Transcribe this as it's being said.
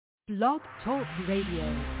Blog Talk Radio.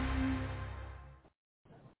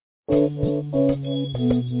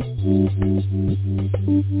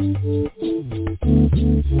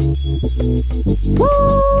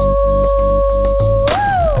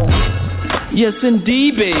 Yes,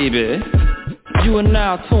 indeed, baby. You are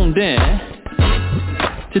now tuned in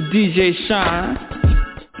to DJ Shine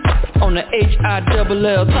on the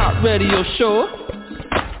Hilltop radio show.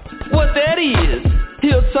 What that is?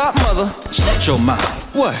 Hilltop, mother. Shut your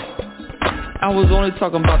mouth. What? I was only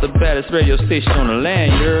talking about the baddest radio station on the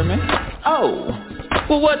land, you heard me? Oh,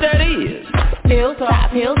 well, what that is?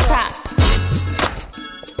 Hilltop, Hilltop.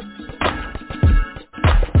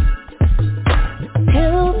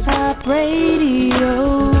 Hilltop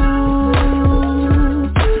Radio.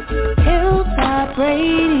 Hilltop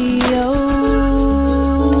Radio.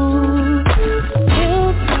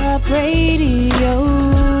 Hilltop Radio.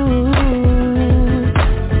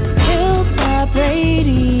 Hilltop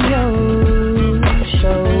Radio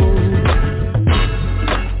Show.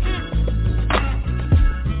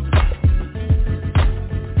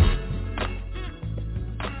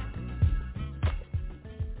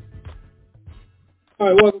 All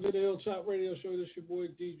right, welcome to the Hilltop Radio Show. This is your boy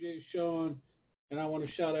DJ Sean, and I want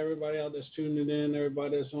to shout out everybody out that's tuning in,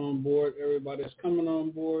 everybody that's on board, everybody that's coming on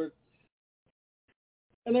board,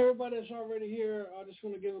 and everybody that's already here. I just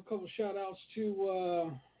want to give a couple shout outs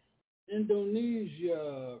to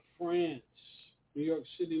Indonesia, France, New York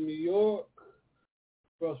City, New York.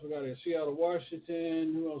 Who else we got here? Seattle,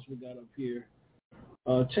 Washington. Who else we got up here?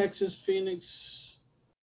 Texas, Phoenix,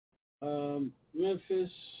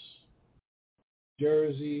 Memphis,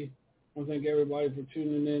 Jersey. I want to thank everybody for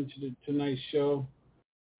tuning in to tonight's show.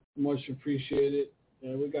 Much appreciated.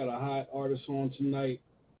 We got a hot artist on tonight.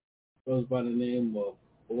 Goes by the name of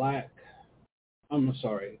Decaf.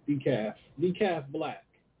 Decaf Black.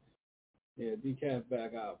 Yeah, Decaf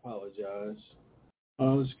Black. I apologize.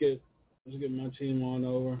 Let's get my team on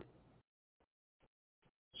over.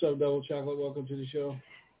 What's up, Double Chocolate? Welcome to the show.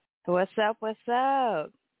 What's up? What's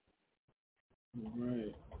up? All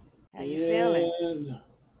right. How you feeling?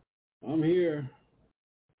 I'm here.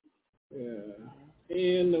 Yeah.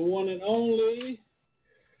 And the one and only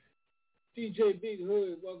DJ Big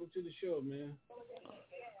Hood. Welcome to the show, man.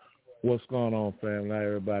 What's going on, family? How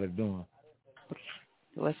everybody doing?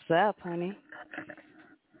 What's up, honey?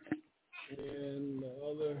 And the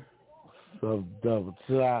other... Some Double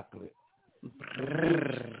Chocolate.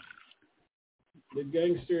 The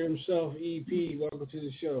gangster himself, EP. Welcome to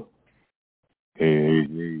the show. Hey,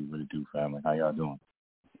 what it do, family? How y'all doing?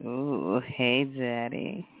 Ooh, hey,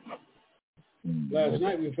 Daddy. Last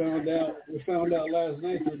night we found out last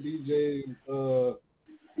night for DJ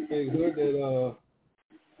Big Hood that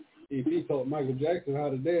EP taught Michael Jackson how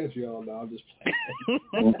to dance, y'all. Now I'm just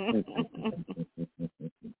playing.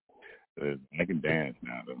 I can dance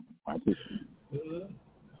now, though.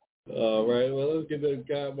 All right, well, let's get that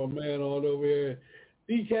guy, my man, on over here.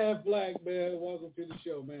 Decaf Black, man, welcome to the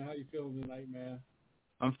show, man. How you feeling tonight, man?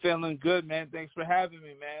 I'm feeling good, man. Thanks for having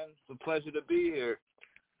me, man. It's a pleasure to be here.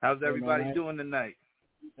 How's everybody doing tonight?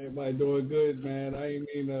 Everybody doing good, man. I ain't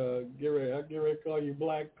mean get ready to call you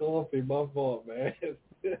Black Coffee. My fault, man.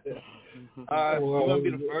 You're gonna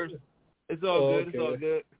be the first. It's all good.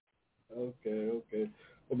 Okay. It's all good. Okay.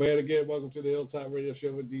 Well, man, again, welcome to the Hilltop Radio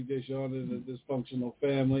Show with DJ Sean and the Dysfunctional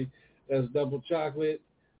Family. That's Double Chocolate.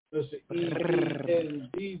 Mr. EP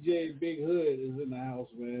and DJ Big Hood is in the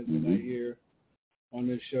house, man, tonight here on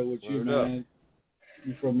this show with you, man.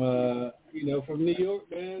 You from from New York,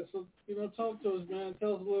 man. So, talk to us, man.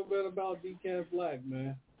 Tell us a little bit about Decaf Black,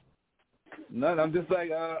 man. None. I'm just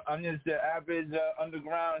like I'm just an average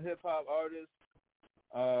underground hip hop artist.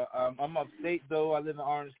 I'm upstate though. I live in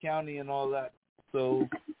Orange County and all that. So,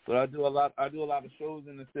 but I do a lot of shows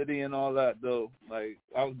in the city and all that though. Like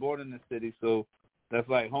I was born in the city, so that's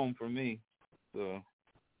like home for me. So,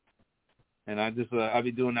 and I just I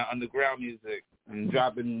be doing that underground music and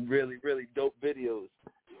dropping really, really dope videos.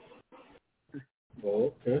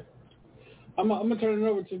 Oh, okay. I'm gonna turn it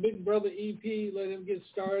over to Big Brother EP. Let him get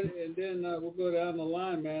started, and then we'll go down the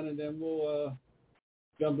line, man, and then we'll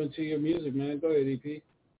jump into your music, man. Go ahead, EP.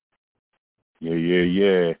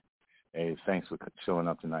 Yeah. Hey, thanks for showing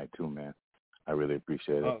up tonight too, man. I really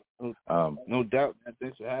appreciate it. No doubt, man.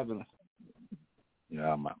 Thanks for having us.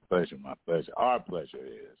 Yeah, my pleasure. Our pleasure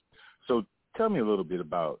is. So tell me a little bit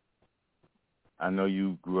about, I know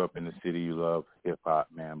you grew up in the city, you love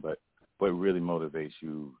hip-hop, man, but what really motivates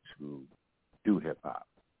you to do hip-hop?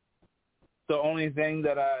 The only thing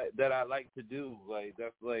that I like to do, like,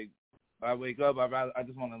 that's like, I wake up, I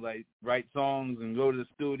just want to, like, write songs and go to the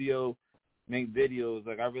studio, make videos.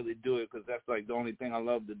 Like, I really do it because that's, like, the only thing I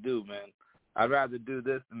love to do, man. I'd rather do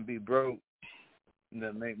this than be broke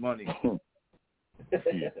than make money.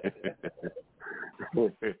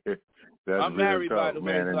 I'm married, by the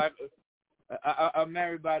way, so I'm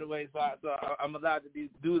married, by the way, so I'm allowed to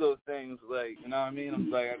do those things, like, you know what I mean?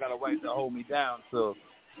 I'm like, I got a wife to hold me down, so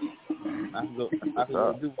I can go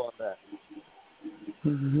do all that.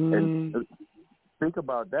 Mm-hmm. And think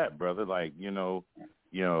about that, brother. Like, you know,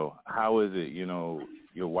 how is it,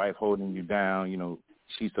 your wife holding you down,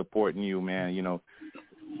 she's supporting you, man,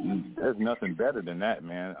 there's nothing better than that,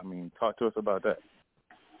 man. I mean, talk to us about that.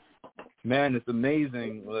 Man, it's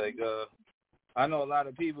amazing. Like, I know a lot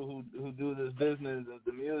of people who do this business of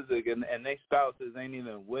the music, and their spouses ain't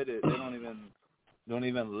even with it. They don't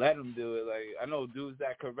even let them do it. Like, I know dudes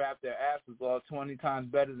that could rap their asses off 20 times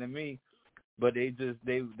better than me, but they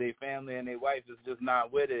family and their wife is just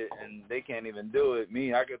not with it, and they can't even do it.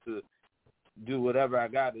 Me, I get to do whatever I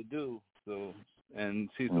got to do. So, and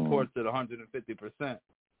she supports it 150%.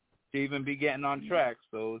 She even be getting on track,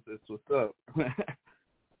 so it's what's up.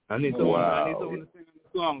 I need someone to sing on the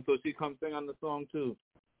song, so she comes sing on the song too.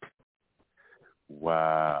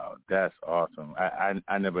 Wow, that's awesome.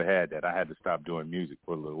 I never had that. I had to stop doing music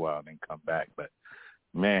for a little while and then come back. But,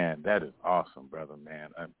 man, that is awesome, brother, man.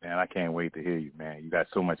 I can't wait to hear you, man. You got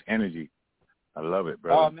so much energy. I love it,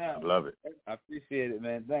 brother. Oh, man. I love it. I appreciate it,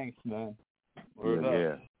 man. Thanks, man.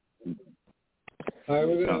 Yeah. All right,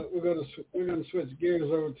 we're gonna switch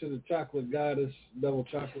gears over to the chocolate goddess, double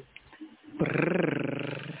chocolate.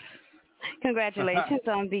 Congratulations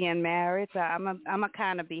on being married. So I'm a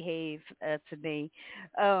kind of behave today.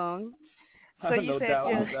 So you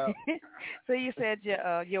so you said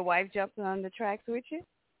your wife jumped on the tracks with you?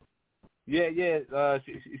 Yeah.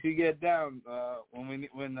 She get down when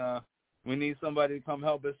we need somebody to come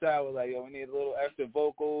help us out. We're like, yo, we need a little extra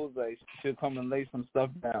vocals. Like, she'll come and lay some stuff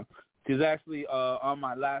down. She's actually on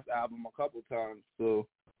my last album a couple times. So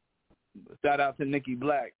shout out to Nikki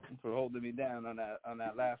Black for holding me down on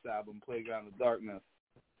that last album, Playground of Darkness.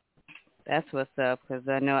 That's what's up, because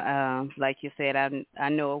I know, like you said, I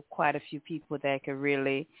know quite a few people that could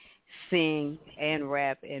really sing and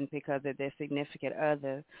rap, and because of their significant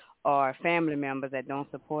other or family members that don't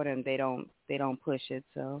support them, they don't push it.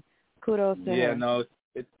 So kudos to her. Yeah, no,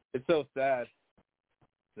 it's so sad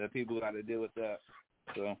that people got to deal with that.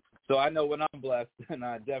 So I know when I'm blessed, and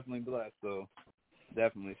I'm definitely blessed. So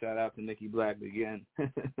definitely shout out to Nikki Black again.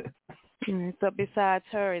 So besides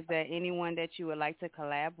her, is there anyone that you would like to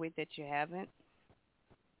collab with that you haven't?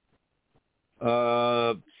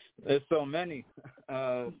 There's so many.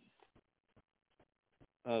 Of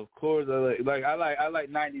course, I like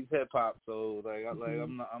 90s hip hop. So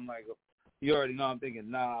I'm like, you already know I'm thinking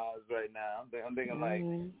Nas right now. I'm thinking like,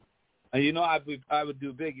 and you know I would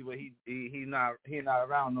do Biggie, but he not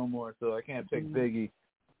around no more, so I can't pick Biggie.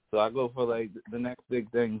 So I go for like the next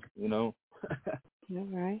big thing, All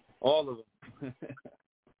right. All of them.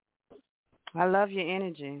 I love your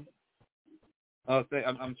energy. Oh,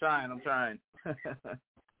 I'm trying.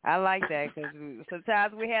 I like that, because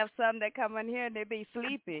sometimes we have some that come in here and they be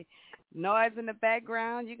sleepy. Noise in the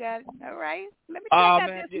background. You got, all right, let me check out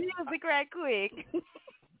this music right quick.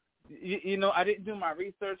 I didn't do my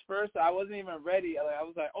research first. So I wasn't even ready. I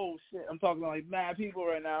was like, oh, shit, I'm talking to like mad people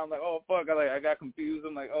right now. I'm like, oh, fuck. I got confused.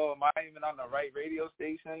 I'm like, oh, am I even on the right radio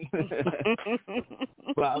station?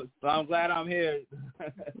 But I'm glad I'm here.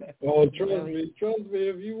 Oh, trust me.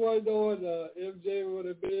 If you weren't on, MJ would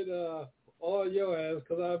have been on your ass,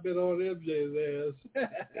 because I've been on MJ's ass.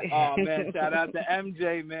 Oh, man, shout out to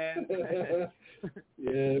MJ, man.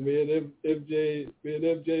 Yeah, me and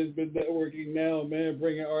MJ's been networking now, man,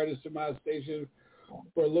 bringing artists to my station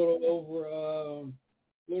for a little over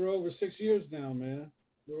 6 years now, man.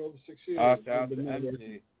 A little over 6 years. Oh, shout out to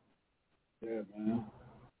MJ. Yeah, man.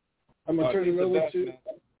 I'm gonna turn it over to. Man.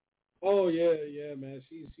 Oh yeah, man.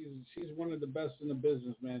 She's one of the best in the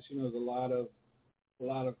business, man. She knows a lot of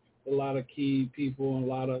key people, and a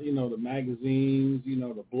lot of the magazines,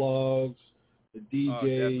 the blogs, the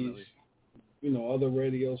DJs, other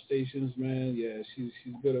radio stations, man. Yeah, she's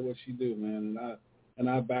good at what she do, man, and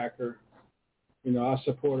I back her. I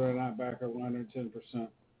support her and I back her 110%.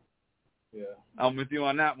 Yeah. I'm with you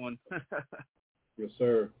on that one. Yes,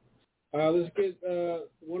 sir. Let's get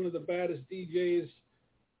one of the baddest DJs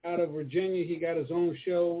out of Virginia. He got his own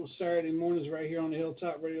show Saturday mornings right here on the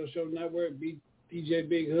Hilltop Radio Show Network. DJ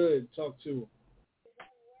Big Hood, talk to him.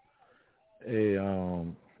 Hey,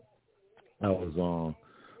 I was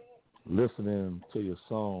listening to your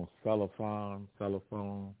song, Cellophone.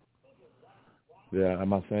 Yeah,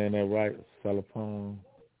 am I saying that right? Cellophone?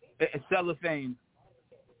 It's cellophane.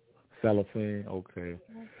 Cellophane, okay.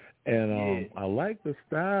 And I like the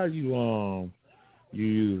style you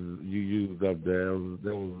used up there.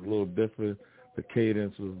 That was a little different. The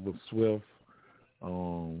cadence was swift.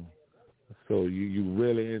 So you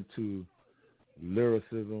really into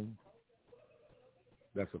lyricism?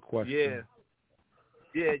 That's a question.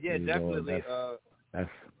 Yeah, definitely.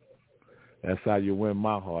 That's how you win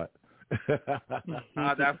my heart.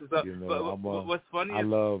 That's what's up. But what's funny I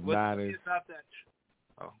love what's 90s. funny about that.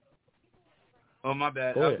 Oh, my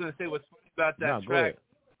bad. Go I was ahead. going to say what's funny about that track.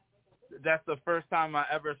 That's the first time I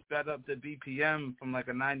ever sped up the BPM from like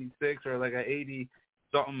a 96 or like a 80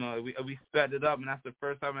 something. We sped it up, and that's the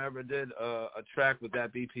first time I ever did a track with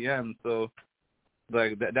that BPM. So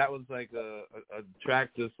like that was like a track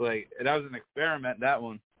just like that was an experiment, that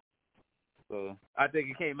one. So I think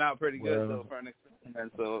it came out pretty good though for an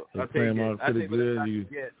experiment. So I came out pretty good.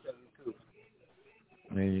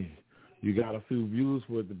 You got a few views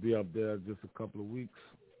for it to be up there just a couple of weeks.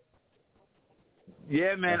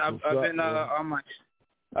 Yeah, man, I've been on my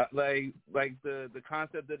like the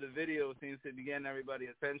concept of the video seems to be getting everybody's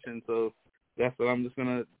attention. So that's what I'm just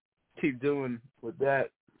gonna keep doing with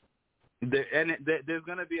that. There's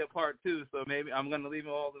gonna be a part 2, so maybe I'm gonna leave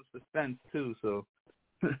all the suspense too. So.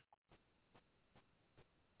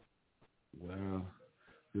 Well,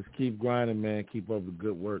 just keep grinding, man. Keep up the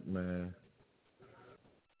good work, man.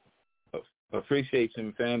 Appreciate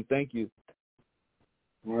you, fam. Thank you.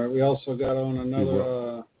 All right, we also got on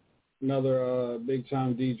another big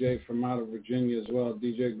time DJ from out of Virginia as well.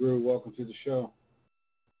 DJ Groove, welcome to the show.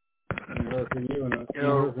 Ain't heard from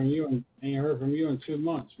you in 2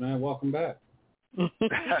 months, man. Welcome back.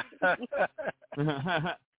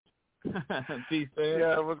 Peace, man.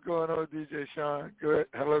 Yeah, what's going on, DJ Sean? Good.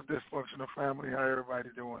 Hello, dysfunctional family. How everybody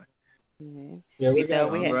doing? Mm-hmm. Yeah, we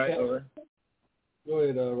got we had. Right. Go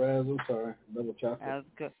ahead, Raz. I'm sorry. Double chocolate.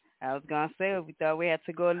 I was gonna say we thought we had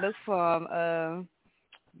to go look for him.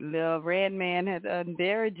 Little red man had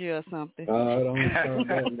buried you or something. Don't start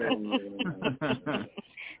that.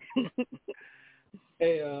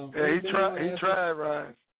 Hey, he tried,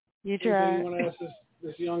 Raz. You tried. You want to ask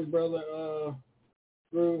this young brother,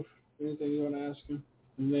 Groove? Anything you want to ask him?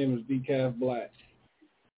 His name is Decaf Black.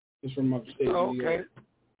 He's from upstate New York.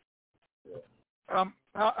 Yeah.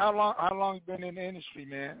 How long you been in the industry,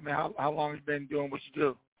 man? I mean, how long you been doing what you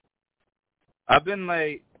do? I've been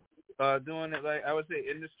like doing it like I would say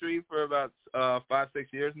industry for about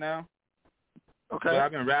 5-6 years now. Okay. But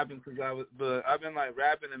I've been rapping I've been like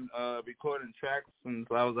rapping and recording tracks since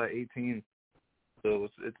I was like 18. So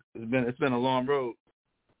it's been a long road.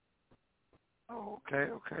 Oh, okay,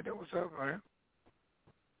 that was up, man.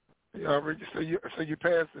 You already so you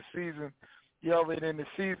passed the season. You already in the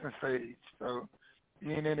season stage, so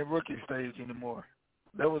you ain't in the rookie stage anymore.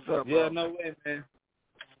 That was up. Yeah, bro. No way, man.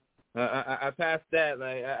 I passed that.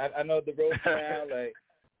 Like I know the road now. Like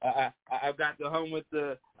I got to hung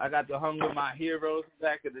with my heroes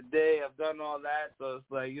back in the day. I've done all that, so it's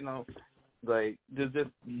like like just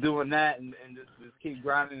doing that and just keep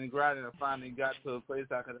grinding and grinding. I finally got to a place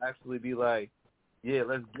I could actually be like, yeah,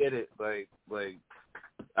 let's get it. Like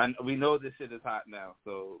we know this shit is hot now,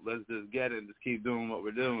 so let's just get it and just keep doing what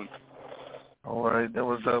we're doing. All right, that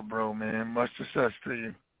was up, bro, man. Much success to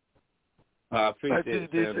you. I appreciate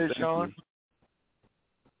it, DJ Sean.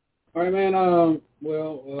 All right, man.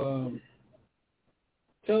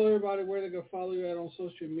 Tell everybody where they can follow you at on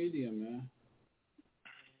social media, man.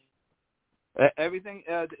 Everything.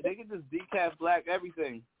 They can just Decaf Black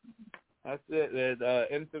everything. That's it. There's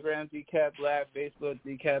Instagram Decaf Black, Facebook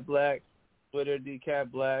Decaf Black, Twitter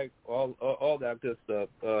Decaf Black, all that good stuff.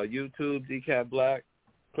 YouTube Decaf Black,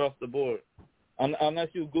 across the board. Unless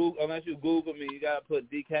you Google me, you gotta put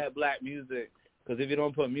Decaf Black music. Because if you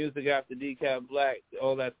don't put music after Decaf Black,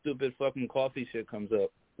 all that stupid fucking coffee shit comes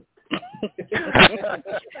up. So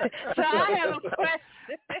I have a question.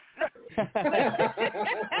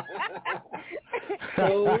 So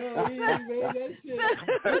he made that shit.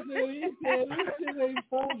 He said this shit ain't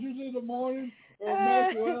Folgers in the morning or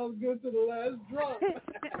Maxwell good to the last drop.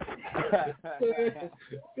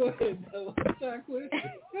 Go ahead, chocolate.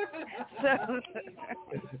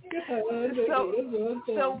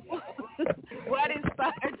 So what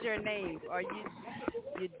inspired your name? Are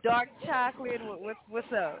you dark chocolate?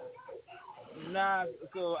 What's up? Nah,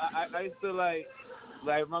 so I used to like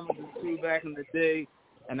remember the crew back in the day,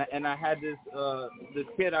 and I had this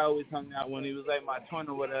kid I always hung out when he was like my twin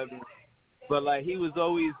or whatever. But like he was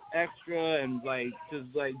always extra and like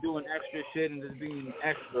just like doing extra shit and just being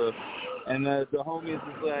extra. And the homies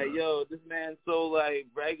was like, yo, this man's so like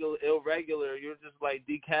irregular. You're just like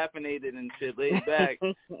decaffeinated and shit, laid back.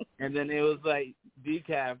 And then it was like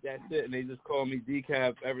decaf. That's it. And they just called me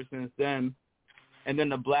decaf ever since then. And then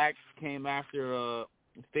the blacks came after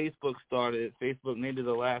Facebook started. Facebook needed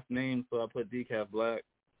a last name, so I put decaf black.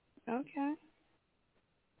 Okay.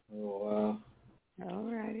 Oh wow. All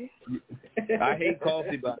righty. I hate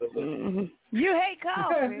coffee, by the way. Mm-hmm. You hate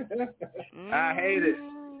coffee? I hate it.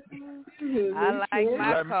 I like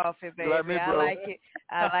my coffee, baby. Like me, I like it.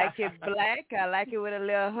 I like it black. I like it with a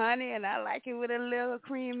little honey, and I like it with a little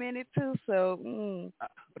cream in it too. So,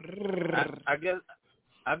 I guess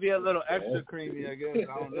I'd be a little extra creamy. I guess I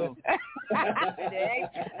don't know.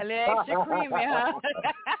 a little extra creamy, huh?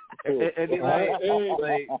 It'd be like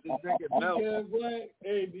just drink it milk.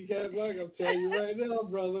 Decaf Black, I'm telling you right now,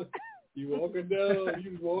 brother. You walking down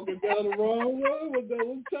the wrong road with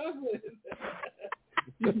those chocolate.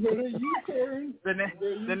 You better U-turn. The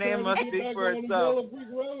name must speak for itself.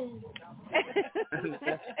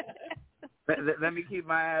 Let me keep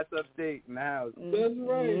my ass upstate in the house. That's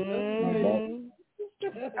right.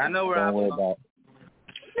 I know where I'm going.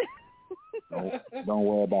 Don't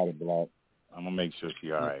worry about it, Black. I'm gonna make sure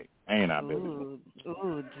she's all right. Ain't I, baby? Ooh,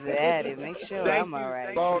 Daddy, make sure I'm all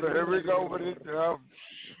right. Here we go with it.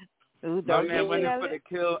 My man went in for the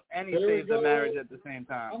kill and he saved the marriage at the same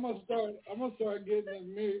time. I'm gonna start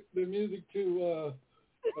getting the music to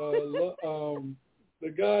the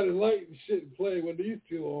God and Light and shit play when these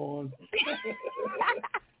two are on.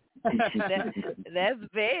 That's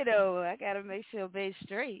Beto. I gotta make sure Be's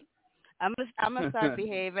straight. I'm gonna start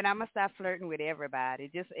behaving. I'm gonna start flirting with everybody,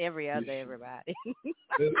 just every other everybody.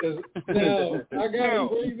 Now I gotta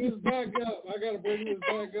bring this back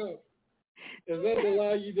up. Is that the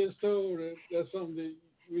lie you just told? That's something that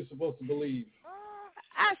we're supposed to believe?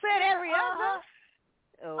 I said every other.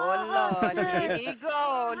 Oh Lord, here he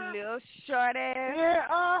go, little short ass.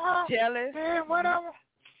 Yeah, jealous. Yeah, whatever.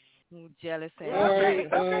 Jealous ass.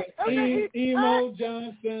 All right, Emo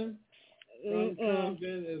Johnson from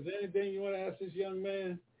Compton. Is there anything you want to ask this young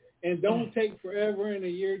man? And don't take forever and a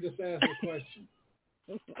year. Just ask a question.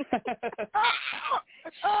 Short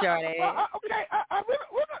ass. Okay,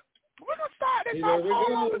 we're gonna start this There off. we go.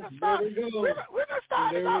 We're gonna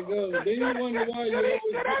start this off. Then you wonder why you always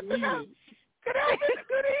get muted. Good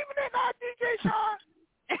evening, DJ Sean.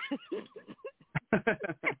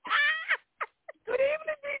 Good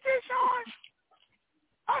evening, DJ Sean.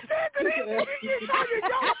 I said good evening, DJ Sean. You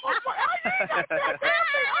young motherfucker. You ain't got to say a damn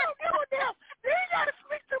thing. I don't give a damn. You ain't got to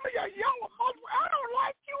speak to me, you young motherfucker. I don't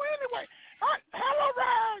like you anyway. Hello,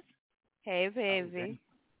 Raz. Hey, baby.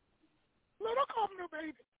 No, don't call me no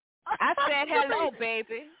baby. I said hello,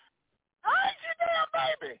 baby. I ain't your damn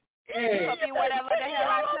baby. Hey, be whatever the hell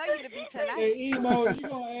I tell you to be tonight. Hey, Emo, you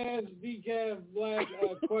gonna ask Decaf Black a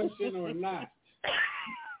question or not?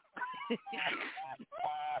 Why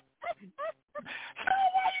you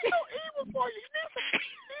so evil for you? You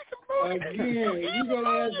need some Again, you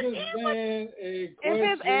gonna ask this man a question If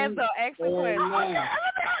it's answer, ask the or question. not? Let me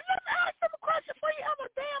ask him a question before you have a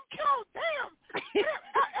damn kill. Damn.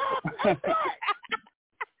 Hey, Black.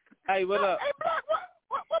 Hey, what up? Hey, Black,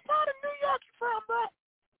 what part of New York you from, bro?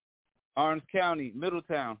 Orange County,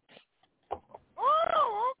 Middletown.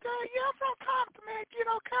 Oh, okay. Yeah, I'm from Compton, man. You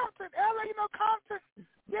know Compton. LA, you know Compton.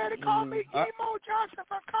 Yeah, they call me Emo Johnson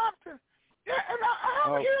from Compton. Yeah, and I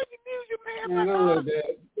haven't heard your music, man.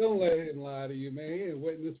 Don't let him lie to you, man. He ain't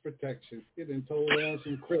witness protection. He done told down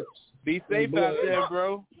some Crips. Be safe out there,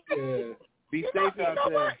 bro. Yeah. Be safe out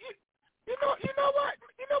there. You know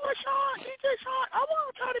what, Sean? DJ Sean, I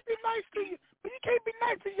want to try to be nice to you, but you can't be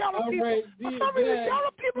nice to yellow people. All right, some of these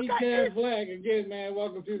yellow people got Decaf Black again, man.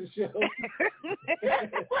 Welcome to the show.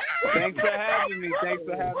 Thanks for having me.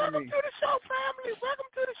 Welcome to the show, family. Welcome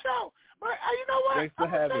to the show. But you know what? Thanks for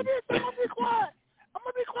having me. I'm gonna be quiet.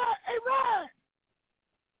 Hey, Ryan,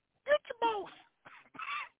 get your mouth.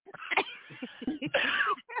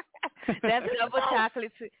 That's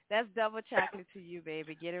double chocolate to you,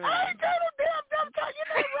 baby. Get it right. I ain't got no damn double chocolate. You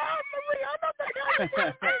know Ryan Marie. I know that guy.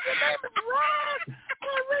 Your name is Ryan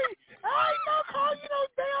Marie. I ain't gonna call you no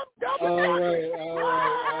damn double chocolate.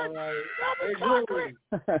 All right. Double chocolate.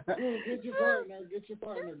 Groove, get your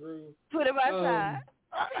partner, Groove. Put him outside.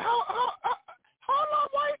 Hold on,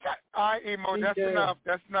 why you got? All right, Emo, that's enough.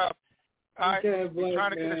 All right, he's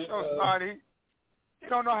trying to get the show started. He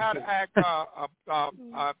don't know how to act,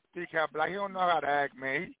 Decaf Black. He don't know how to act,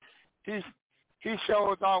 man. He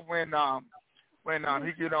shows off when when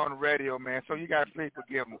he get on the radio, man. So you got to please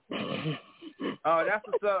forgive him. Oh, that's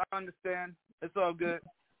what's up. I understand. It's all good.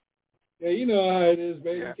 Yeah, you know how it is,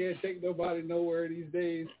 baby. Yeah. You can't take nobody nowhere these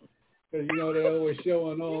days because, you know, they're always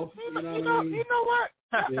showing off. You know what I mean? You know what?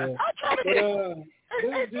 Yeah. I try to But,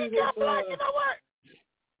 hey, DJ Black, you know what?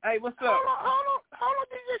 Hey, what's up? Hold on,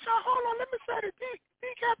 DJ Sean. Hold on. Let me say this.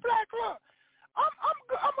 DJ Black, look. I'm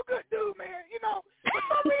a good dude, man. You know, for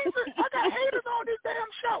some reason, I got haters on this damn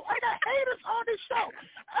show. I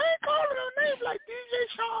ain't calling no names like DJ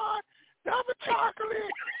Sean, Double Chocolate.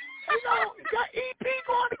 You know, got EP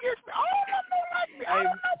going against me. All of them don't like me. I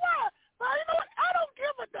don't know why. But you know what? I don't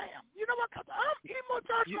give a damn. You know what? Cause I'm emo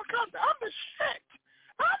George McCusker. I'm the shit.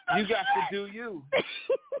 You got to do you.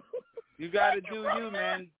 You got to do you,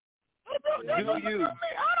 man. Do you.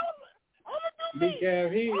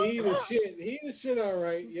 Decaf, he the shit. He the shit, all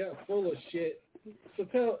right. Yeah, full of shit. So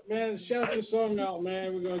shout your song out,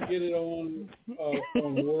 man. We're gonna get it on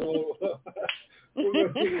world. We're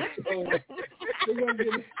gonna get it on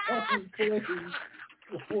playing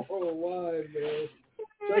worldwide, man.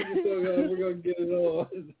 Shout your song out. We're gonna get it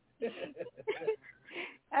on.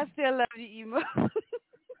 I still love you, Emo.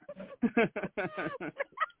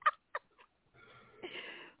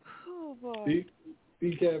 Oh boy.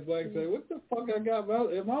 Decaf Black said, "What the fuck I got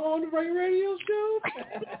about? Am I on the right radio show?"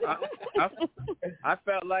 I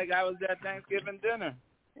felt like I was at Thanksgiving dinner.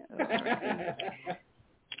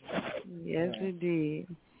 Yes, indeed.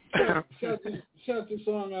 Shout your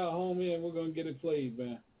song out, homie, and we're gonna get it played,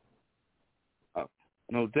 man.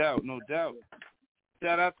 No doubt.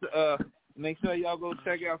 Shout out to make sure y'all go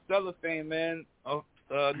check out Cellophane, man.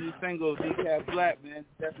 New single Decaf Black, man.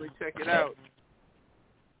 Definitely check it out.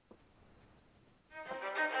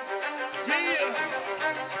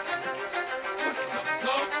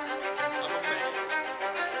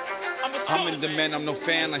 I'm in demand, I'm no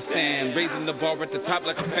fan, I stand raising the bar at the top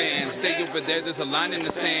like a fan. Stay over there's a line in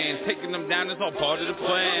the sand. Taking them down is all part of the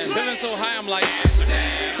plan. Feeling so high, I'm like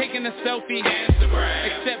taking a selfie,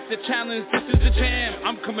 accept the challenge, this is the jam.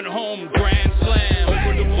 I'm coming home, grand slam.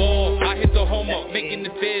 Over the ball, I hit the homer, making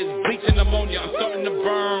the fizz, bleaching ammonia. I'm starting to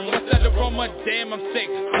burn, what's that aroma? Damn, I'm sick,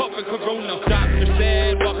 coughing corona. Doctor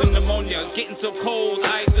said, welcome pneumonia, getting so cold,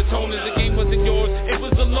 isotoners. The game wasn't yours, it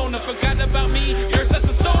was a loner. Forgot about me, you're such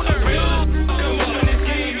a stoner. Come on in this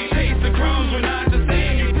game, you chase the crumbs, we're not the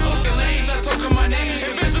same. You poking lanes, I talk my name.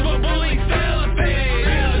 Invisible bully,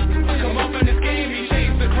 cellophane. Come up in this game, you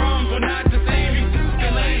chase the crumbs, we're not the same. You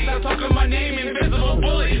poking lanes, I talk my name. Invisible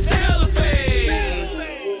bully, cellophane.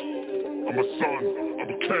 I'm a son, I'm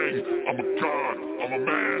a king, I'm a god, I'm a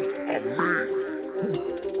man, I'm me.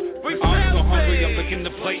 I'm so hungry, I'm looking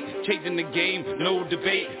to plate, chasing the game, no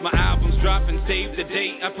debate. My album's dropping, save the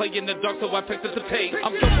date. I play in the dark, so I picked up the pace.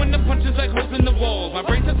 I'm throwing the punches like holes in the walls. My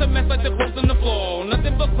brain's just a mess like the clothes on the floor.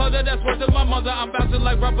 Nothing but clutter, that's worse than my mother. I'm bouncing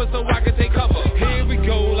like rubber, so I can take cover. Here we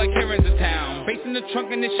go, like Karen's in town. Facing the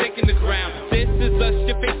trunk and it's shaking the ground. This is us,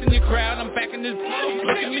 you're facing your crowd. I'm back in this blue,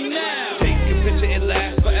 look at me now. Take a picture, it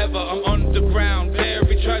lasts forever. I'm underground,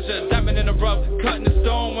 buried treasure. Diamond in the rough, cutting the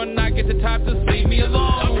stone. When I get to top, just leave me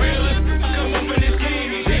alone. I'm realist. Come up in this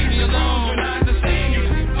game, you leave me alone. We're not the same. You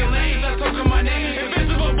fucking lanes, I talk my name.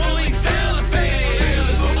 Invisible bully,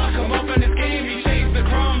 cellophane. Come up in this game, you chase the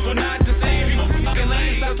crumbs. We're not the same. You fucking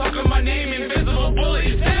lanes, I talk my name. Invisible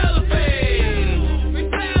bully, cellophane. We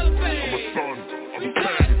cellophane. I'm a son, I'm a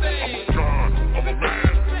king, I'm a god, I'm a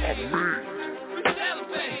man, I'm me. We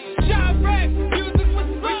cellophane. Shot wreck, music with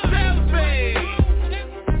we cellophane.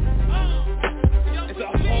 It's a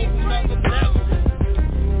whole nother level.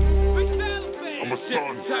 I'm a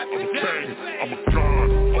son, I'm a king, I'm a god,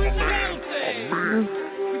 I'm a man, I'm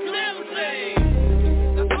me.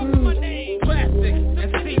 That's all my name. Classic,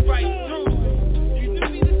 and see right through. You knew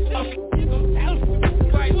me to see.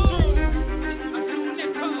 Right through.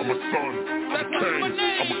 I'm a son, I'm a king,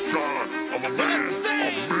 I'm a god, I'm a man,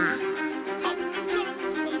 I'm me.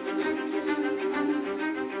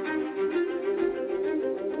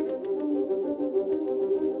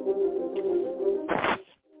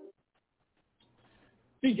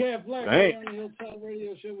 Decaf Black on the Hilltop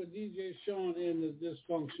Radio Show with DJ Sean and the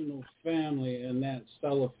Dysfunctional Family, and that's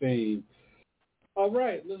Cellophane. All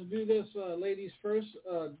right, let's do this. Ladies first,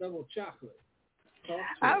 Double Chocolate.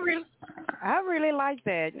 I really like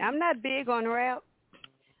that. I'm not big on rap.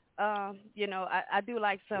 You know, I do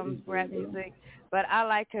like some rap music, but I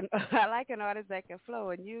like an artist that can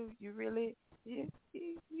flow, and you really you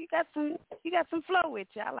got some flow with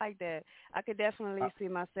you. I like that. I could definitely see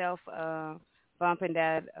myself bumping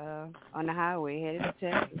that on the highway headed to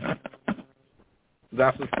Texas.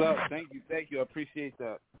 That's what's up. Thank you. I appreciate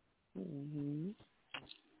that. Mm-hmm.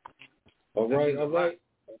 All right.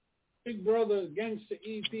 Big brother, Gangsta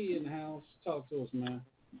EP in the house. Talk to us, man.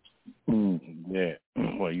 Yeah.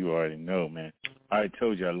 Well, you already know, man. I already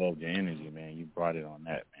told you I love your energy, man. You brought it on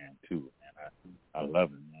that, man, too, man. I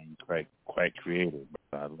love it, man. You're quite creative.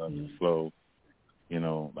 I love your flow. You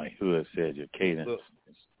know, like Hood said, your cadence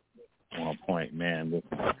is on point, man.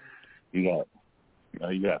 Listen, you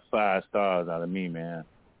got 5 stars out of me, man.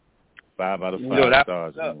 5 out of 5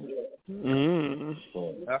 stars. That's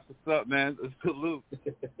what's up, man. Salute.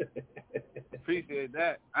 Appreciate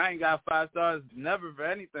that. I ain't got 5 stars never for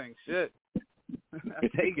anything. Shit. I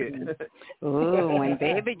take it. Ooh, when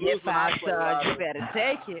baby get 5 stars, you better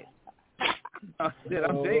take it. Oh, shit,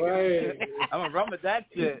 I'm taking it. I'm going to run with that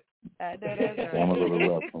shit. I know that's right. I'm a little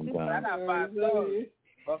rough sometimes. I got 5 stars.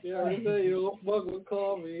 Yeah, he said you don't fuck with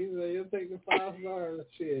call me. He said you'll take the 5 stars.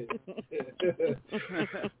 Shit.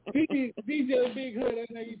 DJ Big Hood, I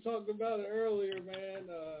know you talked about it earlier, man.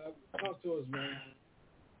 Talk to us, man.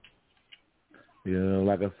 You know,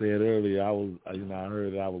 like I said earlier, I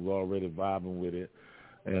heard that I was already vibing with it,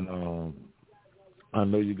 and I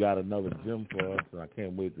know you got another gem for us, and I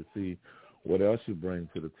can't wait to see what else you bring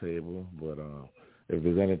to the table. But if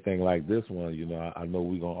there's anything like this one, you know, I know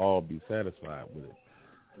we're gonna all be satisfied with it.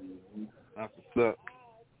 That's what's up.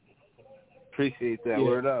 Appreciate that. Yeah.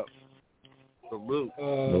 Word up. Salute.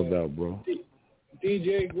 No doubt, bro.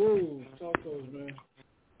 DJ Groove, talk to us, man.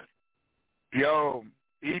 Yo,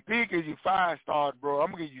 EP gives you 5 stars, bro.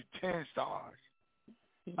 I'm gonna give you 10 stars.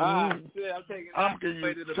 Shit, I'm taking. I'm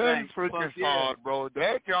gonna give you 10 freaking stars, bro.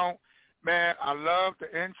 That joint, man. I love the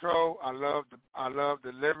intro. I love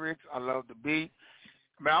the lyrics. I love the beat.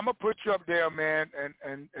 Man, I'm gonna put you up there, man,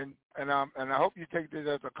 and I hope you take this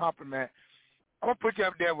as a compliment. I'm gonna put you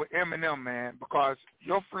up there with Eminem, man, because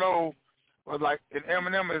your flow was like, and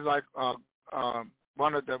Eminem is like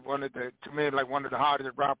one of the to me like one of the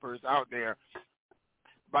hardest rappers out there.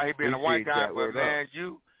 By he being a white guy, but man,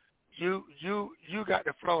 you got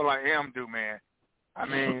the flow like M do, man. I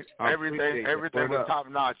mean, everything was top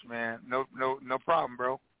notch, man. No problem,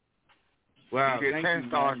 bro. Wow, you get 10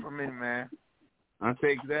 stars from me, man. I'll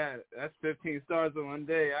take that. That's 15 stars in one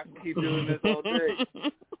day. I can keep doing this all day.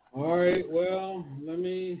 All right, well,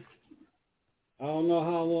 I don't know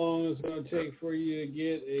how long it's going to take for you to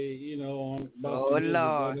get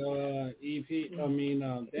EP,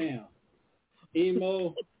 damn.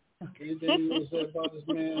 Emo, anything you want to say about this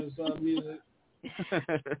man's music?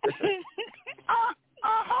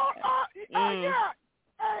 Yeah.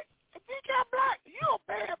 Hey, DJ Black, you a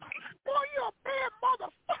bad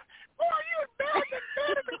motherfucker. Boy, you better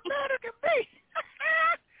than me.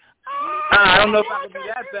 I don't know if I can be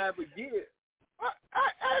that bad, but yeah.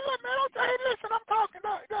 Hey, look, man, listen, I'm talking.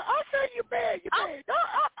 I say you bad. I'm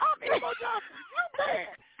Emo Johnson. You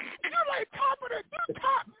bad. You like you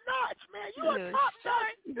top notch, man. You a top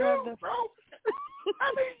notch dude, bro. I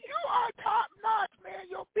mean, you are top notch, man.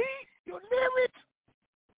 Your beat, your lyrics,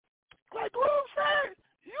 like Lou said,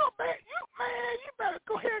 you better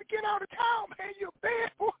go ahead and get out of town, man. You're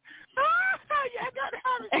bad, boy. I got to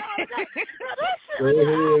have it. That shit was get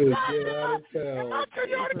out of town. I tell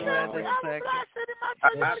you out of town.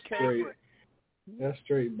 That's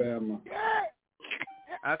straight Bama. Yeah.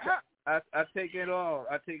 I take it all.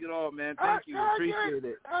 Man. Thank you. Appreciate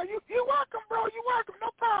it. You're welcome, bro. You're welcome.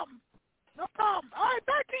 No problem. All right,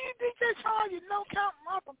 back to you, DJ Sean. You know, counting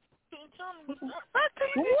up. Back to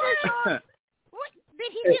you, DJ Sean. What?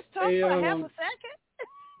 Did he just talk for half a second?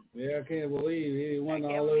 Yeah, I can't believe he went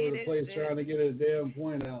all over the place trying to get his damn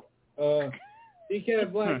point out.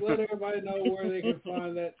 DK Black, let everybody know where they can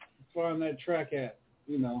find that track at.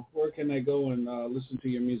 You know, where can they go and listen to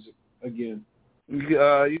your music again?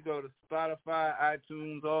 You go to Spotify,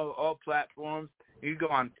 iTunes, all platforms. You can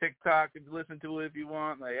go on TikTok and listen to it if you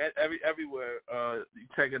want. Like everywhere, you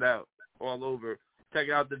check it out all over. Check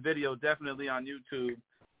out the video definitely on YouTube.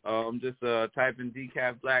 Just type in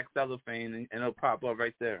Decaf Black Cellophane and it'll pop up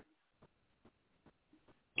right there.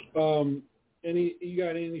 You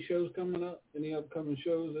got any shows coming up? Any upcoming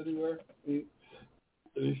shows anywhere?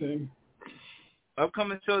 Anything?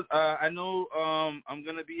 Upcoming shows. I know I'm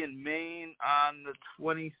gonna be in Maine on the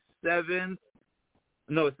 27th.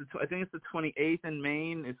 No, I think it's the 28th in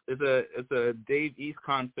Maine. It's a Dave East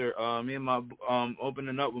concert. Me and my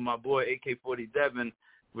opening up with my boy AK-40 Devin.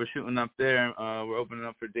 We're shooting up there. We're opening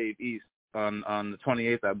up for Dave East on the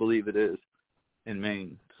 28th, I believe it is, in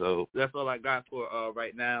Maine. So that's all I got for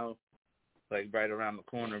right now, like right around the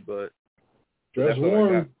corner. But dress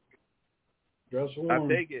warm. I'll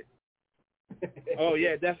take it. Oh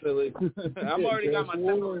yeah, definitely. I've already got my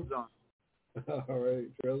tempers on. All right,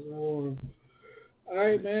 dress warm. All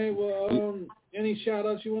right, man. Well, any shout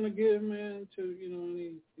outs you want to give, man, to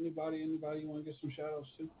anybody you want to give some shout outs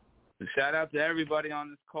to? Shout out to everybody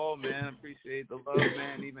on this call, man. Appreciate the love,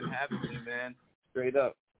 man. Even having me, man. Straight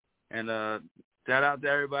up. And shout out to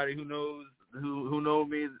everybody who knows who know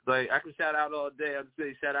me. Like, I can shout out all day. I'll just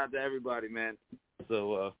say shout out to everybody, man.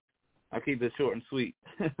 So I keep it short and sweet.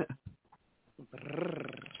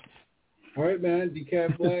 All right, man.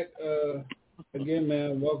 Decaf Black. Again,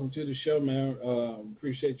 man, welcome to the show, man.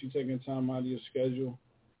 Appreciate you taking time out of your schedule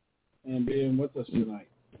and being with us tonight.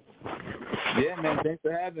 Yeah, man. Thanks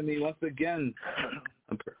for having me once again.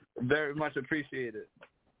 Very much appreciated.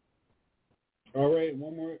 All right,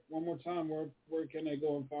 one more time. Where can they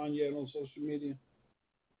go and find you on social media?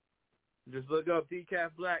 Just look up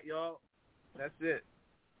Decaf Black, y'all. That's it.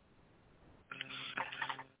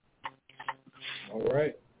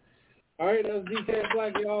 All right, that's Decaf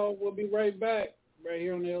Black, y'all. We'll be right back, right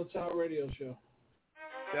here on the Hilltop Radio Show.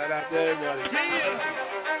 Shout out to everybody.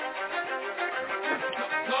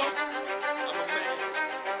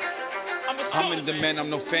 I'm in demand, I'm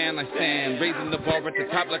no fan, I stand. Raising the bar at the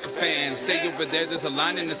top like a fan. Stay over there, there's a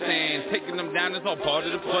line in the sand. Taking them down is all part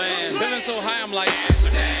of the plan. Feeling so high, I'm like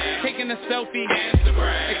Amsterdam. Taking a selfie,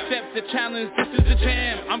 Instagram. Accept the challenge, this is the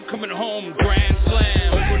jam. I'm coming home, grand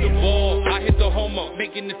slam. Over the wall, I hit the homer,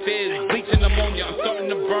 making the fizz. Bleaching ammonia, I'm starting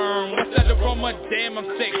to burn. What's that aroma? Damn,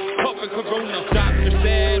 I'm sick. Puffin' corona. Doctor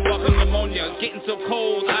said, welcome pneumonia. Getting so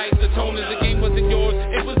cold, isotoners. The game wasn't yours,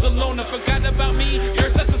 it was a loner. Forgot about me,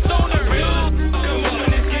 you're such a stoner. Real. Come on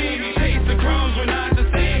in this game, you chase the crumbs, we're not the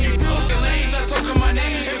same. You fucking lame, let's talk my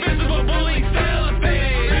name. Invisible bully,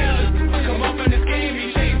 cellophane. Come up in this game,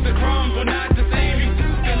 you chase the crumbs, we're not the same. You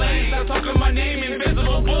fucking lame, let's talk my name.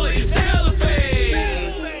 Invisible bully,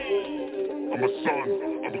 cellophane. I'm a son,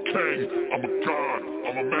 I'm a king, I'm a god,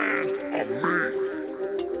 I'm a man, I'm me.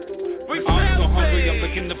 I'm so hungry, I'm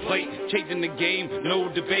licking the plate, changing the game,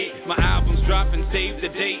 no debate. My album's dropping, save the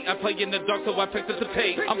date. I play in the dark, so I picked up the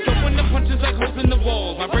tape. I'm throwing the punches like holes in the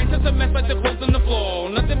walls. My brain's just a mess like the clothes on the floor.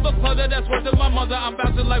 Nothing but clutter, that's worse than my mother. I'm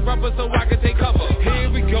bouncing like rubber so I can take cover.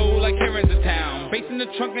 Here we go, like here in the town. Bass in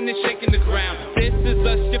the trunk and it's shaking the ground. This is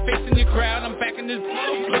us, you're facing your crowd. I'm back in this,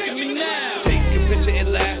 look at me now. Take a picture,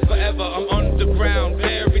 it lasts forever. I'm underground,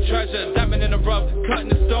 buried treasure. Diamond in the rough,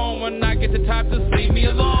 cutting the stone. When I get to top, just leave me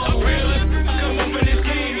alone. Come up in this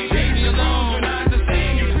game, you leave me alone. We're not the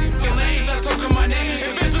same, you fucking lame, let's talk my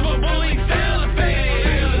name. Invisible bully,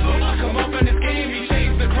 cellophane. Come up in this game, you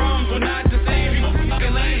chase the crumbs. We're not the same, you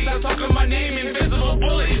fucking lame, let's talk my name. Invisible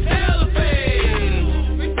bully, cellophane.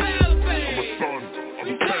 I'm a son, I'm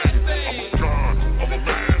a king, I'm a god, I'm a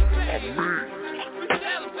man, I'm me.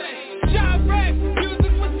 Job wreck,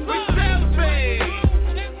 music was fun. Cellophane.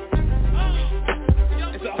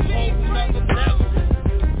 It's a whole nother level.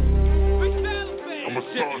 I'm a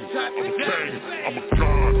son, I'm a king, I'm a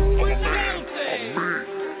god, I'm a man, I'm me.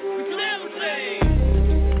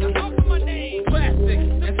 Classic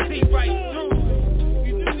and see right through.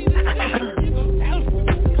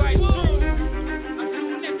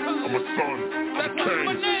 I'm a son, I'm a king,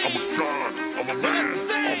 I'm a god, I'm a man,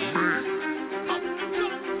 I'm me.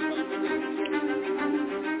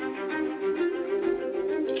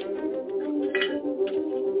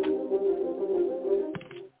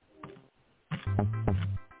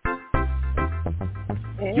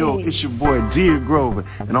 Yo, it's your boy Dear Grover,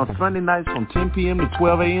 and on Sunday nights from 10 p.m. to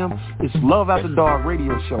 12 a.m., it's Love After Dark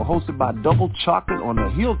Radio Show hosted by Double Chocolate on the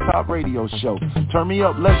Hilltop Radio Show. Turn me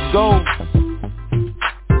up, let's go.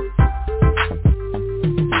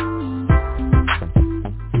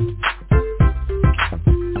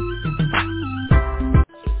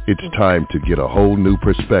 It's time to get a whole new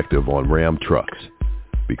perspective on Ram trucks,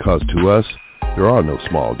 because to us, there are no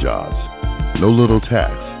small jobs, no little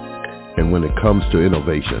tasks. And when it comes to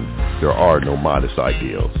innovation, there are no modest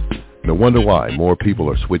ideals. No wonder why more people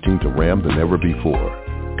are switching to Ram than ever before.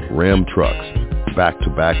 Ram Trucks,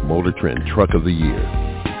 back-to-back Motor Trend Truck of the Year.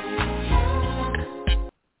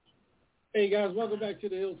 Hey guys, welcome back to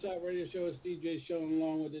the Hilltop Radio Show. It's DJ Sean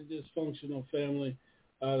along with the Dysfunctional Family.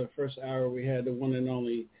 The first hour we had the one and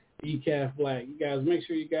only Decaf Black. You guys, make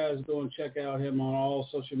sure you guys go and check out him on all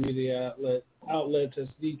social media outlets.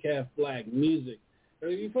 It's Decaf Black Music. So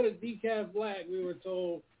if you put a Decaf Black, we were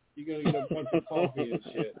told you're going to get a bunch of coffee and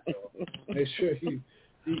shit. So make sure you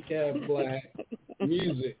Decaf Black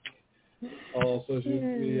Music, all social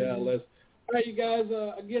media outlets. All right, you guys,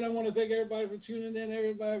 again, I want to thank everybody for tuning in,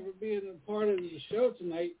 everybody for being a part of the show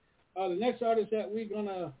tonight. The next artist that we're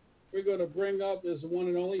gonna bring up is the one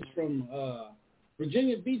and only from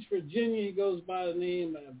Virginia Beach, Virginia. He goes by the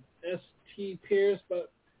name of S.T. Pierce,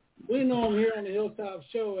 but We know him here on the Hilltop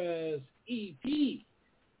Show as EP.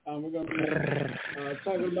 We're going to be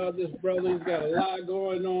talking about this brother. He's got a lot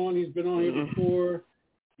going on. He's been on here before.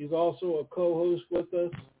 He's also a co-host with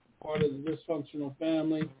us, part of the Dysfunctional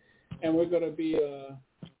Family. And we're going to be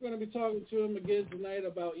talking to him again tonight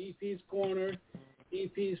about EP's Corner,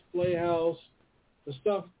 EP's Playhouse,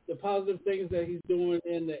 the positive things that he's doing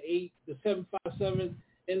in the 757,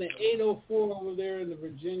 and the 804 over there in the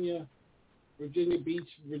Virginia Beach,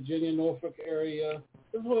 Virginia, Norfolk area,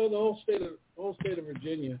 as well as the whole state of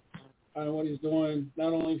Virginia, and what he's doing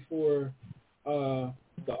not only for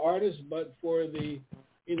the artists but for the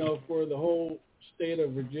whole state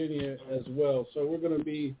of Virginia as well. So we're going to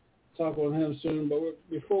be talking with him soon. But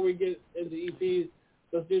before we get into EP,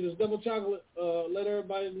 let's do this double chocolate. Let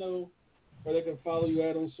everybody know where they can follow you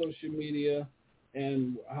at on social media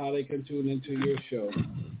and how they can tune into your show.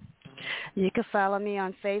 You can follow me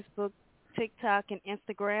on Facebook, TikTok, and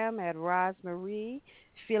Instagram at Rosemarie.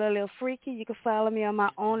 Feel a little freaky, you can follow me on my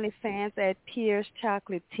OnlyFans at Pierce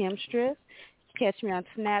Chocolate Temptress. Catch me on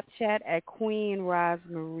Snapchat at Queen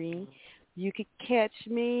Rosemarie. You can catch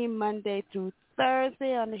me Monday through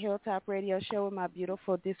Thursday on the Hilltop Radio Show with my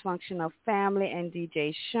beautiful Dysfunctional Family and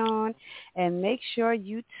DJ Sean. And make sure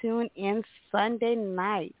you tune in Sunday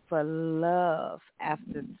night for Love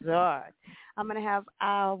After Dark. I'm going to have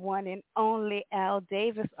our one and only Al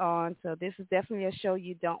Davis on, so this is definitely a show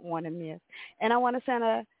you don't want to miss. And I want to send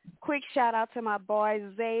a quick shout-out to my boy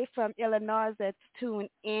Zay from Illinois that's tuned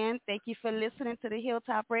in. Thank you for listening to the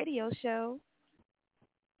Hilltop Radio Show.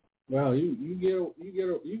 Wow, you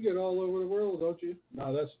get all over the world, don't you?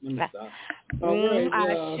 No, let me stop. Right,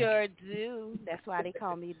 I sure do. That's why they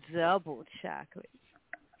call me Double Chocolate.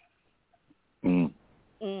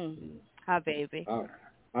 Hi, baby.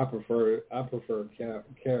 I prefer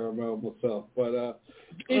caramel myself, but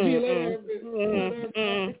if you let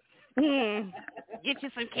everybody get you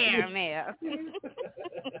some caramel.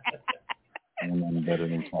 Nothing better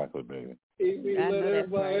than chocolate, baby. Let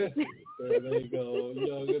everybody. There you go.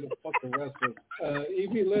 Y'all get a fucking wrestler.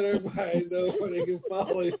 Let everybody know where they can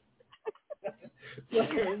follow you. Let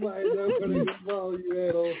everybody know where they can follow you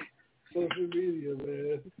at on social media,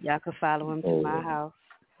 man. Y'all can follow him to my house.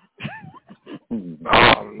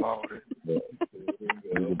 Oh, Lord.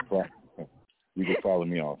 You can follow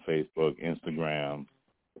me on Facebook, Instagram,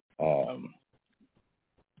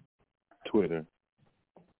 Twitter,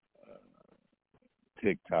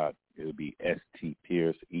 TikTok. It'll be ST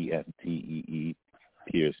Pierce, ESTEE,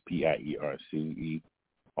 Pierce, PIERCE.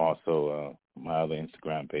 Also, my other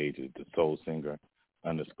Instagram page is the Soul Singer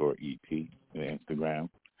 _EP, the Instagram.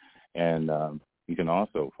 And you can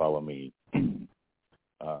also follow me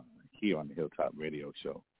here on the Hilltop Radio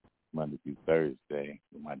Show, Monday through Thursday,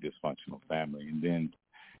 with my Dysfunctional Family. And then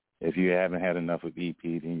if you haven't had enough of EP,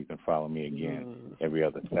 then you can follow me again every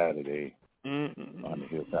other Saturday on the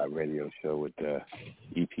Hilltop Radio Show with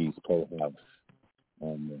EP's Playhouse.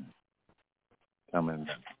 And come and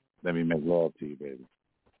let me make love to you, baby.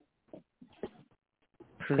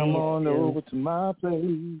 Please come on do. over to my place.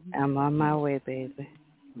 I'm on my way, baby.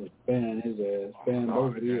 Ban his ass. Ban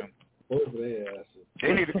both of their asses.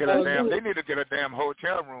 They need to get a damn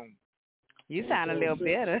hotel room. You sound a little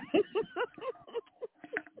better.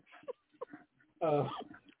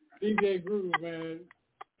 DJ Groove, man.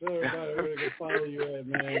 Tell everybody where they can follow you at,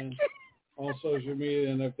 man, on social media,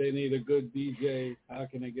 and if they need a good DJ, how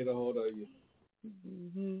can they get a hold of you?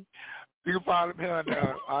 Mm-hmm. You can follow me on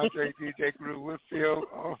Andre DJ Groove Whitfield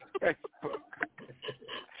on Facebook.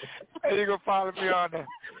 And you can follow me on the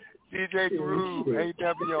DJ Groove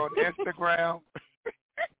AW on Instagram.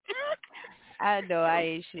 I know I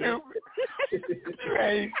ain't shit. You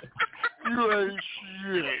ain't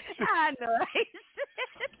shit. I know I ain't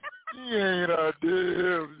shit. You ain't a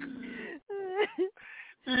damn shit.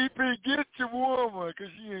 EP, get your woman,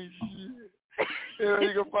 because she ain't shit.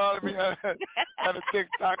 You can follow me on the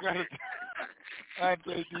TikTok on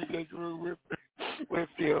DJ Groove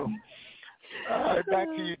Whitfield. All right, back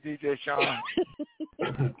to you, DJ Sean.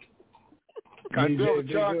 DJ Big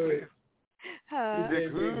chocolate.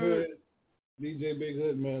 Hood. DJ Big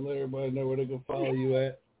Hood, man. Let everybody know where they can follow you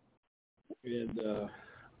at. And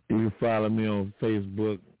you can follow me on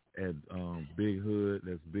Facebook at Big Hood.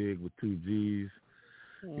 That's big with 2 G's.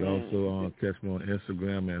 You also catch me on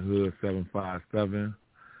Instagram at Hood757.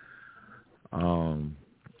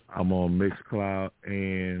 I'm on Mixcloud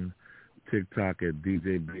and TikTok at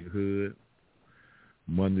DJ Big Hood.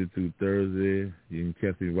 Monday through Thursday, you can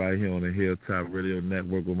catch me right here on the Hilltop Radio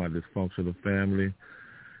Network with my Dysfunctional Family.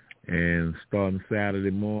 And starting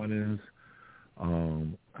Saturday mornings,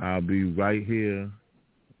 I'll be right here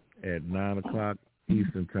at 9 o'clock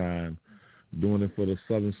Eastern Time, doing it for the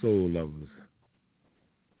Southern Soul lovers.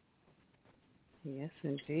 Yes,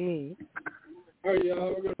 indeed. All right,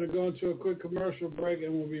 y'all, we're going to go into a quick commercial break,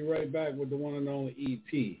 and we'll be right back with the one and only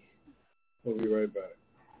EP. We'll be right back.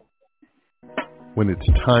 When it's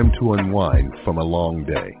time to unwind from a long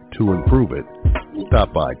day, to improve it,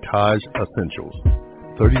 stop by Taj Essentials,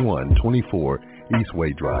 3124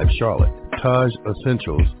 Eastway Drive, Charlotte. Taj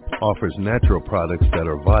Essentials offers natural products that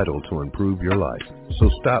are vital to improve your life. So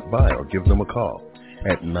stop by or give them a call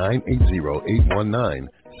at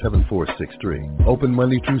 980-819-7463. Open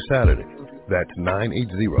Monday through Saturday. That's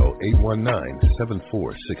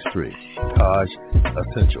 980-819-7463. Taj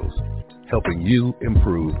Essentials, helping you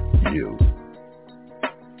improve you.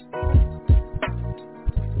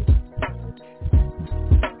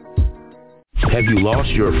 Have you lost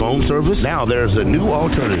your phone service? Now there's a new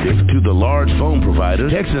alternative to the large phone providers.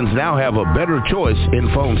 Texans now have a better choice in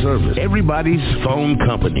phone service. Everybody's Phone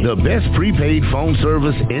Company, the best prepaid phone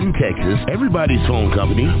service in Texas. Everybody's Phone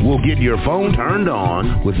Company will get your phone turned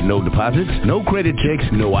on with no deposits, no credit checks,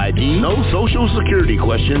 no ID, no social security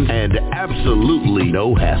questions, and absolutely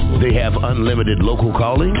no hassle. They have unlimited local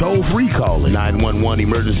calling, toll-free calling, 911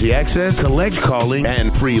 emergency access, collect calling,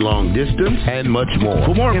 and free long distance, and much more.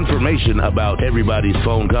 For more information about Everybody's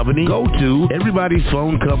Phone Company, go to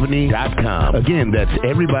everybody'sphonecompany.com. Again, that's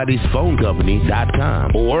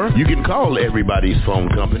everybody'sphonecompany.com. Or you can call Everybody's Phone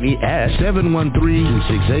Company at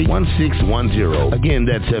 713-268-1610. Again,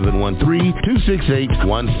 that's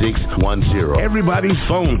 713-268-1610. Everybody's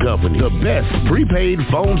Phone Company, the best prepaid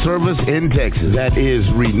phone service in Texas that is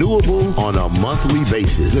renewable on a monthly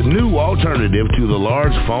basis. The new alternative to the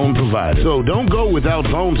large phone provider. So don't go without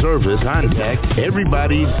phone service. Contact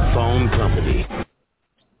Everybody's Phone Company.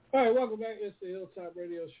 All right, welcome back. It's the Hilltop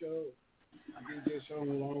Radio Show. DJ Sean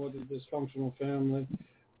along with the Dysfunctional Family,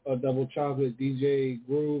 Double Chocolate, DJ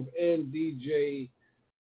Groove, and DJ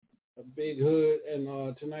Big Hood. And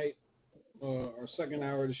tonight, our second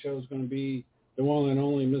hour of the show is going to be the one and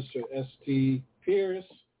only Mr. S.T. Pierce,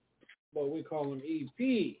 but we call him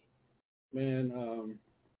EP. Man,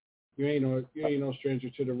 you ain't no stranger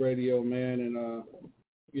to the radio, man, and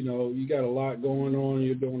you know, you got a lot going on.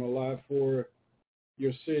 You're doing a lot for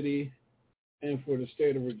your city and for the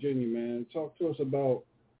state of Virginia, man. Talk to us about,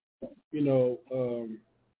 you know,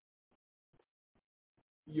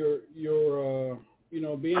 your you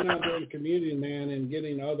know, being out there in the community, man, and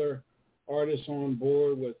getting other artists on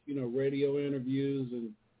board with, you know, radio interviews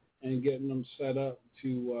and getting them set up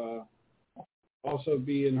to also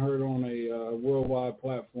being heard on a worldwide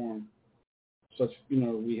platform, such, you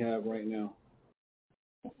know, we have right now.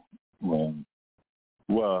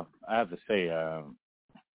 Well, I have to say,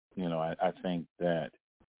 you know, I think that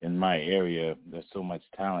in my area, there's so much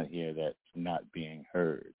talent here that's not being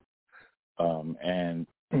heard. And,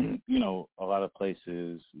 you know, a lot of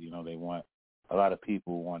places, you know, a lot of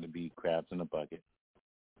people want to be crabs in a bucket,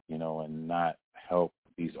 you know, and not help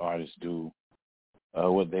these artists do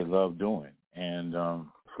what they love doing. And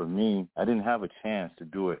for me, I didn't have a chance to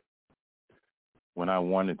do it when I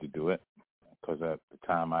wanted to do it, because at the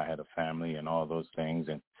time I had a family and all those things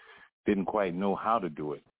and didn't quite know how to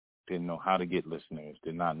do it, didn't know how to get listeners,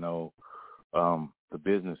 did not know the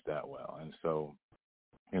business that well. And so,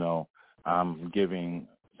 you know, I'm giving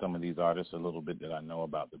some of these artists a little bit that I know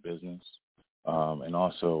about the business, and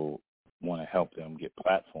also want to help them get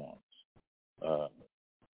platforms,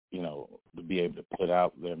 you know, to be able to put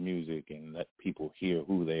out their music and let people hear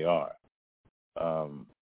who they are.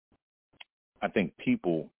 I think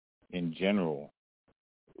people in general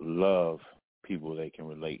love people they can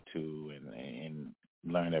relate to and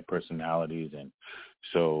learn their personalities. And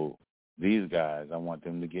so these guys, I want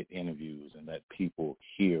them to get interviews and let people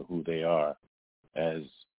hear who they are, as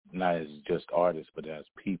not as just artists, but as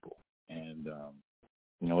people. And,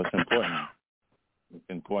 you know, it's important. It's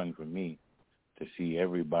important for me to see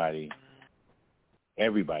everybody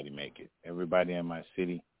make it. Everybody in my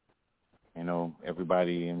city, you know,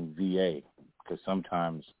 everybody in VA, because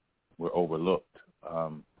sometimes we're overlooked.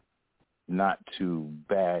 Not to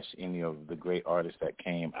bash any of the great artists that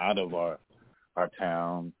came out of our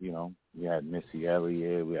town. You know, we had Missy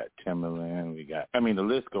Elliott, we had Timberland, the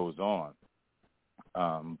list goes on.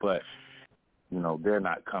 But, you know, they're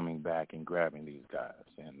not coming back and grabbing these guys.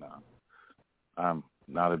 And I'm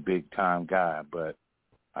not a big-time guy, but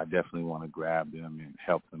I definitely want to grab them and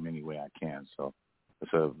help them any way I can. So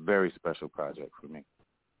it's a very special project for me.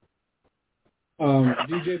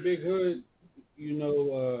 DJ Big Hood, you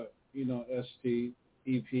know, ST,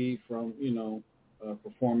 EP from, you know,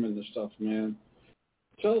 performing the stuff, man.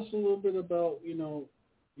 Tell us a little bit about, you know,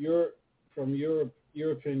 your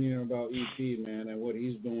your opinion about EP, man, and what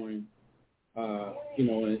he's doing. In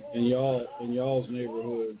y'all's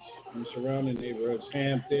neighborhoods and surrounding neighborhoods,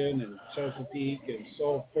 Hampton and Chesapeake and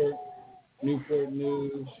Suffolk, Newport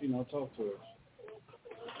News. Talk to us.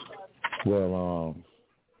 Well,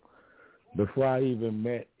 before I even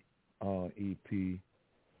met EP, he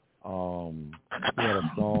had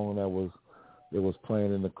a song that was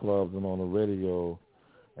playing in the clubs and on the radio,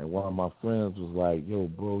 and one of my friends was like, "Yo,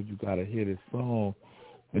 bro, you gotta hear this song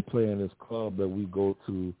and play in this club that we go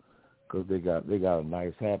to." Because they got a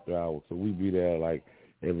nice happy hour, so we be there like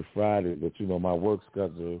every Friday. But my work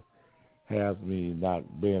schedule has me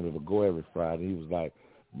not being able to go every Friday. He was like,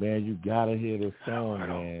 "Man, you gotta hear this song,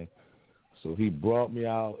 man." So he brought me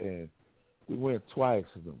out, and we went twice.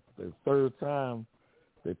 The third time,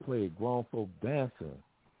 they played Grown Folk Dancing.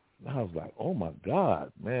 And I was like, "Oh my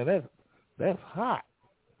God, man, that's hot."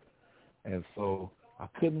 And so I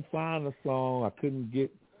couldn't find the song. I couldn't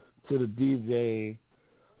get to the DJ.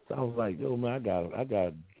 I was like, "Yo, man, I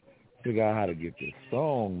got figure out how to get this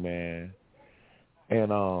song, man."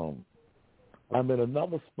 And I'm in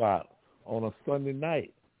another spot on a Sunday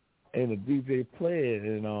night, and the DJ played,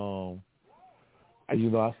 and I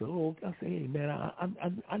said, "Hey, man,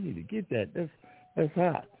 I need to get that. That's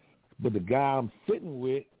hot." But the guy I'm sitting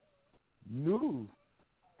with knew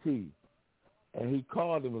T, and he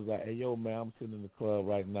called him and was like, "Hey, yo, man, I'm sitting in the club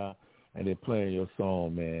right now, and they're playing your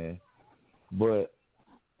song, man." But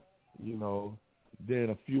then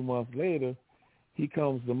a few months later, he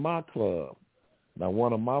comes to my club. Now,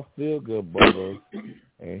 one of my feel-good brothers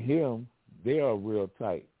and him, they are real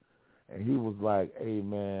tight. And he was like, "Hey,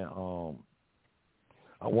 man,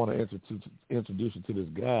 I want to introduce you to this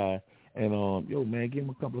guy. And, yo, man, give him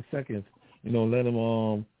a couple of seconds. Let him,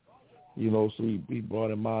 so he brought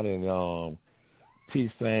him out, and T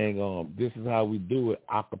sang, "This Is How We Do It"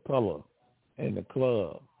 a cappella in the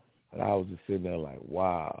club. And I was just sitting there like,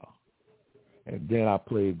 wow. And then I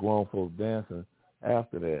played Grown Folk Dancing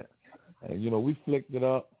after that. And, we flicked it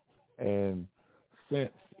up. And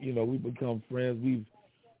since, we've become friends,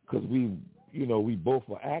 because we both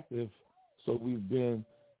were active, so we've been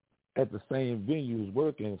at the same venues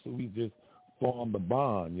working, so we just formed a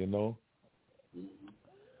bond,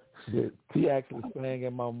 Shit, he actually sang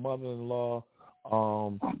at my mother-in-law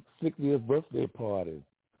 60th birthday party.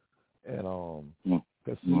 And,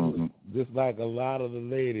 because she was just like a lot of the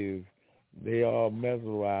ladies, they all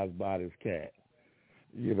mesmerized by this cat,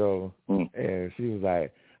 And she was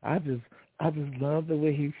like, I just love the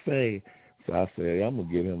way he sang. So I said, I'm gonna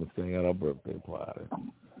get him to sing at our birthday party,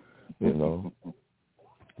 And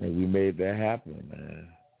we made that happen, man.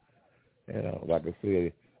 Like I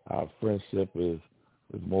said, our friendship is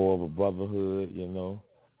more of a brotherhood, And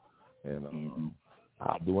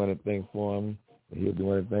I'll do anything for him, and he'll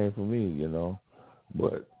do anything for me,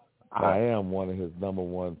 But I am one of his number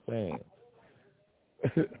one fans.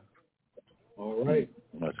 All right.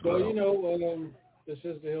 So, this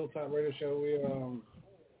is the Hilltop Radio Show.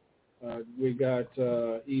 We got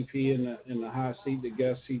EP in the hot seat, the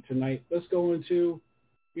guest seat tonight. Let's go into,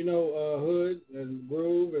 Hood and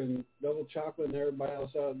Groove and Double Chocolate and everybody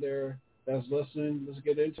else out there that's listening. Let's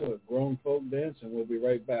get into it. Grown Folk Dancing. We'll be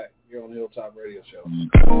right back here on the Hilltop Radio Show.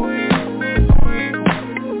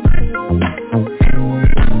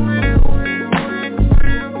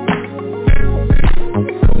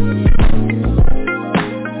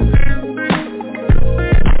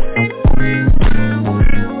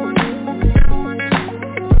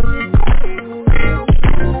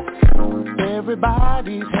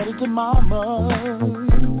 Everybody's headed to mama.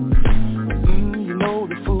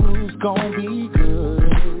 The food's gonna be good.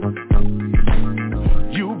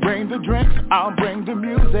 You bring the drinks, I'll bring the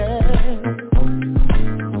music.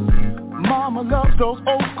 Mama loves those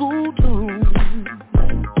old school tunes.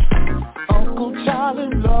 Uncle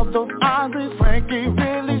Charlie loves those Andre Frankie.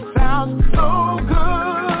 Really sounds so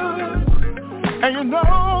good. And you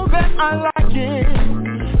know that I like it.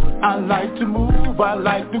 I like to move, I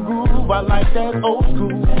like to groove, I like that old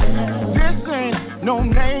school. This ain't no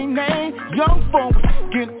name, young folks,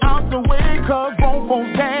 get out the way, cause grown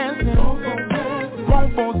folks dancing. Grown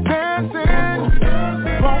folks dancing.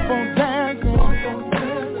 Grown folks dancing.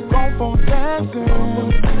 Grown folks dancing.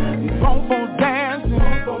 Grown folks dancing.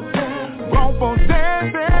 Grown folks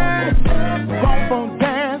dancing. Grown folks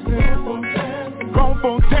dancing. Grown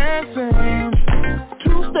folks dancing.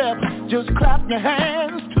 Two-step, just clap your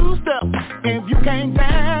hands. Two-step, if you can't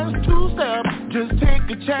dance. Two-step, just take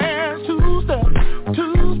a chance. Two-step,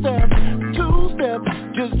 two-step, two-step,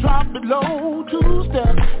 just drop it low.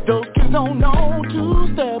 Two-step, those kids don't know.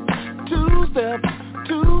 Two-step, two-step,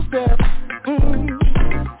 two-step.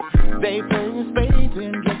 They play in spades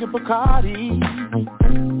Bacardi.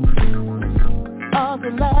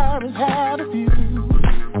 Uncle Larry's had a few.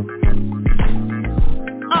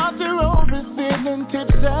 Auntie Rose is feeling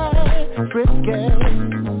tipsy, frisky.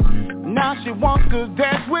 Now she wants to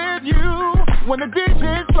dance with you when the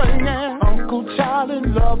DJ's playing. Uncle Charlie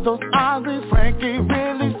loves those Ozzy Frankie,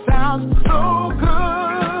 really sounds so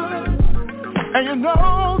good. And you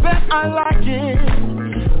know that I like it.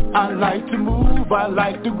 I like to move, I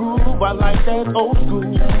like to groove, I like that old school.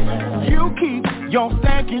 You keep your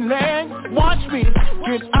stanky legs, watch me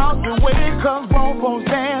get out the way, cause grown folks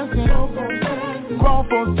dancing. Grown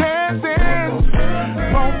folks dancing,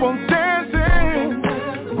 grown folks dancing,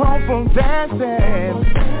 grown folks dancing,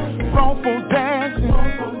 grown folks dancing,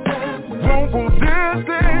 grown folks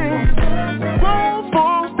dancing, grown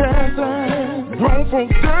folks dancing, grown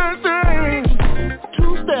folks dancing.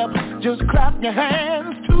 Two-step, just clap your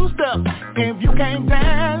hands. Two-step, if you can't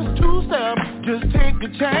dance. Two-step, just take a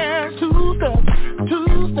chance. Two-step,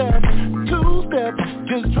 two-step, two-step,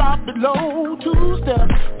 just drop it low. Two-step,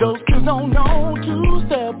 those kids don't know.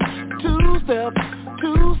 Two-step, two-step,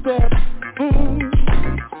 two-step.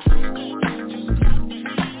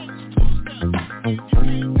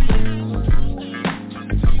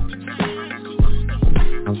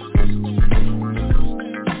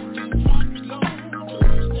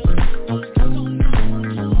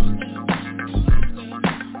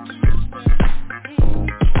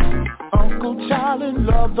 Charlie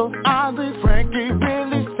love those Ozzy Frankie,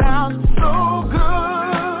 really sounds so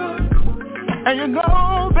good. And you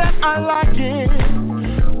know that I like it.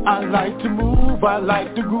 I like to move, I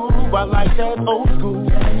like to groove, I like that old school.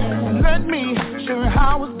 Let me show you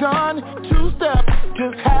how it's done. Two-step,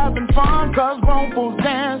 just having fun, cause grown folks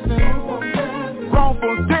dancing. Grown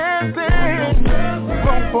folks dancing,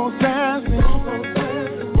 grown folks dancing,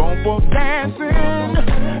 grown folks dancing,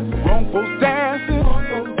 grown folks dancing.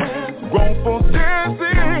 Grown folks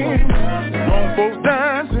dancing, grown folks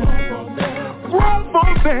dancing, grown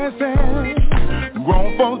folks dancing,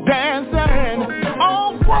 grown folks dancing,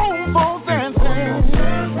 oh grown folks dancing,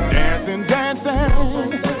 dancing, dancing,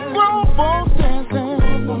 grown folks dancing,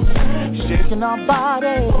 shaking our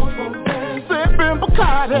body, sipping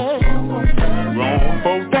Bacardi, grown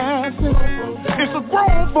folks dancing, it's a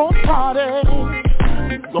grown folks party.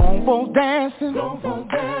 Grown folks dancing, grown folks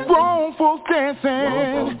dancing, grown folks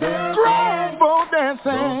dancing, grown folks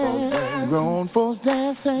dancing, grown folks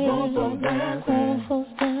dancing, grown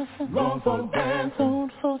folks dancing,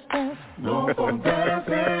 grown folks dancing, grown folks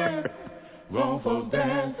dancing, grown folks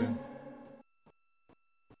dancing.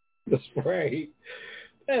 That's right.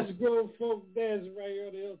 That's grown folk dancing right here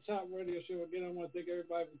on the Hilltop Radio Show. Again, I want to thank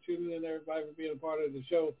everybody for tuning in, everybody for being a part of the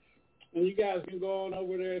show. And you guys can go on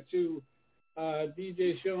over there to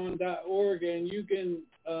DJSean.org, and you can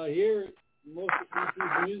hear most of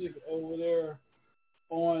EP's music over there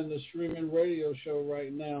on the streaming radio show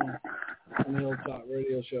right now on the Hilltop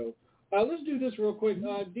Radio Show. Let's do this real quick.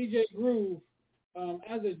 DJ Groove,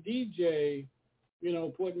 as a DJ, you know,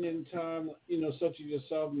 putting in time, you know, such as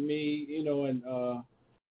yourself and me, you know, and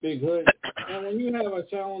Big Hood, and when you have a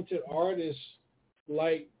talented artist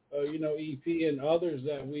like, you know, EP and others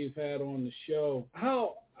that we've had on the show,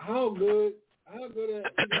 how good does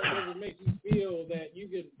it make you feel that you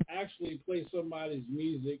can actually play somebody's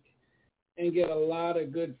music and get a lot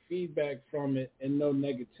of good feedback from it and no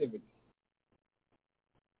negativity?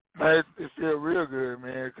 It feel real good,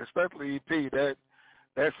 man. Especially EP,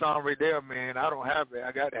 that song right there, man. I don't have it.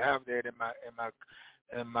 I got to have that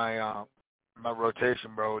in my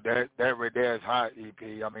rotation, bro. That right there is hot,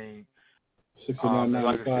 EP. I mean,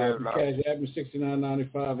 $69.95. Like Cash App is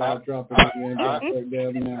 $69.95. I'll drop it in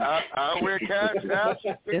right now. I wear cash now. I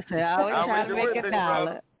always try to make a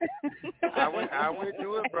dollar. I would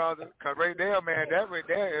do it, brother. Cause right there, man,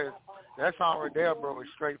 that song right there, bro, is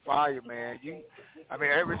straight fire, man.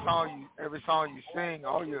 Every song you sing,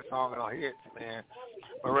 all your songs are hits, man.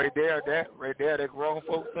 But that grown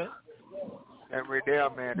folks thing, that right there,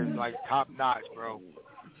 man, is like top notch, bro.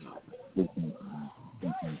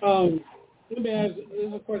 Let me ask,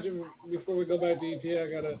 there's a question before we go back to EP. I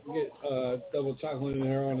got to get Double Chocolate in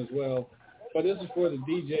there on as well. But this is for the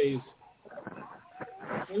DJs.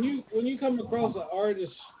 When you come across an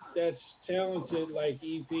artist that's talented like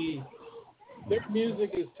EP, their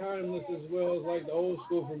music is timeless as well as like the old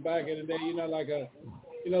school from back in the day. You know, like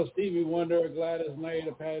Stevie Wonder, a Gladys Knight,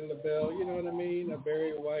 a Patti LaBelle, you know what I mean, a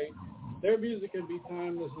Barry White. Their music can be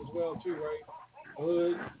timeless as well too, right?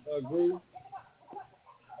 Hood, Groove.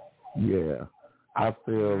 Yeah, I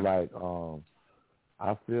feel like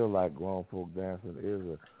Grown Folk Dancing is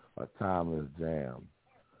a timeless jam.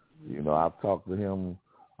 You know, I've talked to him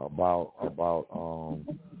about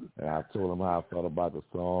And I told him how I felt about the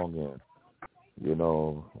song, and you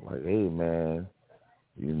know, like, hey man,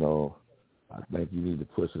 you know, I think you need to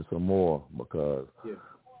push it some more because,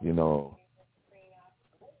 you know,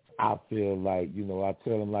 I feel like, you know, I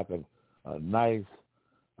tell him like a nice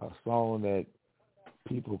song that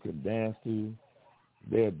people can dance to,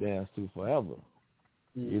 they'll dance to forever.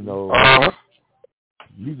 You know,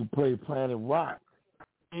 you can play Planet Rock,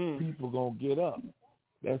 people gonna get up.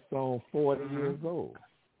 That song 40 years old.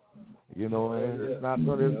 You know, and it's not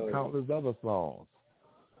gonna count as other songs.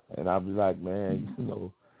 And I'll be like, man, you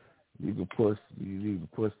know, you need to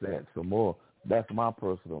push that some more. That's my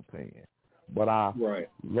personal opinion. But I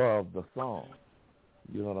love the song.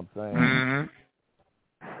 You know what I'm saying?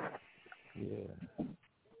 Yeah.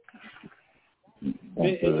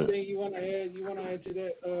 Anything you want to add? You want to add to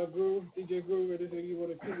that, Groove, DJ Groove? Anything you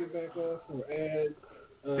want to piggyback off or add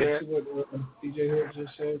to what DJ Hood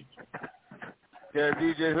just said? Yeah,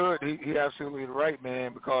 DJ Hood, he absolutely right,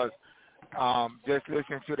 man. Because just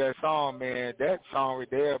listening to that song, man, that song right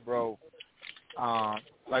there, bro.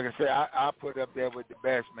 Like I said, I put it up there with the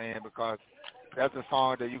best, man, because that's a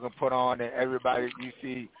song that you can put on and everybody you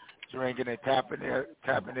see drinking and tapping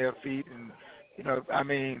their feet, and you know, I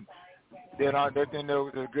mean, they think it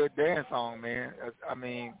was a good dance song, man. I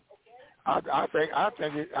mean, I think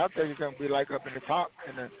it's gonna be like up in the top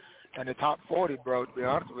in the top 40, bro. To be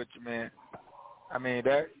honest with you, man. I mean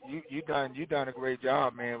that you done a great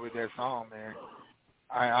job, man, with that song, man.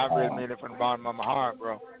 I really mean it from the bottom of my heart,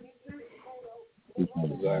 bro.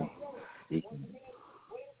 Exactly.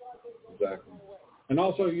 And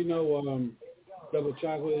also, you know, Double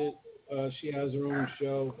Chocolate, she has her own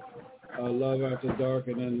show, Love After Dark,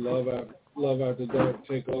 and then Love After Dark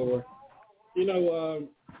Take Over. You know,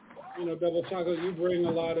 Double Chocolate, you bring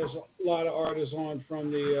a lot of artists on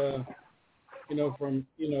from the,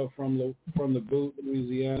 from the boot,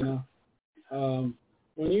 Louisiana.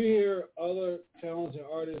 When you hear other talented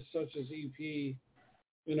artists such as EP,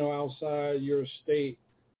 you know, outside your state,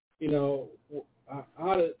 you know,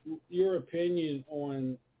 how did your opinion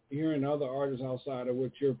on hearing other artists outside of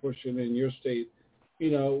what you're pushing in your state,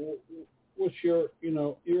 you know, what's your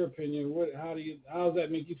opinion? How does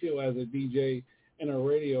that make you feel as a DJ and a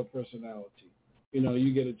radio personality? You know,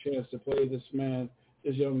 you get a chance to play this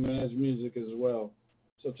young man's music as well.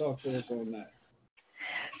 So talk to us on that.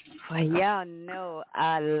 Well, y'all know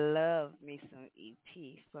I love me some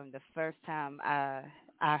EP from the first time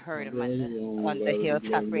I heard him on the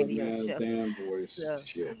Hilltop radio show. Damn voice. So,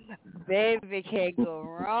 baby, can't go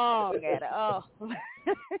wrong at all.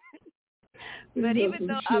 But even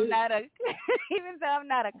though I'm not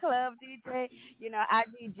a club DJ, you know, I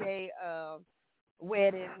DJ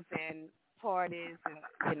weddings and parties and,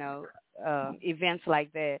 you know, events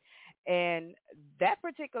like that. And that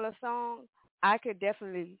particular song, I could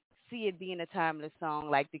definitely see it being a timeless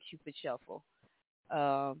song like the Cupid Shuffle.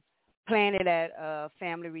 Playing it at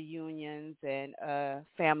family reunions and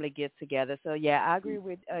family get-together. So, yeah, I agree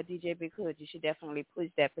with DJ Big Hood. You should definitely push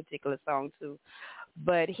that particular song, too.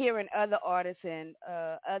 But hearing other artists in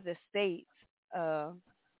other states,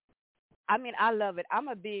 I mean, I love it. I'm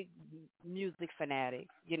a big music fanatic.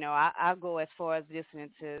 You know, I go as far as listening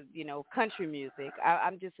to, you know, country music.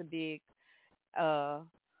 I'm just a big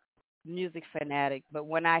music fanatic. But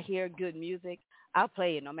when I hear good music, I'll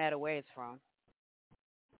play it no matter where it's from.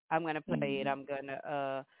 I'm going to play it. I'm going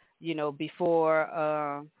to, you know,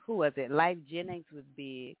 before, who was it? Life Jennings was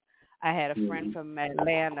big. I had a friend from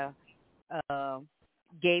Atlanta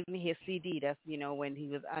gave me his CD. That's, you know, when he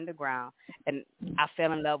was underground. And I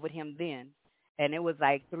fell in love with him then. And it was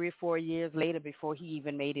like 3 or 4 years later before he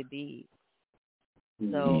even made it big.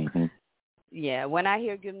 So, yeah, when I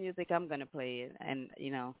hear good music, I'm going to play it. And,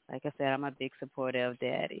 you know, like I said, I'm a big supporter of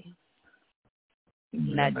Daddy.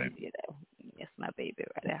 Not just, you know, that's my baby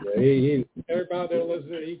right now. Yeah, everybody there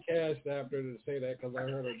listening, he cashed after to say that because I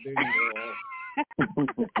heard a ding go off.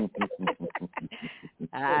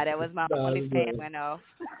 That was my only fan went off.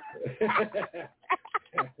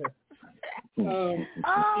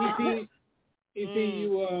 EP,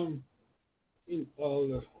 you, oh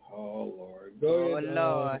Lord, go ahead.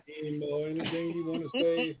 Lord. Emo, anything you want to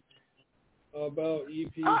say about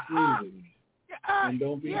EP season? And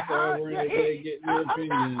don't be stubborn if they get your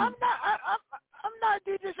opinion. I'm not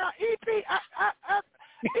DJ Sean. EP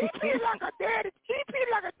like a daddy. EP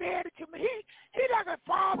like a daddy to me. He like a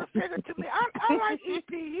father figure to me. I like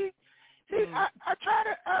EP. I try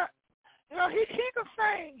to you know, he can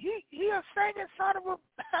sing. He a singing son of a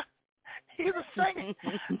he was singing. I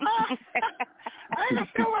ain't gonna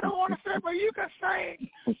say what I want to say, but you can sing.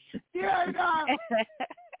 Yeah,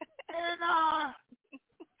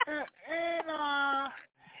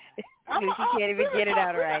 English. You can't even get it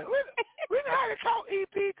out right. We know how to call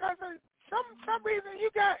EP because some reason you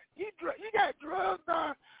got drugs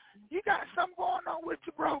or you got something going on with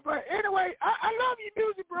you, bro. But anyway, I love your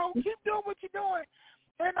music, bro. Keep doing what you're doing.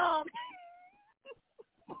 And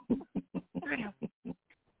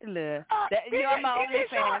look, you're my only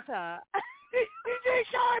fan, huh? DJ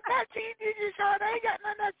Sean, back to you, DJ Sean. I ain't got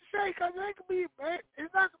nothing else to say because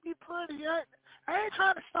it's not gonna be pretty. I ain't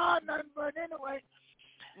trying to start nothing, but anyway.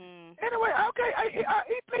 Anyway, okay.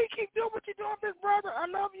 EP, keep doing what you're doing, big brother. I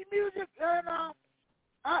love your music, and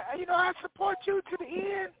I support you to the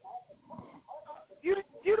end. You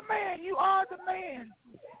the man. You are the man.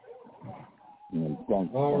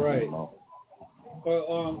 All right.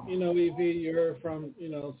 Well, EP, you heard from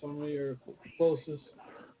some of your closest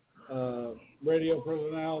radio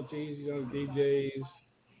personalities, DJs,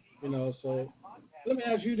 So let me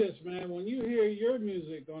ask you this, man. When you hear your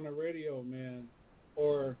music on the radio, man,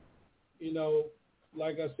 or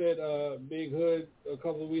like I said, Big Hood a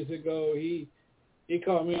couple of weeks ago, he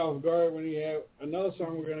caught me off guard when he had another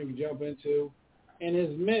song we're gonna jump into, and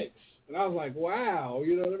his mix, and I was like, wow,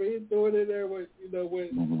 you know what I mean? He threw it in there with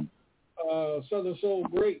Southern Soul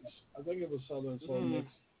Greats. I think it was Southern Soul Mix.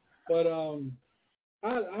 But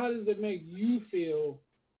how does it make you feel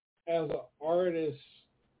as an artist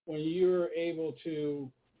when you're able to,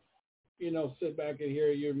 sit back and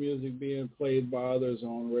hear your music being played by others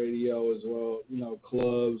on radio as well,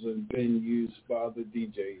 clubs and venues by other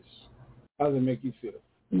DJs? How does it make you feel?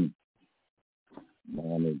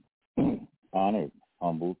 Man, honored,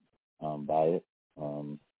 humbled by it,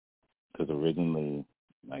 because originally,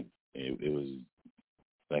 like, it was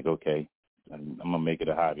like, okay, I'm gonna make it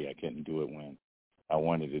a hobby. I couldn't do it when I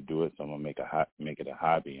wanted to do it, so I'm gonna make it a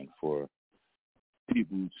hobby. And for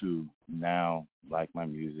people to now like my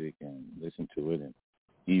music and listen to it and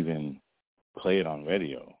even play it on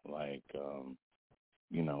radio, like,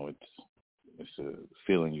 it's a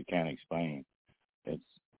feeling you can't explain. It's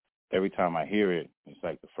every time I hear it, it's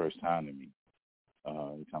like the first time to me.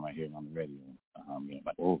 Every time I hear it on the radio, I'm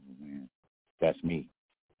like, oh man, that's me,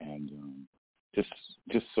 and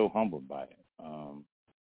just so humbled by it.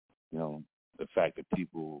 The fact that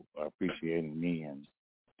people are appreciating me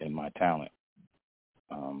and my talent.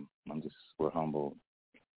 We're humbled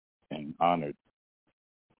and honored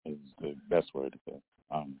is the best word to say.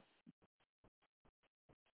 All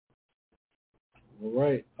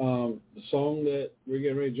right. The song that we're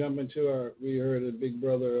getting ready to jump into, we heard a Big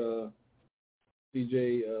Brother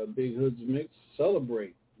DJ Big Hood's mix,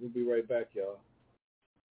 Celebrate. We'll be right back, y'all.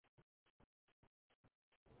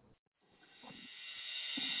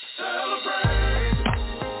 Celebrate.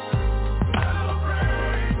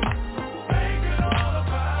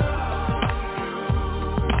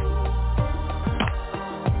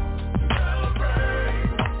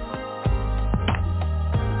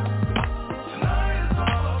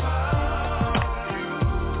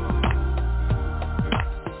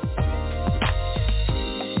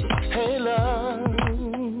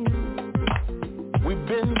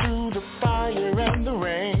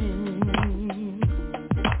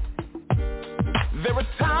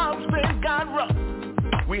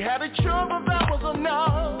 We had each other, that was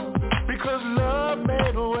enough, because love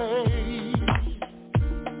made a way.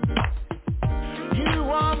 You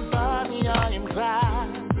are Bonnie, I am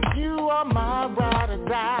Clyde. You are my ride or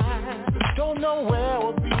die. Don't know where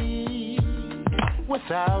we'll be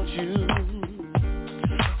without you.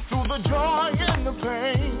 Through the joy and the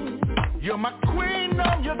pain, you're my queen,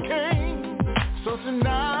 I'm your king. So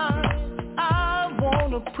tonight, I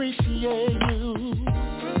won't appreciate you.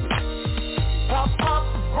 Pop, pop,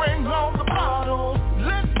 bring on the bottle.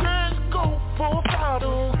 Let's dance, go full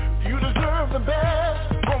throttle. You deserve the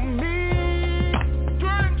best from me.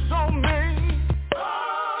 Drinks on me.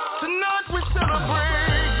 Tonight we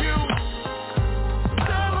celebrate you.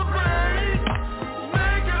 Celebrate.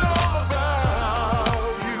 Make it all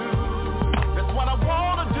about you. That's what I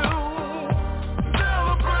wanna do.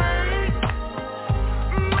 Celebrate.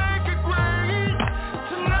 Make it great.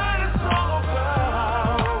 Tonight it's all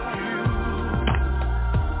about you.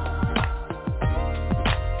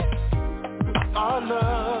 Our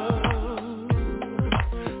love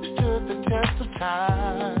stood the test of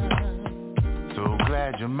time. So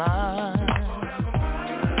glad you're mine.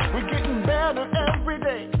 We're getting better every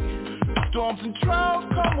day. Storms and trials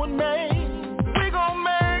come with me. We gon'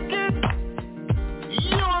 make it.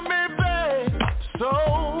 You and me, babe. So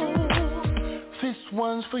this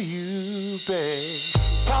one's for you, babe.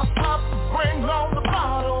 Pop, pop, bring on the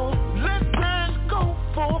bottle. Let's dance, go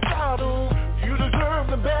full throttle. You deserve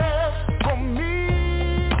the best from me.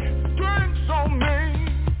 Drinks on me.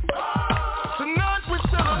 Tonight we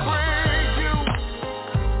celebrate.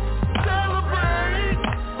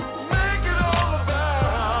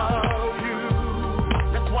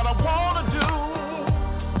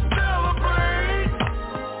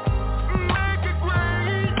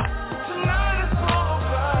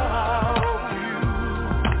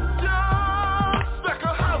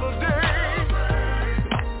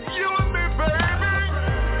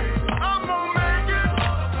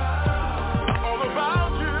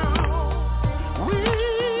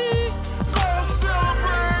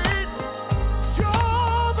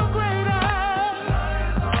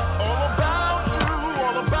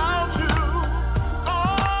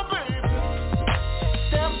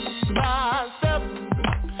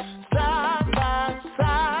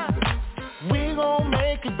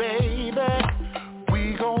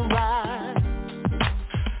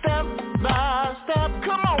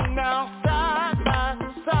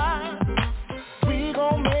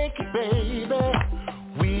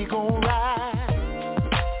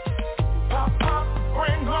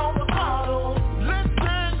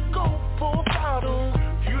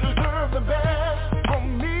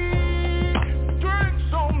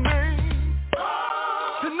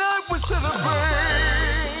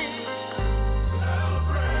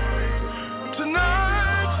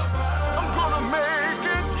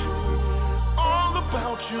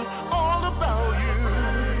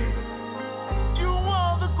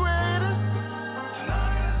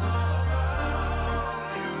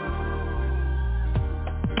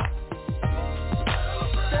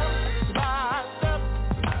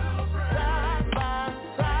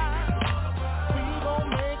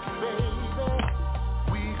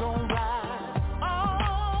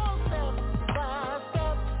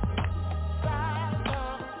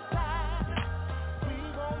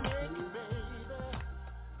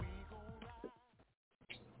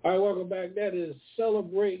 All right, welcome back. That is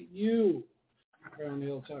Celebrate You here on the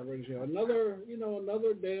Hilltop Radio Show. Another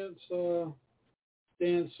dance song,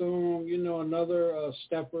 another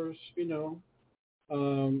steppers,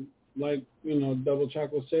 like, Double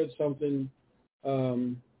Chocolate said, something,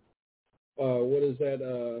 what is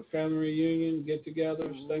that, family reunion,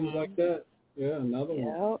 get-togethers, things like that. Yeah, another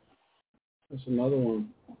one. That's another one.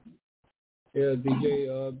 Yeah,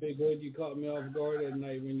 DJ Big Hood, you caught me off guard that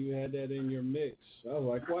night when you had that in your mix. I was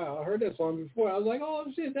like, wow, I heard that song before. I was like, oh,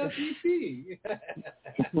 shit, that's EP.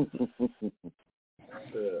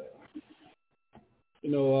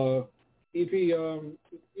 EP,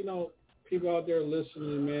 people out there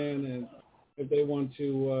listening, man, and if they want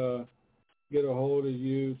to get a hold of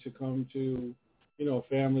you to come to, a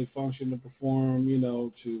family function to perform,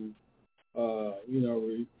 to,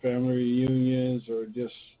 family reunions or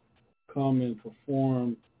just come and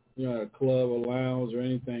perform, at a club or lounge or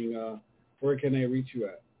anything, where can they reach you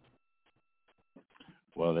at?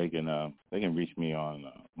 Well, they can reach me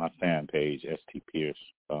on my fan page, ST Pierce,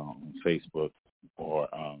 on Facebook, or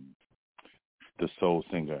the Soul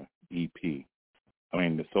Singer EP.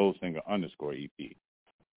 The Soul Singer _EP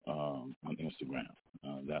on Instagram.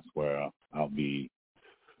 That's where I'll be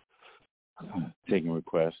taking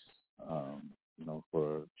requests,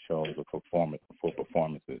 for shows or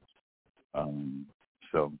performances.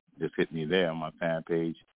 So just hit me there on my fan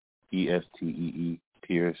page, ESTEE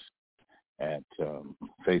Pierce at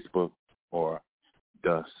Facebook, or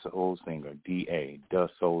The Soul Singer, DA, The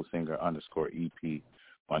Soul Singer _EP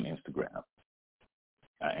on Instagram.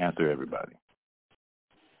 I answer everybody.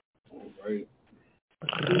 All right.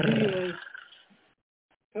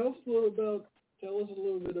 Tell us a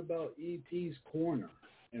little bit about EP's Corner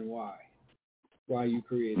and why you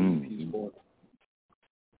created EP's Corner.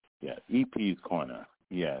 Yeah, EP's Corner.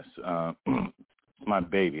 Yes, it's my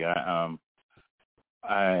baby. I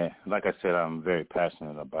like I said, I'm very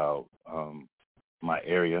passionate about my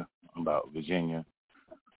area, about Virginia.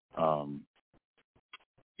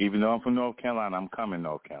 Even though I'm from North Carolina, I'm coming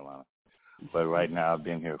North Carolina. But right now, I've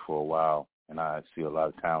been here for a while, and I see a lot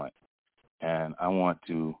of talent, and I want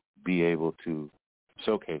to be able to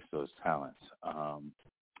showcase those talents.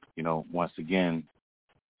 Once again,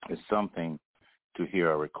 it's something to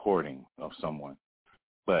hear a recording of someone,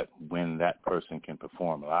 but when that person can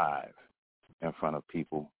perform live in front of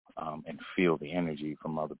people and feel the energy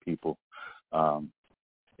from other people,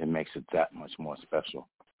 it makes it that much more special.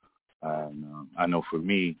 And I know for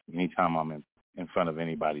me, anytime I'm in front of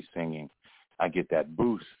anybody singing, I get that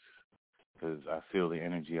boost because I feel the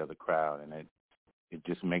energy of the crowd, and it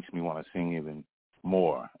just makes me want to sing even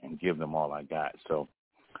more and give them all I got. So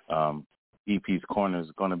EP's Corner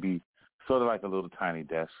is going to be sort of like a little tiny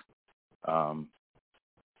desk, but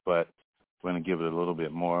we're going to give it a little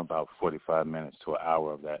bit more, about 45 minutes to an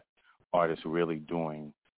hour of that artist really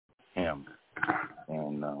doing him.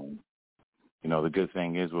 And, the good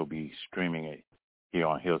thing is we'll be streaming it here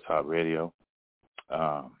on Hilltop Radio,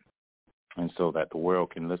 and so that the world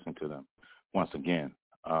can listen to them. Once again,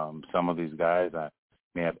 some of these guys I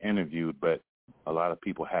may have interviewed, but a lot of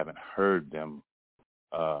people haven't heard them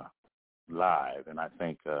live. And I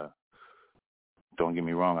think, don't get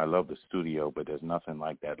me wrong, I love the studio, but there's nothing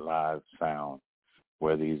like that live sound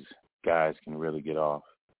where these guys can really get off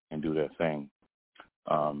and do their thing.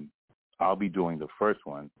 I'll be doing the first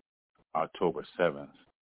one October 7th.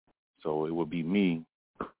 So it will be me,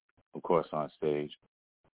 of course, on stage,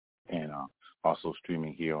 and also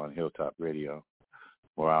streaming here on Hilltop Radio,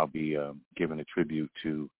 where I'll be giving a tribute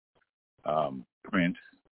to Prince,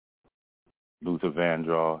 Luther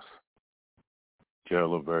Vandross,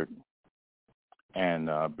 Gerald Levert, and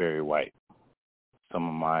Barry White, some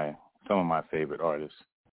of my favorite artists.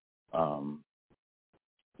 I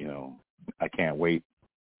can't wait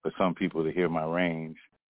for some people to hear my range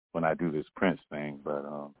when I do this Prince thing, but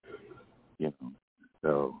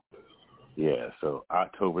so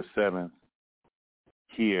October 7th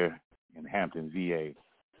here in Hampton, VA,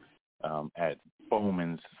 at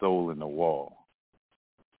Bowman's Soul in the Wall.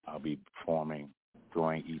 I'll be performing,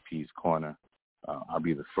 doing EP's Corner. I'll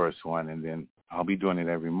be the first one, and then I'll be doing it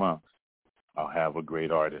every month. I'll have a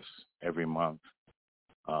great artist every month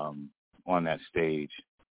on that stage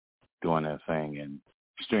doing their thing and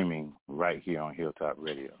streaming right here on Hilltop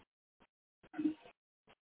Radio.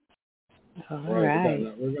 All right.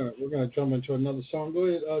 We're gonna jump into another song. Go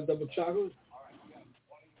ahead, Double Chocolate.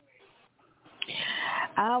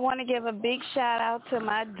 I want to give a big shout out to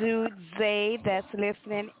my dude Zay that's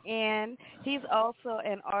listening in. He's also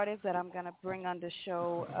an artist that I'm gonna bring on the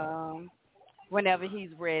show whenever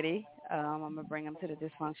he's ready. I'm going to bring them to the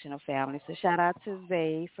dysfunctional family. So shout out to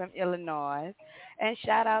Zay from Illinois. And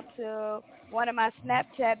shout out to one of my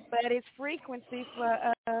Snapchat buddies, Frequency, for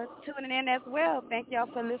tuning in as well. Thank y'all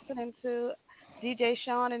for listening to DJ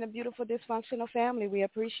Sean and the beautiful dysfunctional family. We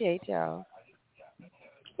appreciate y'all.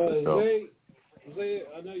 Zay,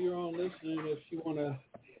 I know you're on listening. If you want to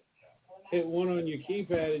hit one on your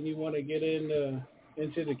keypad and you want to get into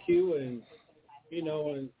the queue and, you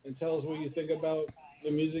know, and tell us what you think about the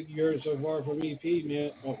music you heard so far from EP,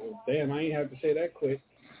 man. Oh, damn, I ain't have to say that quick.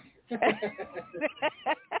 Damn,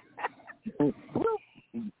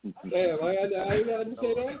 I ain't had to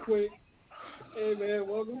say that quick. Hey, man,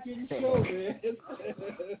 welcome to the show, man.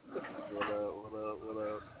 What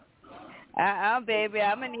up? Baby,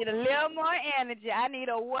 I'm going to need a little more energy. I need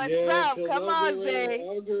a what's up. Come on, Jay.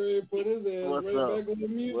 I'll get ready to put his ass What's right up? back on the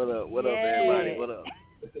music. What up, everybody? What up?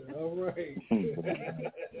 All right.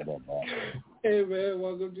 Hey, man,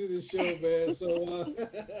 welcome to the show, man. So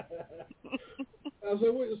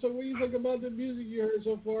what do you think about the music you heard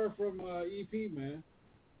so far from EP, man?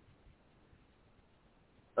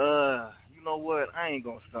 You know what? I ain't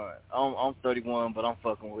gonna stunt. I'm 31, but I'm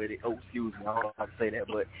fucking with it. Oh, excuse me, I don't know how to say that,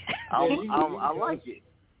 but I like it.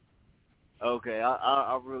 Okay,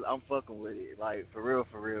 I'm fucking with it, like for real,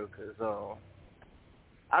 cause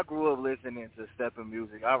I grew up listening to stepping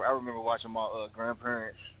music. I remember watching my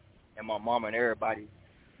grandparents and my mom and everybody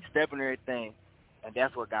stepping everything, and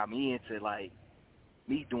that's what got me into like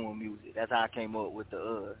me doing music. That's how I came up with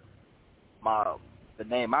the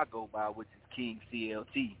name I go by, which is King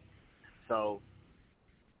CLT. So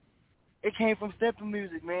it came from stepping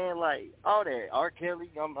music, man. Like all that R. Kelly,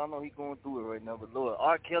 I know he's going through it right now, but Lord,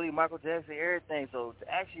 R. Kelly, Michael Jackson, everything. So to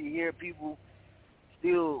actually hear people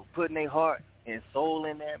still putting their heart and soul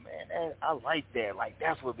in that, man, I like that. Like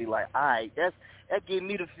that's what be like. All right, that gave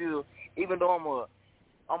me to feel. Even though I'm a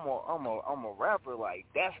rapper, like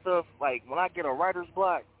that stuff. Like when I get a writer's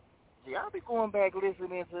block, see, I'll be going back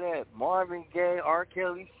listening to that Marvin Gaye, R.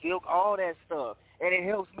 Kelly, Silk, all that stuff, and it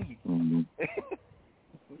helps me. Mm-hmm.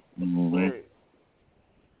 But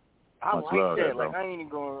I Much like love that. that, Like bro. I ain't even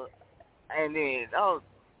going. And then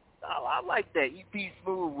I like that. EP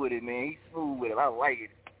smooth with it, man. He's smooth with it. I like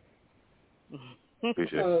it.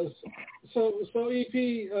 So EP,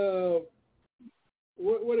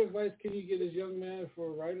 what advice can you give this young man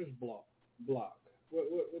for writer's block?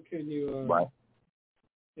 What can you? Right.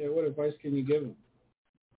 Yeah, what advice can you give him?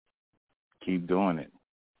 Keep doing it.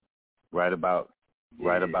 Write about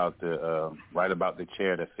the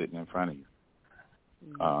chair that's sitting in front of you.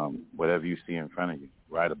 Whatever you see in front of you,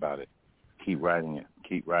 write about it. Keep writing it.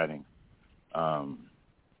 Keep writing.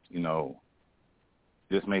 You know,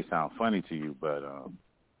 this may sound funny to you, but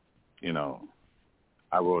you know,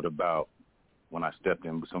 I wrote about when I stepped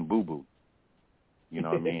in some boo-boo. You know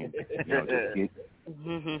what I mean? You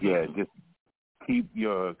know, just keep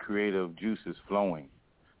your creative juices flowing.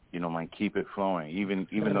 You know, man, keep it flowing. Even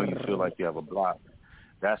though you feel like you have a block,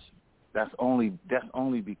 that's only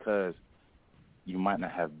because you might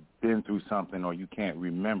not have been through something, or you can't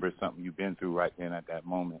remember something you've been through right then at that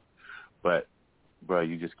moment. But bro,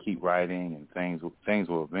 you just keep writing, and things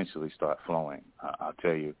will eventually start flowing. I'll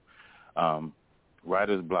tell you.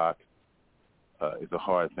 Writer's block is a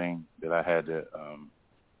hard thing that I had to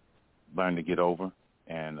learn to get over,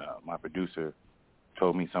 and my producer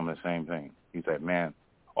told me some of the same things. He said, man,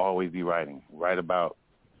 always be writing. Write about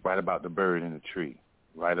the bird in the tree.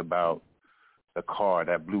 Write about the car,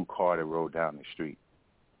 that blue car that rode down the street.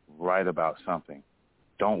 Write about something.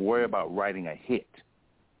 Don't worry about writing a hit.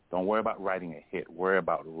 Don't worry about writing a hit. Worry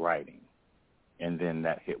about writing, and then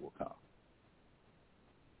that hit will come.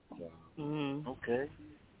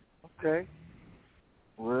 Okay.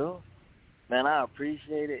 Well, man, I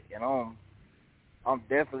appreciate it, and I'm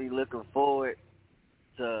definitely looking forward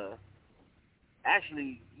to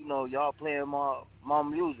actually, you know, y'all playing my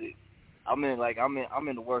music. I'm in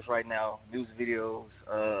the works right now. Music videos,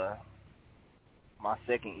 my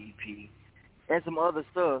second EP, and some other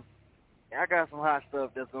stuff. I got some hot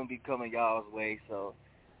stuff that's gonna be coming y'all's way. So,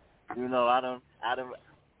 you know, I done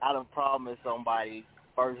promised somebody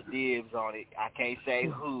first dibs on it. I can't say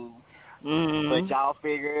who, but y'all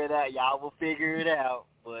figure it out. Y'all will figure it out.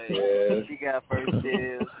 But she got first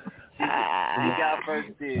dibs. She got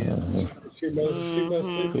first dibs. She must send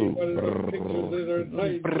me one of those pictures in her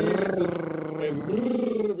tight jeans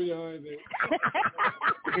and behind it.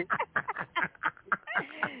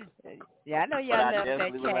 Yeah, I know y'all love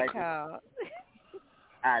that cat call.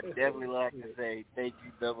 I definitely like to say thank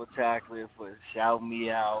you, Double Chocolate, for shouting me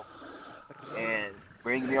out and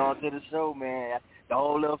bringing me on to the show, man. The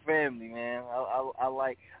whole little family, man. I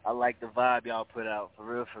like the vibe y'all put out, for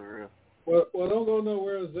real. Well, don't go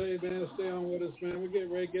nowhere, Zay, man. Stay on with us, man. We're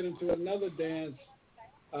getting ready to get into another dance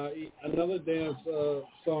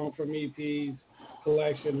song from EP's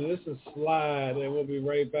collection. And this is Slide, and we'll be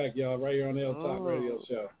right back, y'all, right here on the Hilltop Radio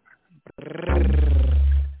Show.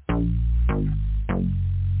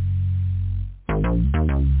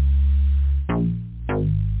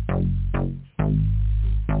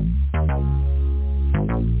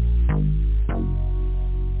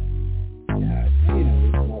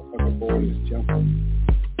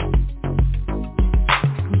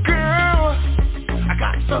 Girl, I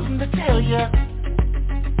got something to tell you.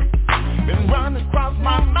 Been running across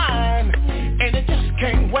my mind, and it just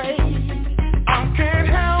can't wait. I can't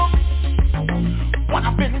help what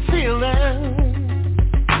I've been feeling.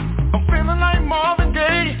 I'm feeling like Marvin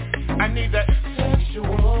Gaye. I need that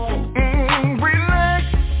sexual. Relax,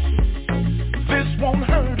 this won't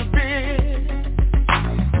hurt a bit.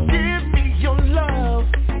 Give me your love,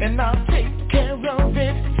 and I'll take care of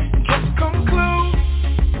it. Just come close,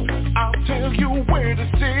 I'll tell you where to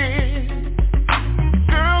sit.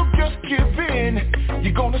 Girl, just give in,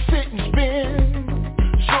 you're gonna sit and spin.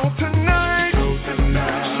 So tonight,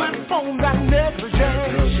 slip on that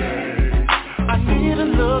negligence. I need a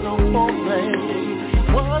little foreplay.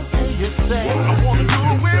 What do you say? I wanna do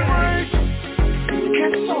it right,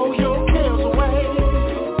 kiss all your cares away.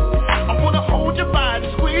 I wanna hold your body,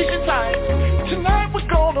 squeeze you tight. Tonight we're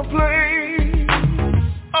gonna play.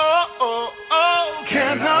 Oh,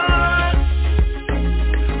 can I?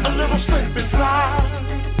 A little slip and slide.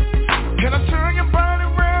 Can I turn your body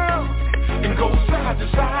around and go side to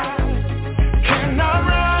side? Can I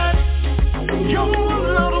ride your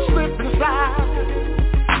little slip and slide?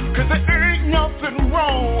 'Cause there ain't nothing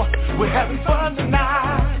wrong with having fun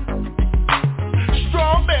tonight.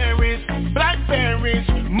 Strawberries, blackberries,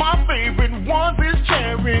 my favorite ones is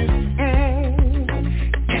cherries.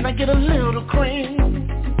 Can I get a little cream?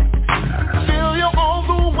 Fill you all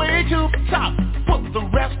the way to the top, put the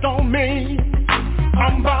rest on me.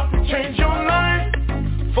 I'm about to change your life,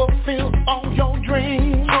 fulfill all your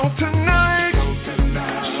dreams. So tonight,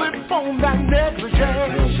 slip on that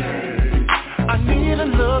negligence. I need a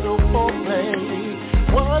little foreplay.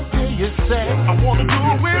 What do you say? I wanna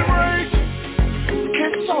do it right,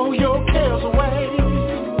 kiss all your cares away.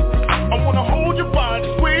 I wanna hold your body,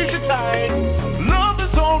 squeeze you tight. Love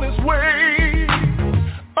is on its way.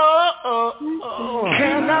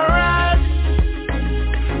 Can I ride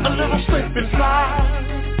a little slip and slide?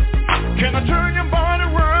 Can I turn your body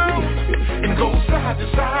around and go side to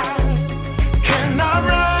side? Can I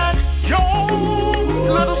ride your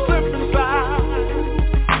little slip and slide?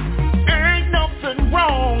 Ain't nothing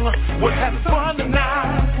wrong with having fun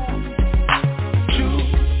tonight.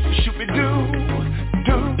 Shoot-be-doo,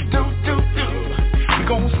 do. We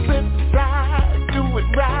gon' slip, slide, do it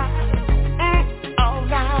right. All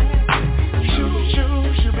night.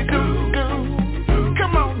 Shoot-be-doo.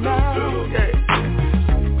 Come on now.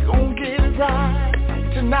 Gon' get it right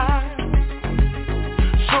tonight.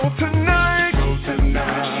 So tonight,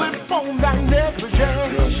 slip on that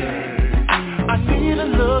negligence. I need a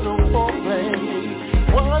little foreplay.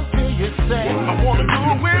 What do you say? I wanna do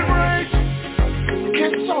it right,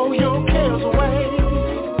 kiss all your cares away.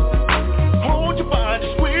 Hold your body,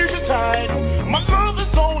 squeeze you tight. My love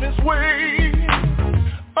is on its way.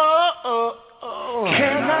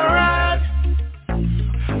 Can I ride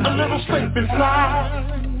a little slip and slide?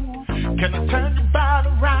 Can I turn your body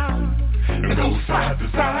around and go side to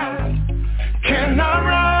side? Can I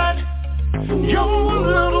ride your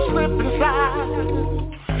little slip and slide?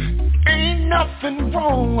 Ain't nothing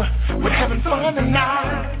wrong with having fun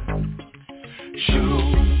tonight.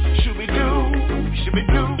 Shoot-be-doo,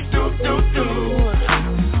 do.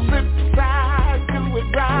 Slip slide, do it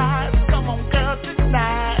right. Come on, girl,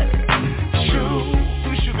 tonight.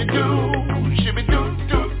 Shoot-be-doo,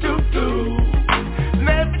 do.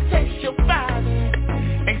 Let me taste your body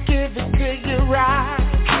and give it to you right.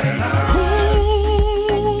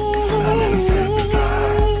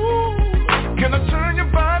 Can I turn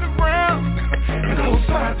your body around and go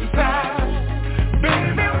side to side?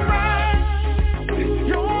 Baby, right,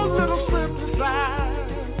 your little slip and slide.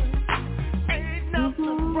 Ain't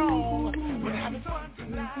nothing wrong with having fun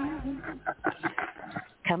tonight.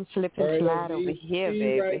 Come slip and slide over here,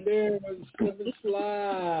 baby. Right there, slip and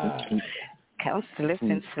slide. Come slip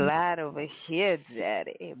and slide over here,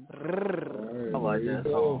 Daddy. Right, I like that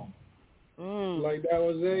song. Like that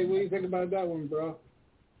was Zay. What do you think about that one, bro?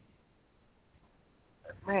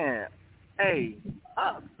 Man, hey,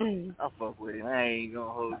 I fuck with it. I ain't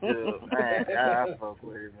gonna hold you up. I fuck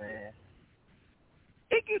with it, man.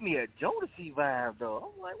 It give me a Jodeci vibe,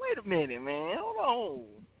 though. I'm like, wait a minute, man. Hold on.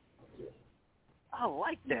 I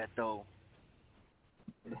like that though.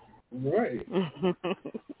 Right.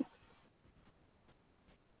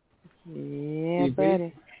 Yeah,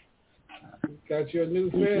 buddy. Got your new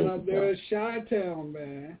fan out there at Chi-Town,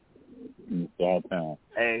 man. Chi-Town.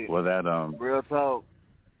 Hey, well, that real talk.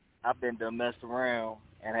 I've been done messed around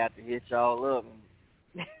and have to hit y'all up.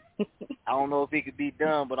 I don't know if it could be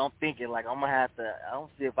done, but I'm thinking like I'm gonna have to. I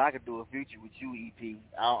don't see if I could do a feature with you, EP.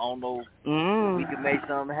 I don't know if we could make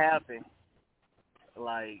something happen.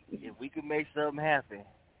 Like if we could make something happen,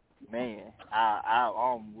 man,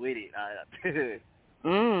 I'm with it.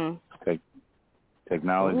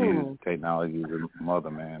 Technology is a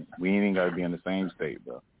mother, man. We ain't gotta be in the same state,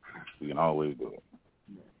 bro. We can always do it.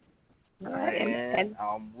 Man,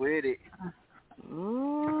 I'm with it.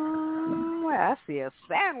 I see a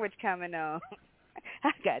sandwich coming on.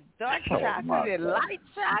 I got dark chocolate and light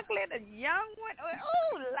chocolate, a young one.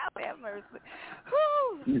 Oh, Lord have mercy.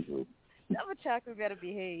 Whew. Double chocolate better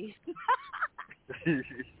behave.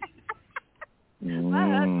 My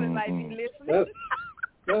husband might be listening.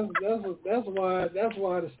 That's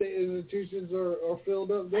why the state institutions are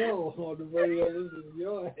filled up now on the radio. Listening to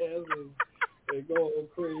your ass and going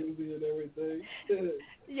crazy and everything.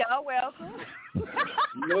 Y'all welcome.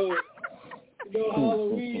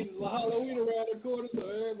 Halloween around the corner, so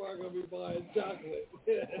everybody gonna be buying chocolate.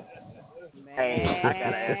 Hey, I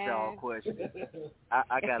gotta ask y'all a question.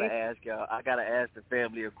 I gotta ask y'all. I gotta ask the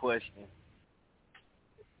family a question.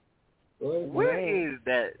 Where is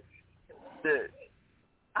that?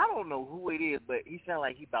 I don't know who it is, but he sounds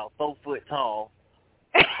like he about 4 foot tall.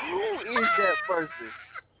 Who is that person?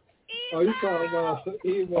 Oh, you talking about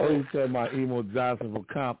Emo? Oh, you talking about Emo Johnson from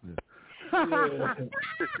Compton? Yeah.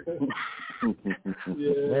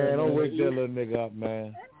 Man, don't wake that little nigga up,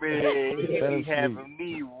 man. Man, he be having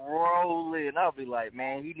me rolling. I'll be like,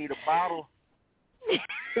 man, he need a bottle.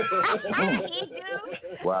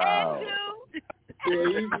 Wow.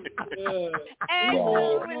 And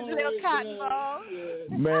with little cotton balls.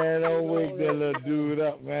 Man, don't wake that little dude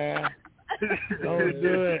up, man. Don't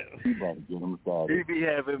do it. He be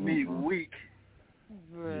having me weak.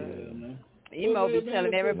 Emo be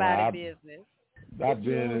telling everybody business. I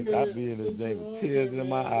be in this thing with tears in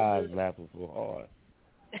my eyes, laughing so hard.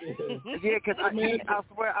 Yeah, cause I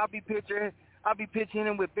swear I'll be picturing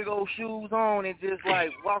him with big old shoes on and just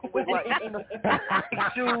like walking with like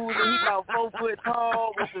shoes, and he about 4 foot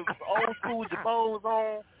tall with the old school jabots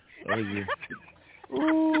on. Oh, yeah.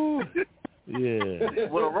 Ooh. Yeah.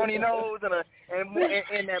 With a runny nose and that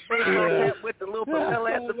baseball cap with the little propeller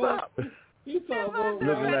at the top.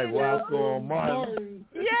 Looking like Roscoe and Martin.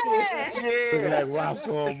 Yeah. Looking like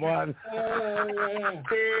Roscoe and Martin.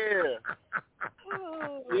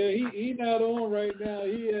 Yeah, he not on right now.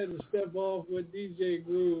 He had to step off with DJ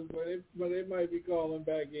Groove, but they might be calling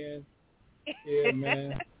back in. Yeah,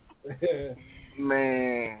 man.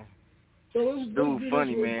 Man. So let's do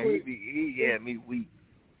funny, this man. Quick. He had me weak.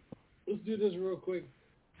 Let's do this real quick.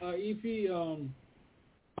 EP,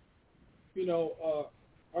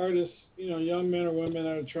 artists, young men or women that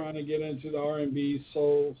are trying to get into the R&B,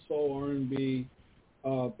 soul R&B,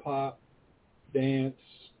 pop, dance,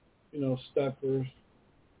 steppers.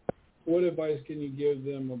 What advice can you give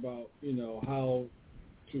them about, how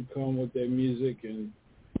to come with their music and,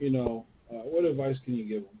 what advice can you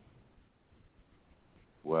give them?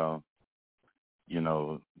 Well,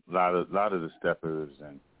 a lot of the steppers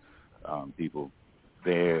and people,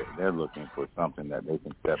 they're looking for something that they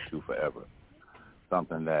can step to forever,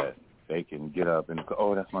 something that they can get up and go,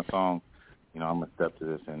 oh, that's my song, I'm gonna step to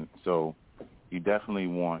this. And so you definitely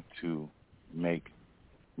want to make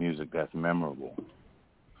music that's memorable,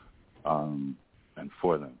 and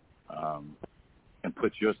for them, and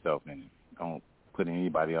put yourself in it. Don't put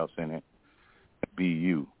anybody else in it. Be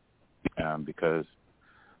you, because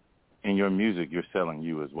in your music you're selling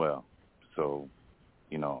you as well. So,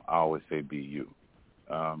 I always say be you.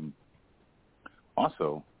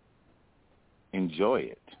 Also, enjoy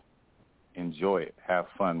it. Have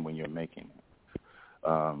fun when you're making it.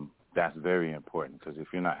 That's very important, because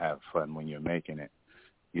if you're not having fun when you're making it,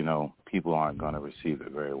 people aren't going to receive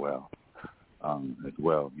it very well. As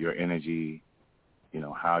well, your energy,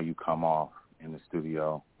 how you come off in the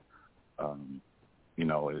studio,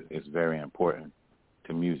 is very important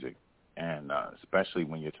to music, and especially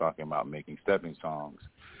when you're talking about making stepping songs,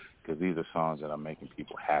 because these are songs that are making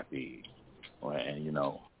people happy, and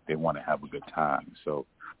they want to have a good time. So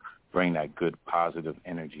bring that good, positive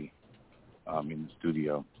energy in the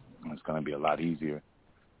studio, and it's going to be a lot easier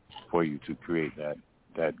for you to create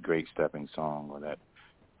that great stepping song or that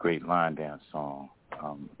great line dance song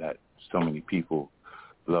that so many people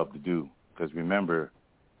love to do. Because remember,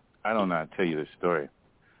 I don't know how to tell you this story.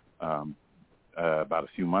 About a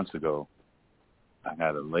few months ago, I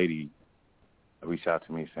had a lady reach out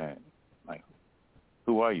to me saying, like,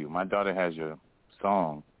 who are you? My daughter has your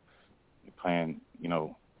song playing,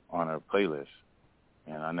 on her playlist,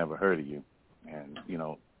 and I never heard of you. And,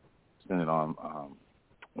 send it on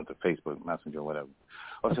with the Facebook Messenger or whatever.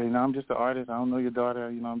 I say, I'm just an artist. I don't know your daughter.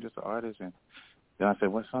 I'm just an artist. And then I said,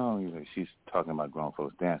 what song? She's talking about grown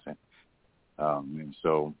folks dancing. And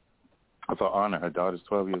so I thought, honor, her daughter's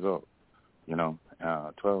 12 years old,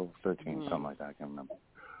 12, 13, something like that. I can't remember.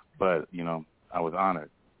 But, I was honored.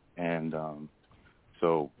 And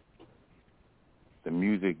so the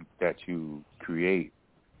music that you create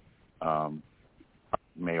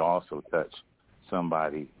may also touch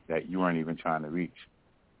somebody that you weren't even trying to reach.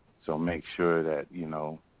 So make sure that,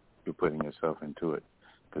 you're putting yourself into it.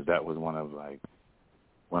 Because that was one of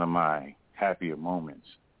my happier moments,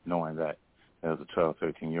 knowing that there was a 12,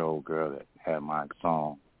 13-year-old girl that had my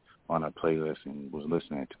song on her playlist and was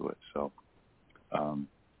listening to it. So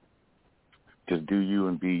just do you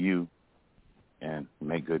and be you and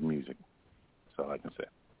make good music. That's all I can say.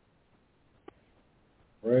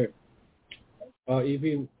 Right.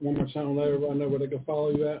 EP, one more time, let everybody know where they can follow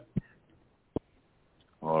you at.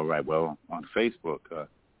 All right. Well, on Facebook,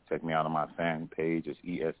 check me out on my fan page. It's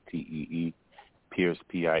ESTEE, Pierce,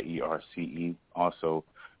 Pierce. Also,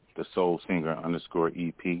 the Soul Singer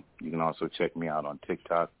 _EP. You can also check me out on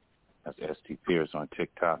TikTok. That's ST Pierce on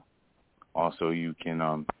TikTok. Also, you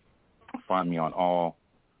can find me on all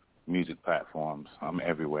music platforms. I'm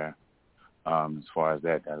everywhere. As far as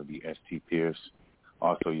that would be ST Pierce.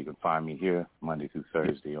 Also, you can find me here Monday through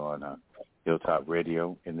Thursday on Hilltop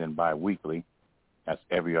Radio, and then bi-weekly, that's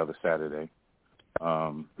every other Saturday,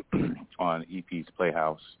 on EP's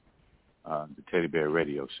Playhouse, the Teddy Bear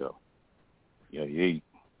Radio Show. Yeah. All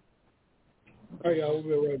right, y'all,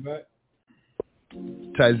 we'll be right back.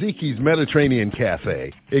 Taziki's Mediterranean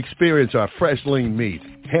Cafe. Experience our fresh lean meat,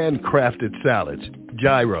 handcrafted salads,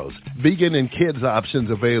 gyros, vegan and kids options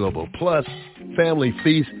available, plus family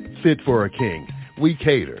feast fit for a king. We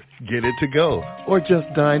cater, get it to go, or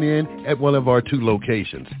just dine in at one of our 2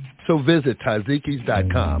 locations. So visit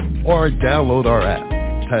Tazikis.com or download our app.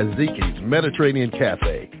 Taziki's Mediterranean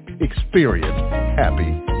Cafe. Experience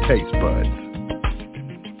happy taste buds.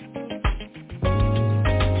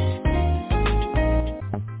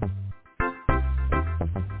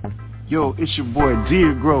 Yo, it's your boy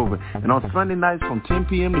Dear Grover, and on Sunday nights from 10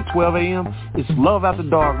 p.m. to 12 a.m., it's Love After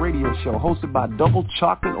Dark Radio Show, hosted by Double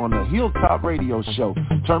Chocolate on the Hilltop Radio Show.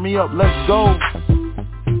 Turn me up, let's go.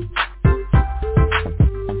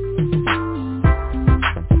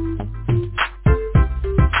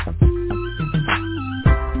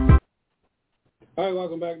 All right,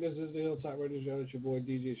 welcome back. This is the Hilltop Radio Show. It's your boy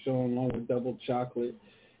DJ Sean, along with Double Chocolate,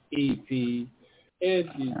 EP,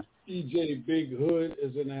 and DJ Big Hood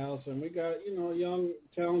is in the house, and we got, young,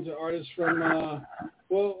 talented artists from,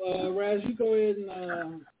 Raz, you go ahead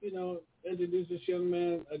and, introduce this young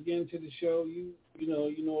man again to the show. You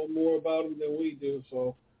know more about him than we do,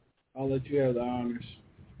 so I'll let you have the honors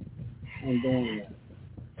on doing that.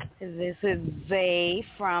 This is Zay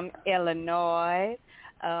from Illinois.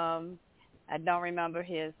 I don't remember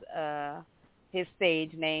his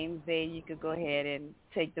stage name. Zay, you could go ahead and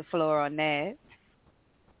take the floor on that.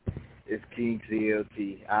 It's King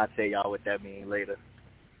CLT. I'll tell y'all what that means later.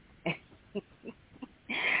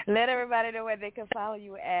 Let everybody know where they can follow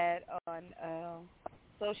you at on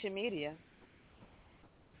social media.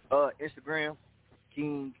 Instagram,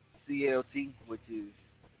 King CLT, which is,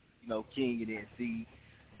 King and then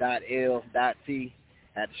C.L.T.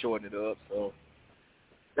 Had to shorten it up. So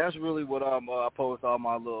that's really what I post all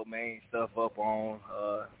my little main stuff up on.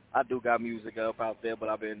 I do got music up out there, but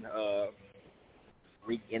I've been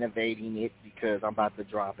re-innovating it because I'm about to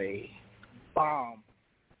drop a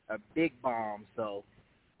big bomb. So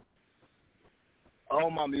all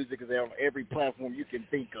my music is there on every platform you can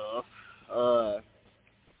think of.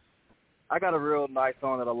 I got a real nice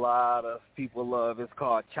song that a lot of people love. It's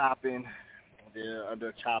called Chopping. Then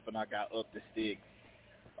under Chopping, I got Up the Stick.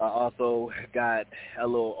 I also got a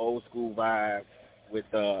little old school vibe with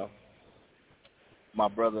my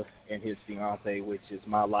brother and his fiance, which is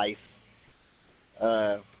My Life.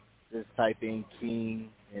 Just type in King,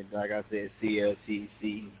 and like I said,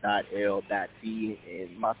 CLTC.L.T,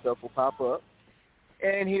 and my stuff will pop up.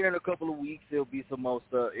 And here in a couple of weeks, there'll be some more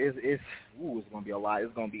stuff. It's going to be a lot.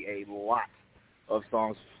 It's going to be a lot of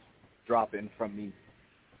songs dropping from me.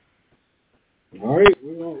 All right,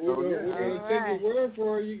 we're gonna take your word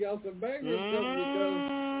for it. You got some bangers coming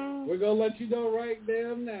because we're gonna let you know right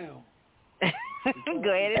damn now.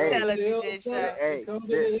 Go ahead and tell us, DJ Sean. Hey, come to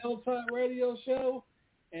the Hilltop Radio Show,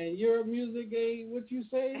 and your music ain't what you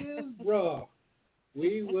say it is, bruh.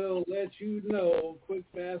 We will let you know quick,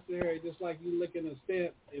 fast, and hairy, just like you licking a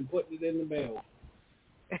stamp and putting it in the mail.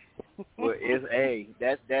 Well,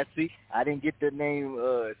 that's see, I didn't get the name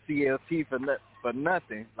CLT for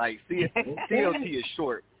nothing. Like CLT is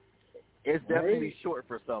short. It's definitely short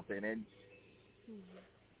for something, and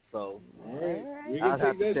so I'll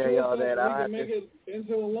have to tell y'all that. I can make it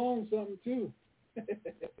into a long something too.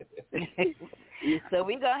 So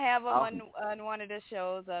we're going to have them on one of the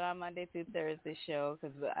shows on our Monday through Thursday show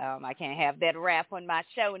because I can't have that rap on my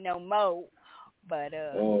show no more. But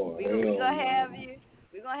we're going to have you.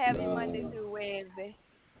 We're going to have you Monday through Wednesday.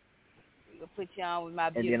 We'll put you on with my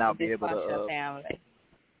beautiful dysfunctional family.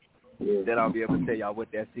 Then I'll be able to tell y'all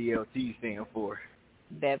what that CLT stands for.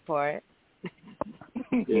 That part.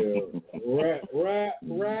 Yeah,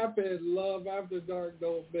 rap and love after dark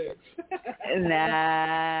don't mix.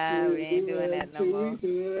 Nah, we ain't doing that no more. 2 weeks of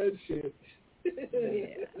that shit.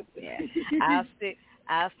 Yeah.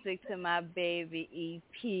 I'll stick to my baby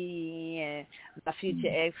EP and my future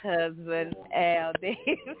ex-husband Al Davis.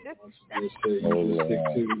 Stick to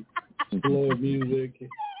slow music.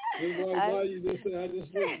 Why you just say I just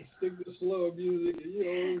stick to slow music and you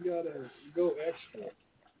always gotta go extra.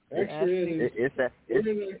 It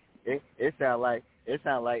sound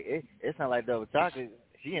like Double Chocolate.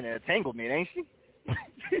 She in an entanglement, ain't she?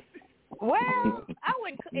 Well, I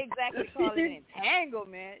wouldn't exactly call it an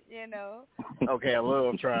entanglement, you know. Okay, a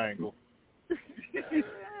little triangle. It's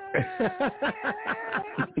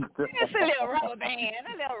a little rubber band.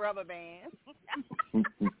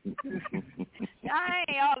 I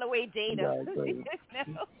ain't all the way Jada.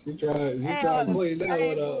 She tried to clean that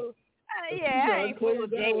one up. Yeah, I ain't full of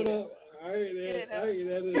Jada. I ain't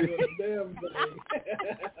that is a damn thing.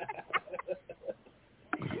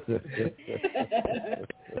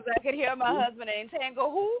 Because I could hear my husband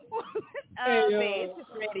entangle who?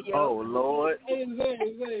 Radio. Oh, Lord. Hey,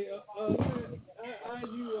 Zay,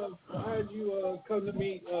 how'd you come to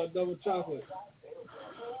meet Double Chocolate?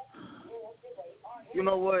 You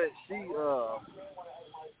know what? She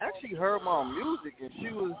actually heard my music, and she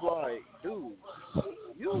was like, dude,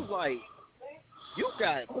 you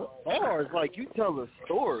got bars, like you tell a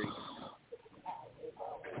story.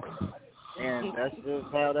 And that's just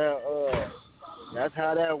how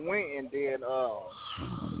that went, and then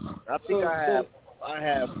I think I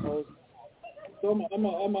have post. So I'm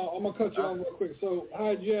gonna cut you off real quick. So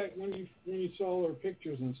how'd you act when you saw her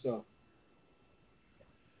pictures and stuff?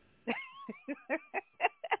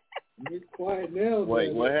 You're quiet now.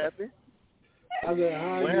 Wait, what happened? I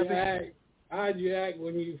said how'd you act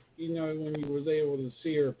when you was able to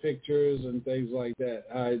see her pictures and things like that?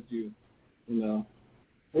 How'd you know?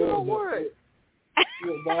 What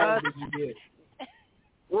vibe did you get?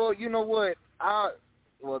 Well, you know what?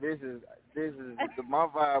 This is my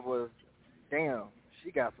vibe was, damn,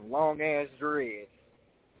 she got some long ass dreads.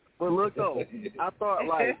 But look though, I thought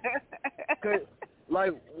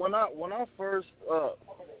when I first saw.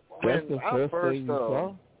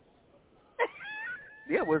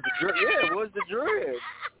 Yeah, it was the dreads.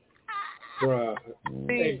 Bruh.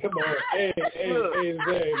 Hey, come on. Hey, Zay,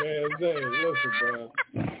 listen, bro.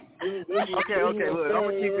 Okay, look, I'm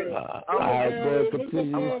gonna keep it.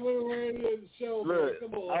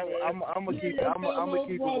 I'm gonna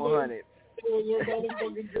keep it 100.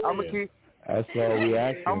 That's all we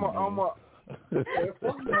ask.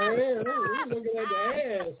 Fuck her hair. We're looking at the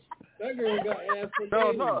ass. That girl got ass for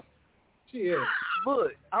No. Shit.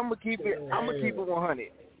 Look, I'm gonna keep it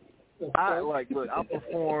 100. I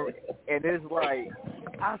perform, and it's like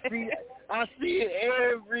I see it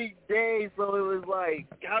every day. So it was like,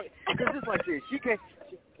 because it's like this.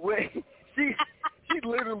 She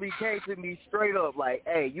literally came to me straight up like,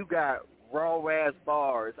 "Hey, you got raw ass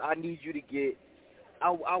bars. I need you to get. I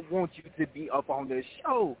want you to be up on this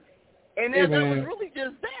show." And then it was really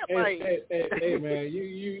just that. Hey man,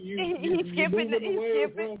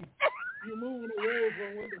 you're moving away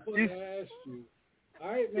from what the fuck I asked you. All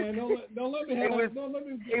right, man. Don't let me have.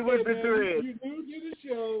 It was the dread. You do the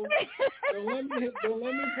show. Don't let me put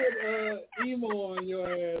emo on your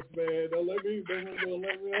ass, man. Don't let me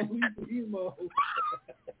on emo.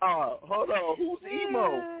 Hold on. Who's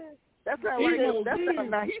emo? That sound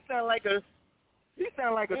like he sound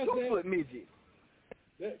like a 2-foot midget.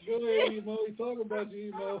 Go ahead, emo. He talking about you,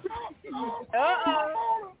 emo. Who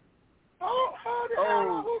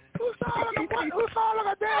sound like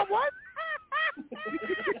a damn what? I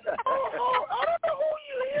don't know who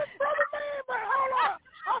you is, brother man, but hold on.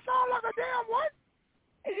 I sound like a damn what?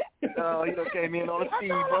 Oh, he done came in on a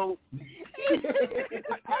speedboat.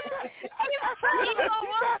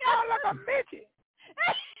 sound like a midget.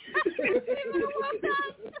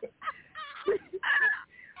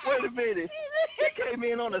 Wait a minute. He came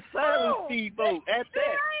in on a silent speedboat at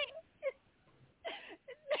that.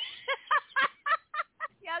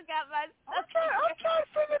 Y'all got my I'm trying to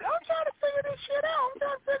figure this shit out. I'm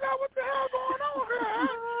trying to figure out what the hell going on here.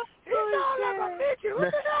 He sound like a midget.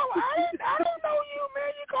 What the hell? I don't know you,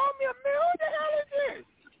 man. You call me a midget. What the hell is this?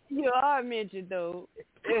 You are a midget, though.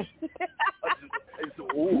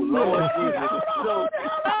 Oh, Lord Jesus. I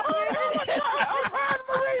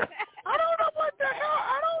don't know what the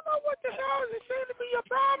hell is. It seems to be your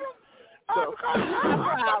problem. Because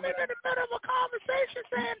I'm in the middle of a conversation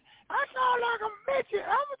saying I sound like a midget.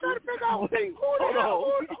 I'm trying to figure out who the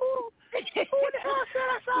hell said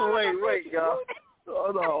I sound like a midget. Wait, y'all.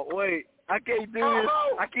 Hold on, wait. I can't do this.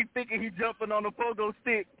 I keep thinking he's jumping on a pogo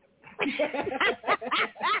stick.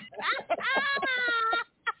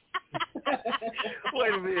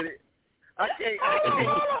 Wait a minute. I can't.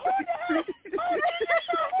 Who the hell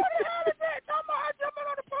is that? I'm jumping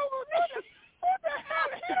on the pogo stick. What the hell?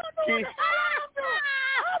 He don't know what the hell I'm doing.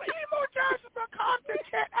 I'm Emo Johnson from Compton,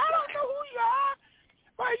 Cat. I don't know who you are,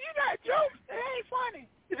 but you got jokes. It ain't funny.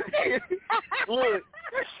 Look,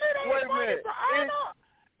 this shit ain't wait a funny, minute. bro. I know.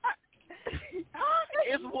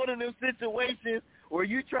 It's one of them situations where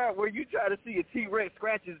you try to see a T-Rex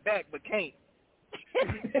scratch his back but can't. Okay,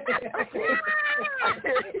 you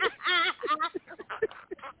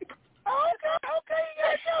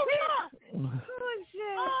got jokes, huh? Oh,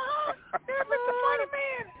 shit. Yeah, Mr. Funny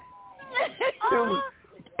Man.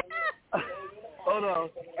 Hold on.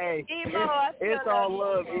 Hey, Emo, it's all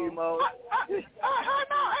love, Emo. No, ain't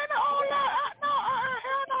all love.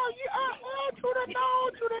 Hell no. To the no.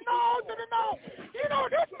 You know,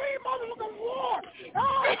 this me motherfucking war. I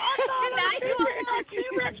sound like a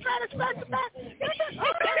T-Rex trying to scratch the back.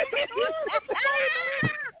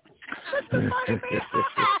 Mr. Funny Man.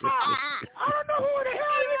 I don't know who the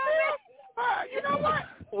hell you is. You know what?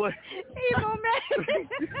 What? Emo man.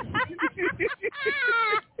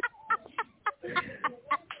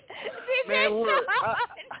 Man, look.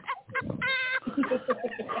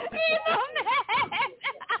 Emo man.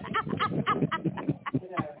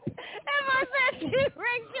 Am I said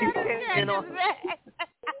T-Rex trying to scratch his back?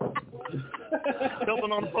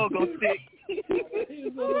 Jumping on the pogo stick.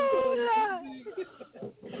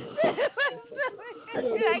 I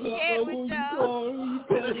can't with y'all.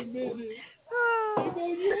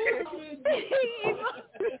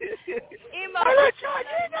 Emo. You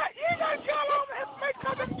ain't got y'all on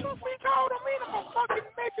because I'm 2 feet tall. Don't mean I'm a fucking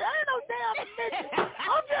midget. I ain't no damn midget.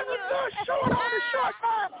 I'm just a little short on the short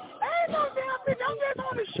side. I ain't no damn midget. I'm just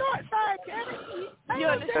on the short side, damn it.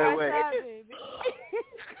 You're on the short side, baby.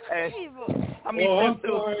 Hey, how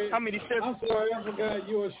many steps? I'm sorry, I forgot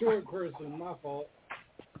you're a short person. My fault.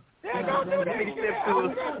 Yeah, don't do that. How many steps to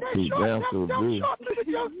it? There you go.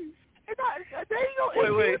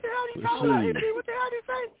 Wait. What the hell you talking about? What the hell you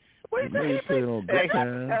say? What you say?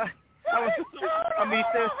 How many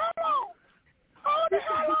steps? Hold the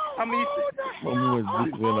hell on. How many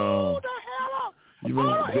you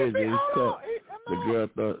remember JJ cut? The girl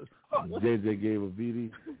thought JJ gave a VD.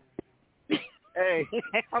 Hey,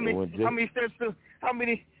 how many steps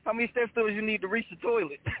do you need to reach the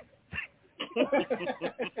toilet?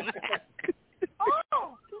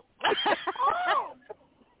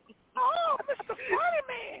 Oh, Mr. Funny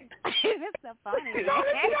Man. Mr. Funny Man.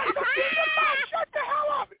 Shut the hell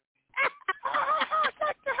up.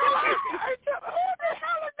 Shut the hell up. Who the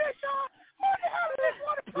hell is this, y'all? Who the hell is this?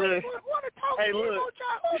 Want to talk hey, to look.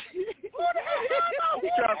 Who the hell is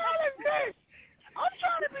this? I'm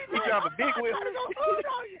trying to be He drive a big wheel.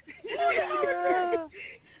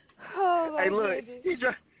 Oh, hey, look.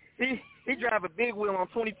 He drive a big wheel on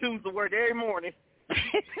 22s to work every morning.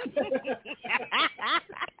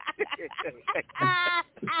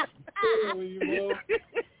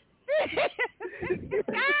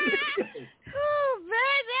 Oh,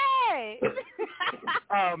 baby.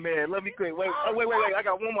 Oh, man, let me quit. Wait. I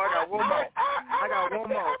got one more. A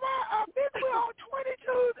big wheel on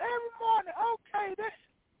 22s every morning. Okay, that's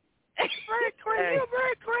very creative. You're a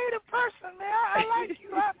very creative person, man. I like you.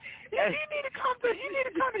 You need to come to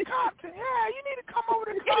Compton. Yeah, you need to come over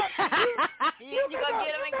to Compton. You gonna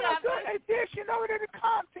get him in Compton? Good addition over to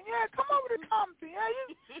Compton. Yeah, come over to Compton. Yeah,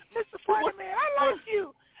 Mr. Funny Man. I like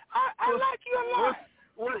you. I like you a lot.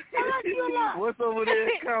 I like you a lot. What's over there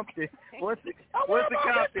in Compton? What's the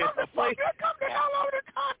Compton? A place? Come the hell over to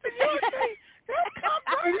Compton. You will see. Come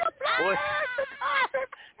bring your black ass to Compton,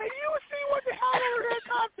 and you will see what the hell over there in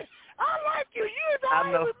Compton. I like you. You is all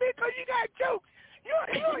right with me because you got jokes. You're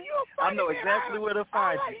funny. I know man. exactly where to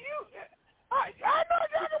find you. I know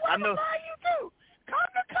exactly where to find you too. Come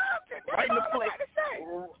to Compton. That's all I got to say.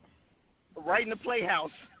 Right in the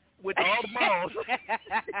playhouse with all the balls. I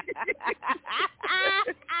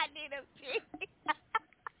need a drink.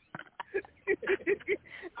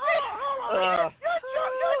 Hold on.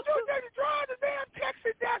 You're just drawing the damn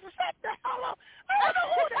Texas down. Shut the hell up. I don't know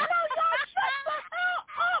who the hell y'all. Shut the hell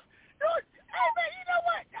up. Dude, hey, man, you know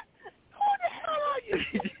what? Who the hell are you?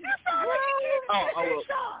 You sound like you can't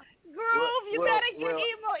Sean. Groove, you better get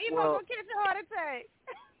Emo. Emo gonna catch a heart attack.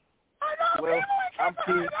 I know, well, I'm trying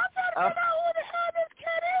to figure out who the hell this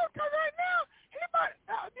kid is, because right now, he might,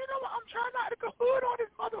 you know what, I'm trying not to go hood on his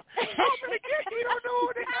mother. He don't know who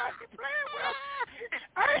the hell he's playing with.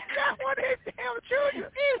 I ain't got one of his damn children.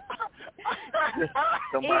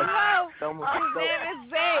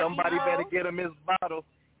 Somebody better get him his bottle.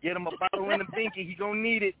 Get him a bottle in the binky. He gonna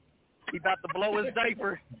need it. He about to blow his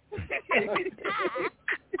diaper.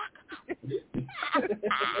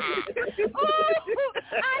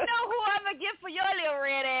 I know who I'm going to get for your little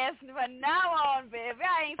red ass from now on, baby.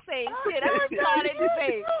 I ain't saying shit. I'm starting to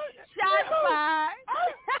say, shots fired.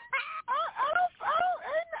 I don't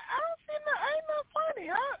see no, ain't no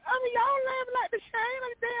funny. I mean, y'all laughing like the shame,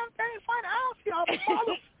 like damn thing funny. I don't see all the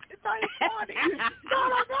motherfucking thing funny.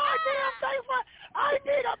 No, goddamn thing funny. I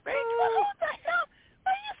did a bitch. What the hell?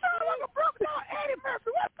 Man, you sound like a broke down Eddie Murphy.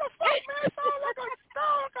 What the fuck, man? You sound like you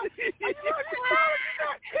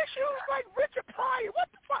got issues like Richard Pryor. What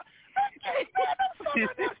the fuck? Man, don't sound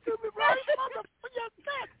like that stupid, bro. You motherfucker, you're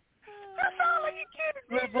dead. That sound like you kidding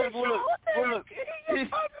me. Look.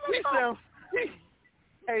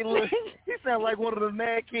 Hey, look. He sound like one of the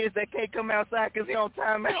mad kids that can't come outside because he on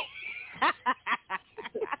timeout. I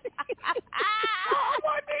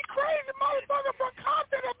want this crazy motherfucker from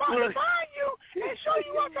Compton about to find you and show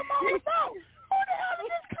you what I'm all about. Who the hell is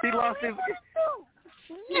this?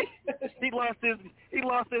 He lost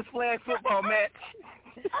his flag football match.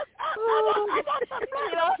 What the hell are you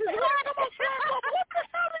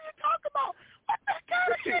talking about? What the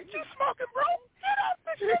kind of shit you smoking, bro? Get off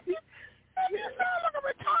the shit. You sound like a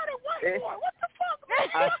retarded white boy. What the fuck, man?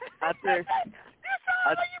 I said. You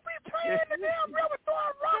sound like you be playing the damn rubber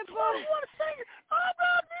throwing rocks while you want to sing it.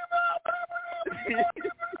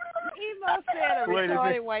 Emo said a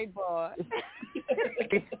retarded white boy.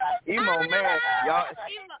 Emo man, y'all.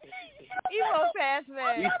 Emo fast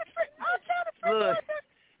man. Look,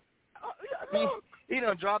 he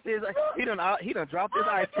done dropped his ice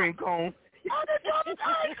cream cone. I done dropped his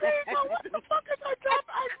ice cream cone. What the fuck is I drop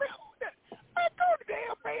ice cream? Man, throw the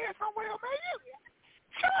damn man somewhere, man.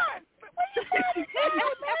 Sean, where you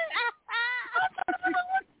from, man? I'm trying to figure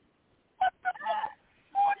out what the fuck?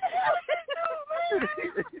 What the hell did you do, man?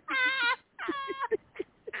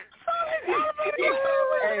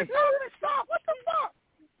 Hey. Stop. What the fuck?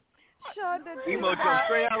 Emo jumped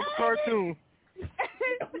straight out of the cartoon.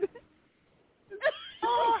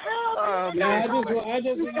 Oh, hell man. I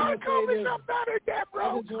just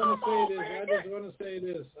want to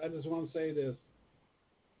say this.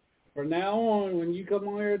 From now on, when you come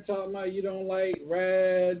on here talking about you don't like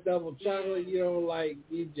Red Double Chocolate, you don't like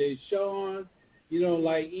DJ Sean, you don't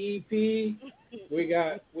like EP, we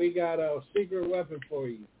got a secret weapon for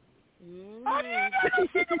you. I didn't got no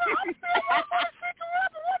secret weapon.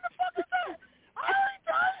 What the fuck is that? I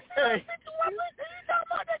ain't secret weapon. You talking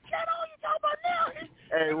about that cat on? You talking about now?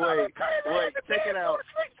 Hey, wait, check it out.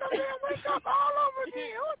 Wake up all over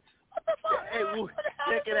again. What the fuck? Hey,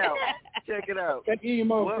 check it out.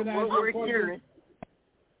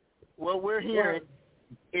 What we're hearing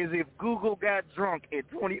is if Google got drunk in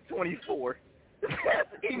 2024, that's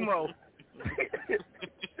Emo. You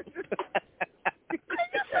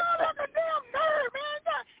sound like a damn nerd, man.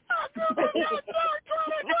 What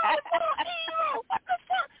the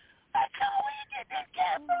fuck? That's how we get this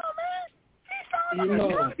cat from, man. He sound like a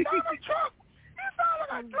Donald Trump. He sound like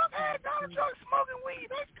a drunk-ass Donald Trump smoking weed.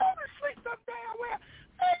 Let's go to sleep some damn well.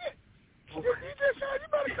 Man, you just said you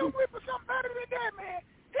better come with for something better than that, man.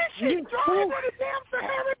 This shit dry than the damn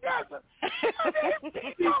Sahara Desert.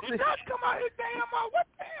 He talking dust come out his damn mouth. What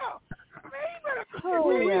the hell? Man, you better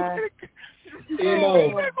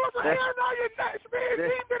you better go some hair on your nuts, man.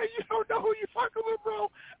 You don't know who you fucking with, bro.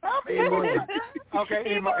 I'm Emo.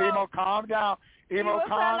 Okay, Emo, calm down. Emo,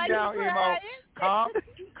 calm down, Emo.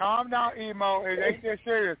 Calm down, Emo. It ain't that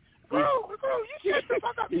serious. Bro, you shut the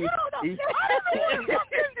fuck up. You don't know. I don't know who the fuck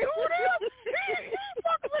this dude is. He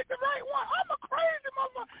fucking with the right one. I'm a crazy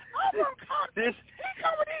motherfucker. I'm from Compton. He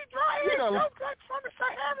come with these dry ass jokes from the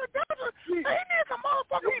Sahara Desert. He needs a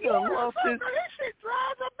motherfucking water or something. This shit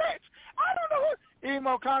dries a bitch. I don't know who.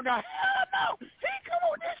 Emo, calm down. Hell no. He come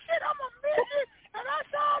with this shit. I'm a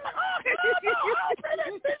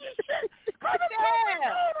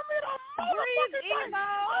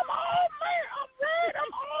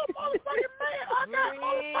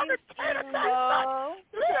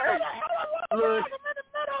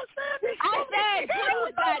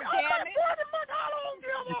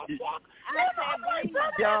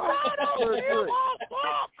y'all. Good.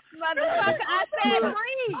 Motherfucker, I said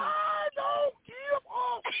breathe. I don't give a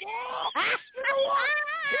fuck. You know what?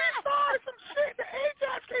 He started some shit. The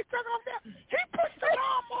Ajax can't take off that. He pushed the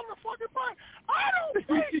wrong motherfucking button. I don't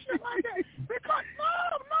say shit like that because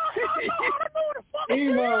hell no. I don't know what the fuck it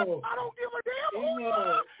is. I don't give a damn who you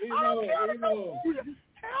are. I don't care to know who you.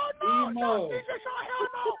 Hell no. Hell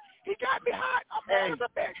no. He got me hot. I'm mad as a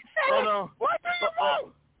bitch. Hold on. What do you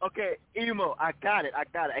want? Okay, Emo, I got it.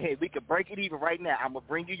 Hey, we can break it even right now. I'm going to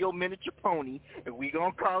bring you your miniature pony, and we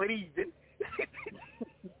going to call it even. I'm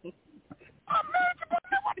miniature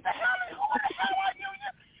pony? What the hell are you?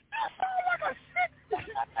 That sounds like a sick. What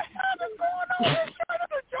the hell is going on here? Shut up,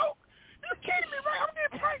 a joke. You kidding me, right? I'm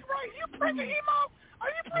getting pranked, right? You pranking Emo? Are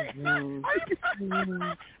you pranking?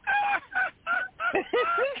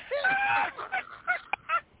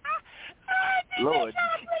 Lord.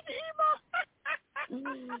 You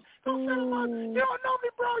don't know me,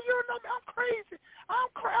 bro. You don't know me. I'm crazy. I'm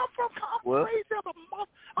crazy as a mother.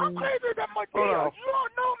 I'm crazy as a mother. You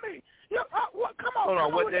don't know me. Come on. Hold on.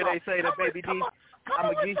 What did they say to Baby D? I'm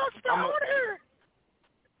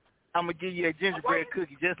gonna give you a gingerbread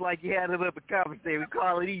cookie, just like you had it up at commissary. We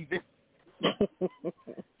call it even. A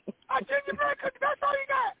gingerbread cookie. That's all you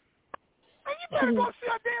got. Man, you better go see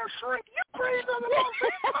a damn shrink. You crazy as a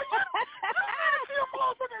motherfucker. You see a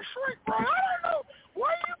motherfucking shrink, bro. I don't know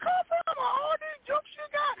where you come from or all these jokes you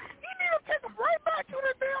got. You need to take them right back to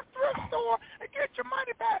the damn thrift store and get your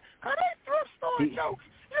money back. Cause they thrift store jokes.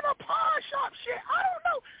 You know, pawn shop shit. I don't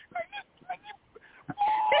know.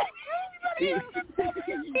 He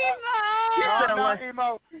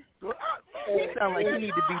sound like he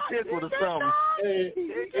need to be tickled or something. I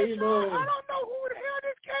don't know who the hell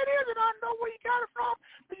this cat is, and I don't know where you got it from.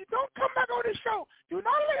 But you don't come back on this show. Do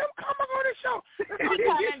not let him come back on this show. He's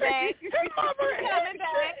coming back. He coming back.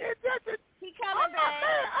 I'm not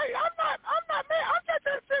mad. I'm just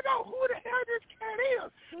trying to figure out who the hell this cat is.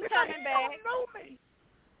 He's coming back. He don't know me.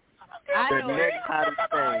 The next hottest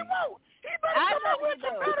thing. He better come up with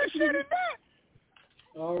some better shit than that.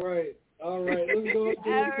 All right. Let's go to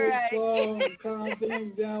the quick song. Calm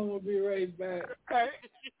things down. We'll be right back.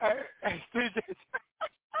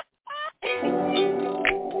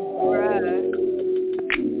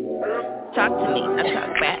 Talk to me. I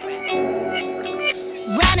talk back.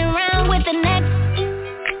 Riding around with the next.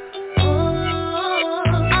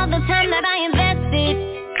 All the time that I invested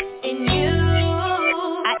in you.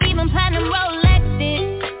 I even plan to Rolex it.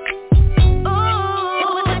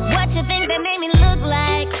 Ooh, what you think that made me look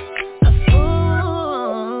like a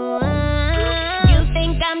fool? You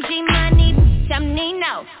think I'm G-Money, I'm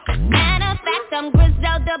Nino. Matter of fact, I'm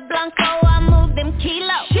Griselda Blanco, I move them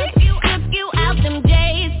kilos. Took you out them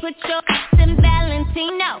J's, put your in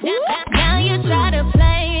Valentino. Now you try to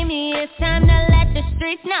play me, it's time to let the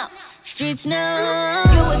streets know. Streets know.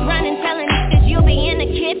 You was running telling niggas you be in the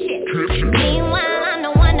kitchen. Meanwhile, I'm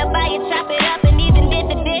the one to buy you, chop it up, and even did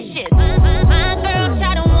the dishes. My girl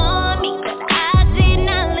tried to warn me, but I did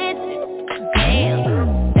not listen.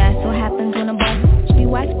 Damn, that's what happens when a boss be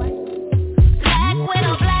white. Black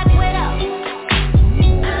widow, black widow.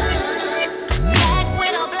 Black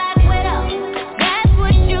widow, black widow. That's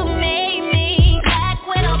what you made me. Black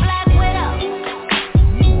widow, black widow.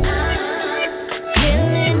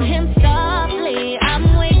 Killing him softly, I'm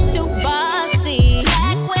way too bossy.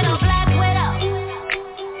 Black widow, black widow.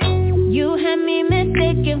 You had me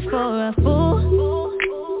mistaken for a fool.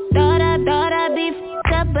 Thought I'd be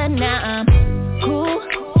f***ed up, but now I'm cool.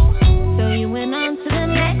 So you went on to the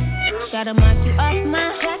next. Gotta mark you off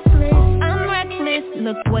my checklist. I'm reckless,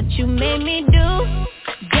 look what you made me do.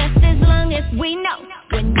 Just as long as we know.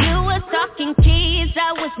 When you was talking keys,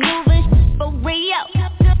 I was moving for Rio.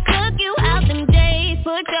 Took you out them days,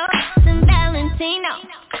 put your in Valentino.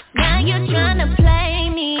 Now you're trying to play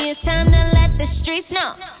me, it's time to let the streets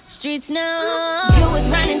know. Streets know. You was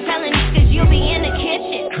running telling niggas you be in the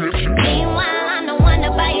kitchen. Meanwhile, I'm the one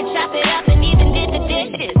to buy you, chop it up, and even did the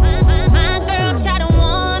dishes. My girl tried to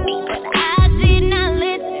warn me, but I did not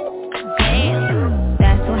listen. Damn,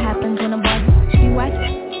 that's what happens when a boss be white.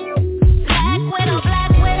 Black widow,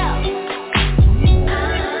 black widow.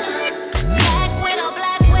 Black widow,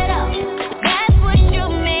 black widow. That's what you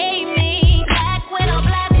made me. Black widow,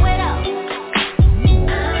 black widow.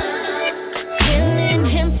 Killing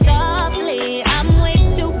him softly, I'm way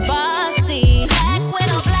too bossy. Black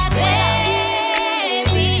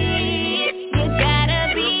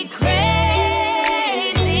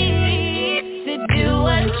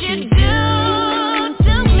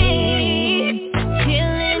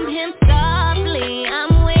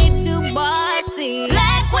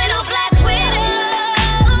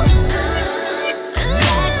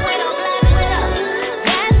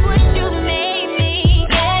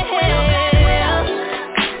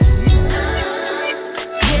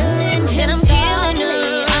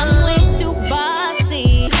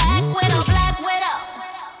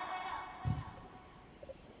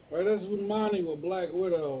with Black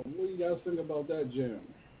Widow. What do you guys think about that jam?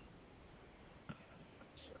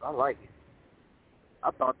 I like it. I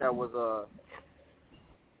thought that was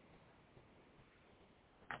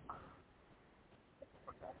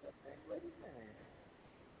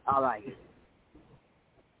I like it.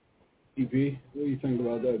 EP, what do you think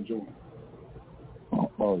about that joint?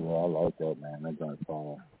 Oh yeah, I like that, man. That joint's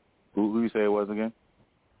fire. Who you say it was again?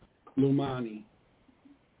 Lumani.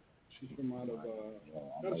 She's from out of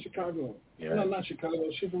out of Chicago. Yeah. No, not Chicago.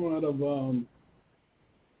 She's from out of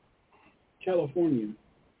California.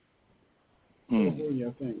 California,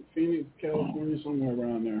 I think. Phoenix, California, somewhere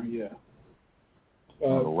around there. Yeah.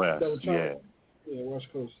 The West. Yeah. Yeah, West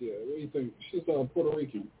Coast. Yeah. What do you think? She's Puerto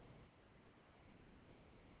Rican.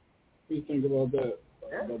 What do you think about that?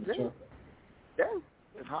 About the chocolate?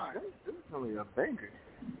 That's hot. This is only a banger.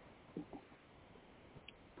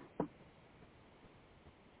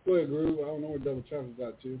 Go ahead, Groove. I don't know what Double Chocolate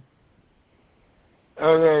got to.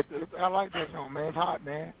 I like that song, man. It's hot,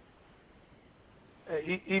 man.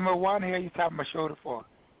 Emo, why the hell you tapping my shoulder for?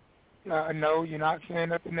 No, you're not saying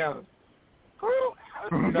nothing else.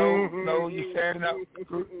 No, you said enough.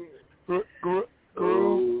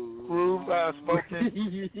 Groove, spoken.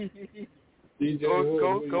 DJ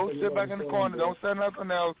Go sit back in the corner. Don't say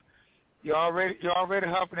nothing else. You're already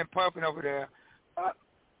huffing and puffing over there.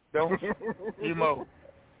 Don't, Emo.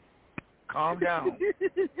 Calm down.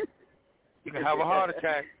 You can have a heart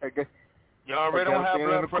attack. You already don't have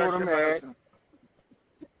blood pressure, man.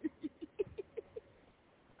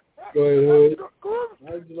 Go ahead, Hood.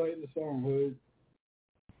 How'd you like the song, Hood?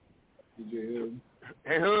 DJ Hood.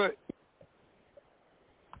 Hey, Hood.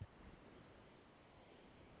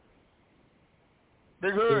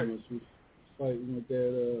 Big Hood. Fighting with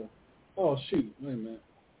that, oh, shoot. Wait a minute.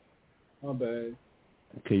 My bad.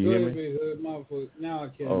 Can you hear me? Big Hood. Now I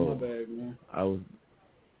can. My bad, man. I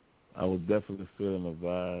was definitely feeling the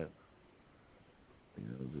vibe. You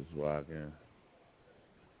know, just rocking.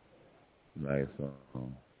 Nice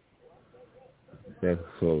song. That's a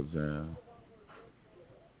slow jam.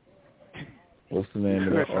 What's the name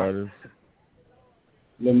of that artist?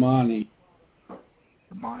 Lumani.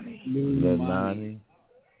 Lumani. Lummani.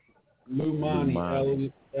 Lumani.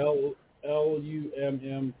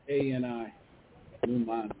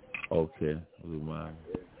 Okay, Lumani.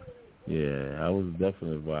 Yeah, I was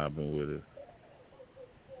definitely vibing with it.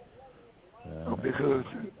 Big Hood,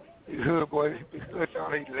 boy. Big Hood,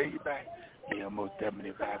 y'all ain't laid back. Yeah, I'm most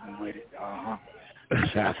definitely vibing with it.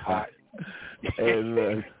 That's hot. Hey,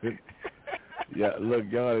 look. Yeah,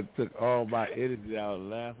 look, y'all took all my energy out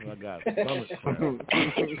laughing. I got stomach cramps.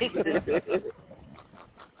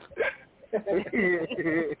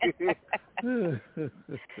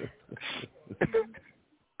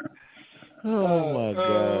 Oh my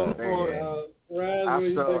God! I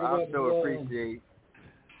so appreciate.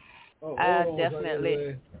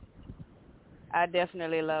 I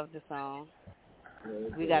definitely love the song.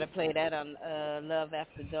 We got to play that on Love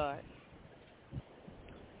After Dark.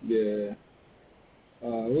 Yeah.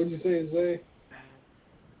 What'd you say, Zay?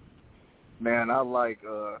 Man, I like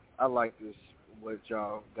this what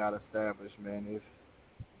y'all got established, man.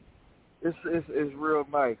 It's real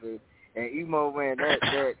nice. And Emo, man,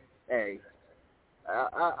 that hey,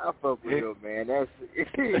 I fuck with him, man. That's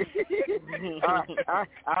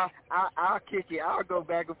I'll kick it. I'll go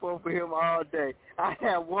back and forth with him all day. I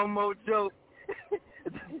have one more joke.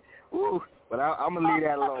 Woo. But I'm gonna leave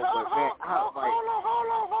that alone. But man, hold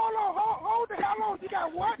the hell on. You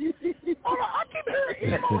got what? Hold on, I keep hearing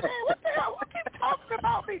Emo, man. What the hell? What keep talking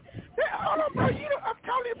about me? Hold on, bro. I'm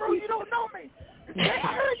telling you, bro. You don't know me. I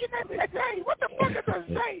heard your name today. What the fuck is a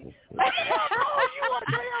Zay? What the hell are you on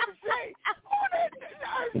Zay on the Zay?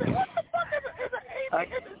 What the fuck is an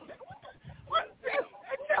Amy?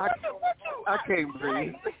 I can't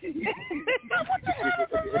breathe. What the hell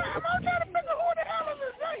is a Zay? I'm trying to figure who the hell is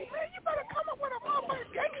a Zay, man. You better come up with a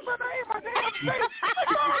motherfucking gangster name. My damn Zay.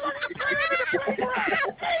 That's all I'm going to play in the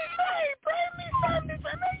playground. Hey, Zay, bring me something.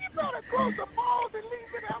 Man, you better grow some balls and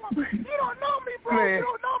leave it alone. You don't know me, bro. Man. You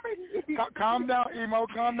don't know me. Calm down, Emo.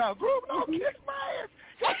 Calm down. Group, don't kick my ass.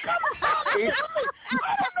 Just come and talk to me. I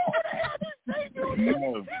don't know what the hell this Zay do. He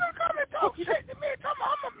don't come and talk shit to me. Come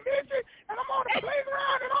on, I'm a midget and I'm on the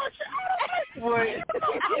playground and all shit. I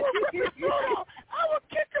would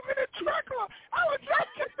kick him in the trachea. I would drop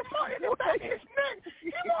kick the money in the back of his neck.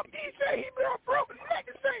 He won't be say he be a broken neck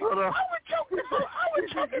and say, I would choke him out. I would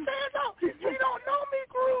choke his ass out. He don't know me,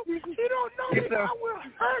 Groove. He don't know me. I will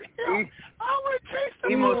hurt him. I would chase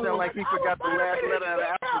him. Emo sound like he forgot the last letter of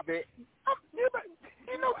the alphabet.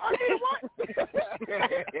 You know, I need what?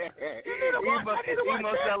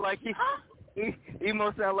 Emo sound like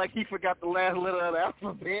Emo sound like he forgot the last letter of the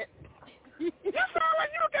alphabet. You sound like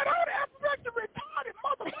you got all the alphabet, you retarded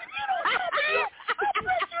motherfucker. You don't know me. I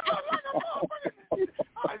bet you look like a motherfucker.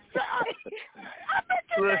 I bet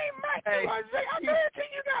your name Mike. Isaiah. I guarantee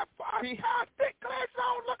you got thick glasses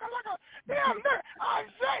on looking like a damn nerd.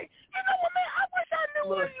 Isaiah. You know what, man? I wish I knew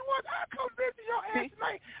where you was. I'd come visit your ass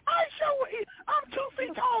tonight. I show what I'm 2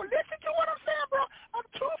 feet tall. Listen to what I'm saying, bro. I'm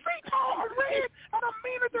 2 feet tall, I'm red, and I'm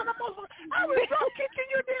meaner than a Muslim. I was drop kicking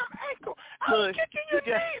your damn ankle. I was kicking your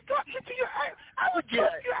knees, drop kicking your ankle. I would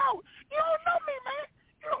choke you out. You don't know me, man.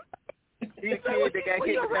 He's a kid that got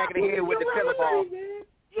hit in the back of the head with the pillow ball.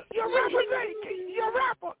 You're a rapper, you're a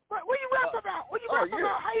rapper. What you rap about? What you rap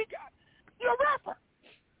about? How you got? You're a rapper.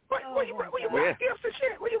 What you rap gifts and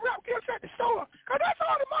shit? What you rap gifts at the store? Cause that's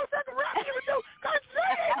all the motherfucking rap you would do. Cause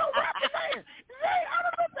Zay ain't no rapper, man. Zay, I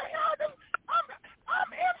don't know what y'all do. I'm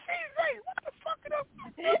MC Zay. What the fuck is up?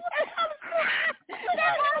 What the hell is this?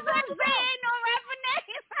 That motherfucker Zay ain't no rapper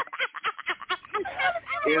name. What the hell is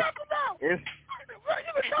you rap about? You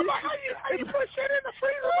been talking about how you put shit in the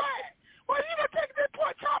freezer bag. Well, you gonna take this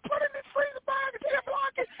pork chop, put it in this freezer bag, and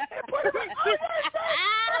ziplock it, and put it in.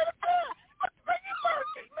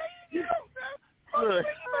 Look,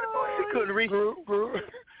 he couldn't reach.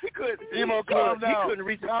 He couldn't. Emo, calm down. He couldn't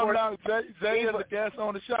reach the calm pork. down. Zay is a guest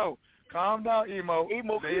on the show. Calm down, Emo.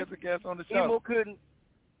 Zay is a guest on the show.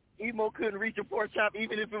 Emo couldn't reach a pork chop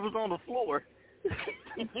even if it was on the floor.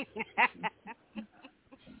 You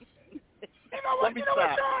know what,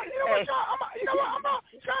 y'all? I'm about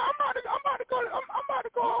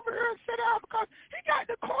to go over here and sit down because he got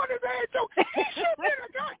the corner there. So he should be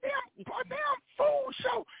a damn fool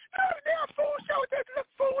show. A damn fool show that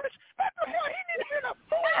looks foolish. What the hell? He needs to be in a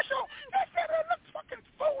fool show. That said it looks fucking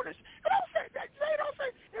foolish. Don't say that. Jay, don't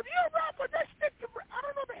say. If you're a rapper, that stick to. I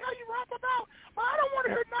don't know the hell you rap about, but I don't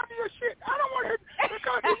want to hear none of your shit. I don't want to hear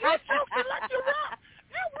because if you're joking like you rap,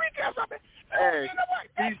 you weak ass up. You know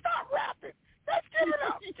what? Let's stop rapping. Let's give it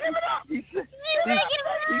up. Give it up. He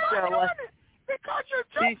sound like because your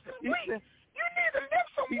jokes is weak. You need to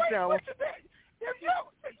lift some weight. What's that?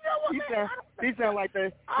 He sound like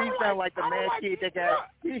the mad kid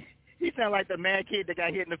that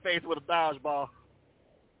got hit in the face with a dodgeball.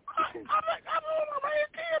 I'm a mad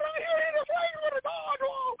kid right here in the face with a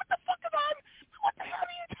dodgeball. What the fuck is on? What the hell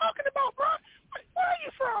are you talking about, bro? Where are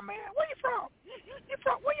you from, man? Where you from? You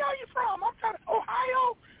from? Where are you from? I'm trying to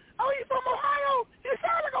Ohio. Oh, you from Ohio? You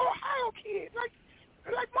sound like an Ohio kid, like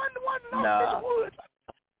one in the woods.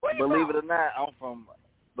 Believe it or not, I'm from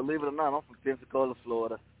Pensacola,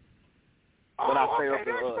 Florida. But I stay up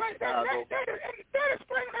in Chicago. That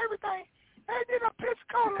explains everything. They did a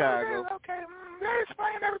Pensacola. Chicago. Okay, that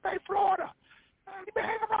explains everything. Florida. You been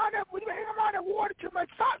hanging around that water too much.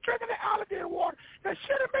 Stop drinking the alligator water. That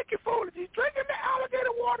shit'll make you foolish. You drinking the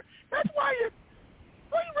alligator water. That's why you.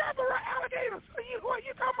 What you rapping about alligators? You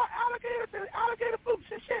talking about alligators and alligator boots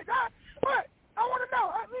and shit? What? I want to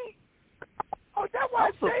know. I mean, that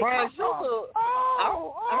was I'm surprised you know.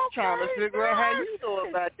 I'm trying to figure out how you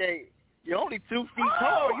know about that. You're only 2 feet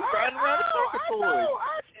tall. You riding around the circus toys.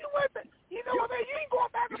 You know what, man? You ain't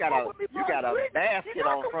going back and forth with me, bro. You got a basket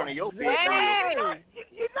on front of your bed.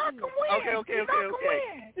 You're not going to win. Okay. You're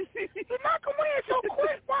not going to win, so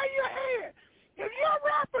quit while you're ahead. If you're a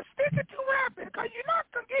rapper, stick it to rapping, because you're not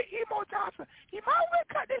going to get Emo Johnson. You might well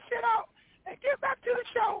cut this shit out and get back to the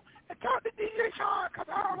show and talk to DJ Sean, because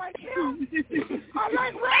I don't like him. I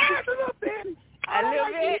like Raz a little bit. I don't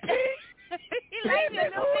like EP. He likes you a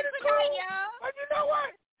little bit tonight, y'all. But you know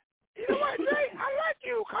what? Jay? I like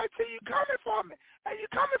you, because you coming for me. And you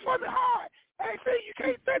coming for me hard. Hey, see, you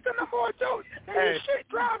can't think of no more jokes. And you shit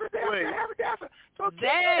driving down every dancer. So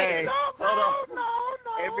no.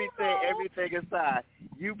 Everything aside,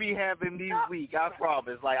 you be having me weak. I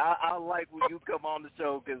promise. Like I like when you come on the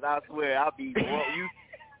show because I swear I'll be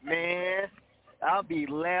I'll be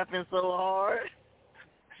laughing so hard.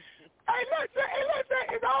 Hey, listen,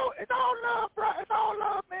 it's all love, bro. It's all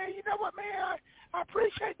love, man. You know what, man? I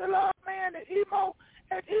appreciate the love, man. And Emo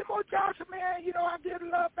Johnson, man. You know, I give the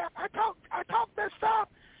love back. I talk that stuff.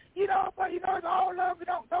 You know, but, you know, it's all love. We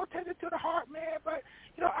don't take it to the heart, man. But,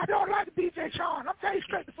 you know, I don't like DJ Sean. I'm telling you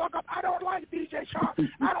straight the fuck up. I don't like DJ Sean.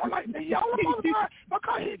 I don't like the yellow motherfucker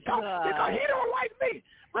because he don't like me.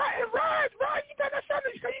 Right, you got that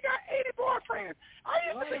something because you got 80 boyfriends. I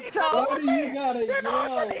used to think you talking about you got to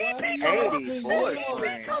yell? 80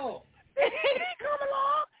 boyfriends. EP come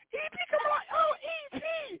along. Oh, EP.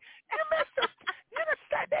 You messed up. You just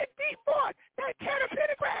got that deep boy, that tenor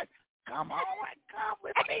pentagram. Come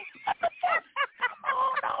with me. What the fuck? Come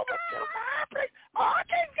on over to my place. Oh, I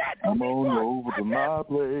can't get Come on over to my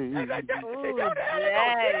place. Ooh,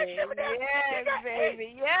 Daddy. Yes, baby.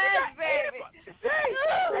 Yes, baby.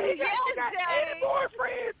 He got 80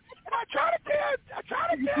 boyfriends. And I try to tell that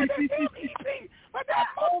damn EP, but that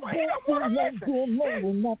motherfucker, he don't want to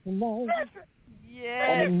listen.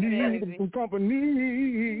 Yes, baby. Some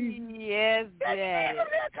company. Yes, Daddy.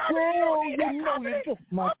 Oh, you know you're just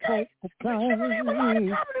my type of kind.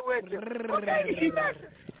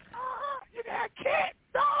 You got cat,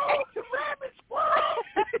 dogs, rabbits, squirrels,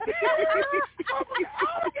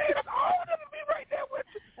 alligators, all of them will be right there with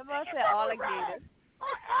you. I'm going to say alligators.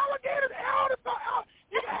 Alligators,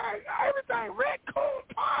 you got everything, raccoon,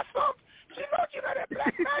 possums. You know that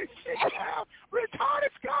black magic shit you have,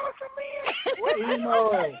 retarded skeleton men.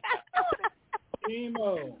 Emo.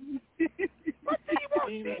 What do you want,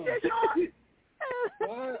 DJ Sean?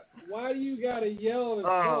 Why do you gotta yell and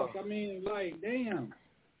talk? I mean, like, damn.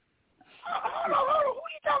 Hold on. Who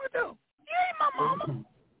you talking to? You ain't my mama.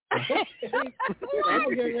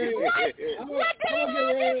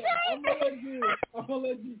 I'm gonna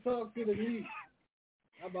let you talk to the niece.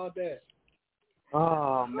 How about that?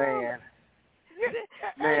 Oh man.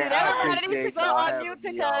 Everybody needs to go on mute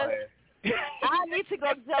because I need to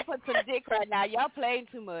go jump on some dick right now. Y'all playing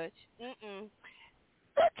too much. Lord Jesus.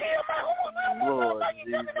 What the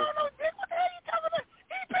hell you talking about?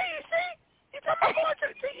 EP, you see? You talking about going to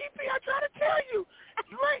the EP. I try to tell you.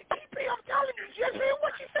 You ain't EP, I'm telling you. Just hear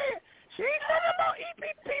what she said. She ain't talking about EP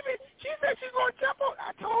people. She said she's going to jump on.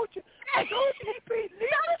 I told you, EP.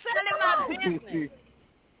 Y'all selling my business.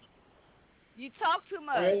 You talk too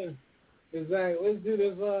much. Exactly. Let's do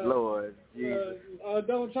this. Lord Jesus.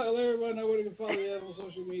 Don't tell everyone know where they can follow you on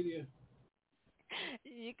social media.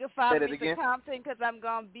 You can follow me to Compton because I'm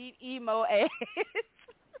going to beat emo ass.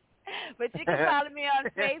 But you can follow me on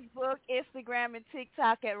Facebook, Instagram, and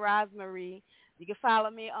TikTok at Rosemarie. You can follow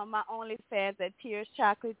me on my OnlyFans at Tears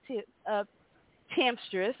Chocolate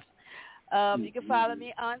Tempstress. You can follow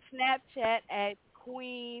me on Snapchat at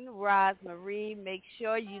Queen Rosemarie. Make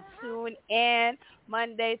sure you tune in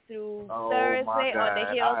Monday through Thursday on the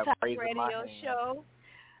Hilltop Radio Show.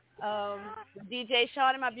 DJ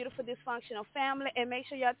Sean and my beautiful dysfunctional family. And make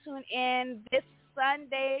sure y'all tune in this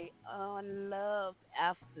Sunday on Love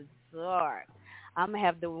After Dark. I'm going to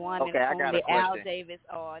have the one and only Al Davis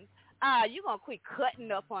on. You're going to quit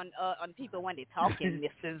cutting up on people when they're talking,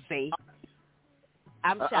 Mrs. Z.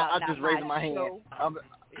 I'm shouting I just raised my hand.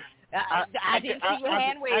 I didn't see your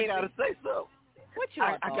hand waving. I got to say something. What you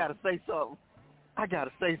want? I got to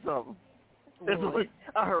say something.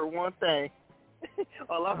 I heard one thing.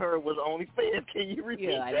 All I heard was OnlyFans. Can you repeat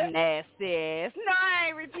that? Yeah, nasty ass. No, I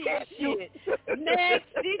ain't repeating shit. Next,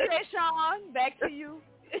 DJ Sean, back to you.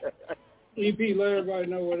 EP, let everybody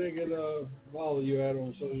know where they can follow you at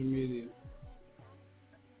on social media.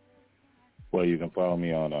 Well, you can follow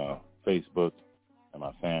me on Facebook and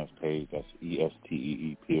my fans page. That's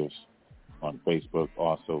ESTEE Pierce on Facebook.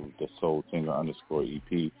 Also, the Soul Singer _EP. Or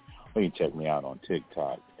you can check me out on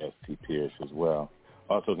TikTok, ST Pierce as well.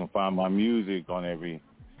 Also, can find my music on every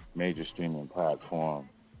major streaming platform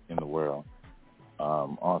in the world.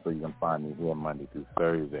 Also, you can find me here Monday through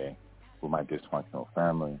Thursday with my dysfunctional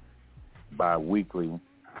family. Bi-weekly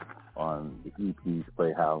on the EP's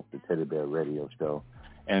Playhouse, the Teddy Bear Radio Show.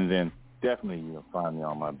 And then definitely you can find me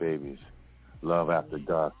on my babies, Love After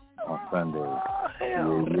Dark on Sundays. Yes.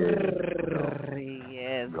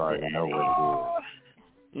 You already know what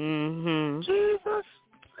it is. Jesus,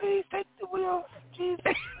 please take the wheel.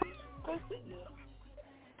 Jesus.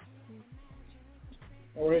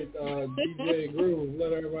 All right, DJ Groove,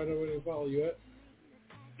 let everybody know where they follow you at.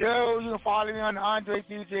 Yo, you can follow me on the Andre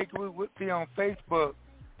DJ Groove with me on Facebook,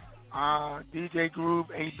 DJ Groove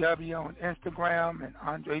AW on Instagram, and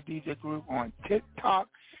Andre DJ Groove on TikTok.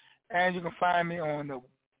 And you can find me on the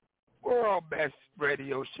world best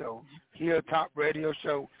radio show, Hilltop Radio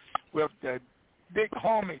Show, with the big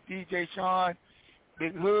homie DJ Sean,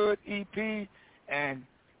 Big Hood EP, and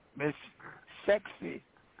Miss Sexy,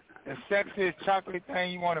 the sexiest chocolate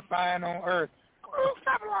thing you want to find on earth.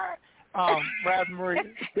 Stop lying. Raspberry.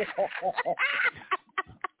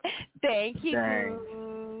 Thank you.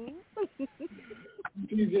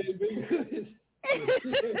 DJ Big Hood.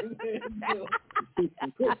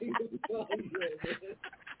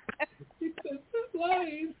 He said, "This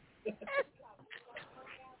lying."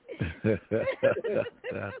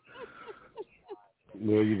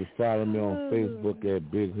 Well, you can follow me on Facebook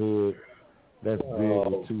at Big Hood. That's Big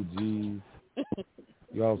with 2 G's.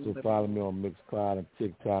 You also follow me on Mixcloud and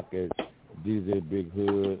TikTok at DJ Big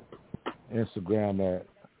Hood. Instagram at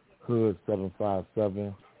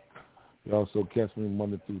Hood757. You also catch me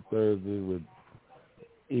Monday through Thursday with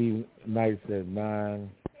nights at 9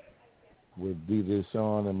 with DJ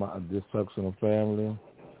Sean and my Dysfunctional Family.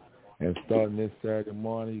 And starting this Saturday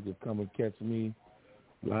morning, you can come and catch me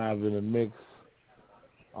live in the mix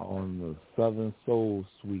on the Southern Soul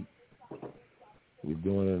Suite. We're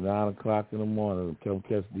doing it at 9 o'clock in the morning. Come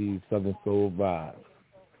catch these Southern Soul vibes.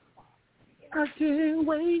 I can't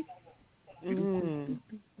wait.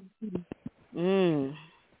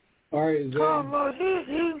 All right, Zay. A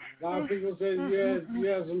lot of people say you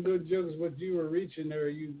had some good jokes, but you were reaching there.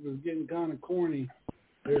 You was getting kind of corny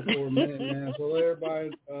there for a minute, man. So let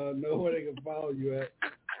everybody know where they can follow you at.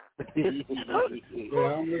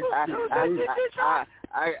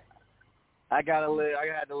 I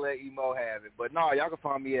had to let Emo have it, but no, y'all can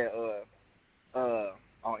find me at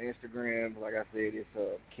on Instagram. Like I said, it's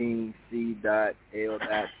kingc.l.t.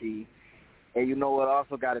 And you know what? I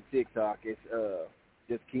also got a TikTok. It's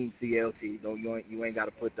just KingCLT. No, you ain't got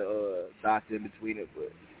to put the dots in between it.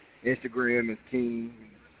 But Instagram is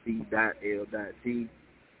kingc.l.t.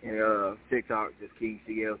 and TikTok just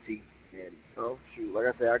KingCLT. And so shoot, like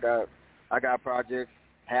I said, I got projects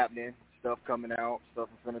happening, stuff coming out, stuff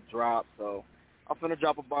I'm finna drop. So I'm finna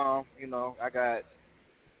drop a bomb. You know, I got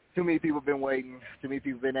too many people been waiting, too many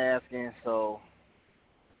people been asking. So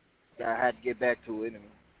I had to get back to it, and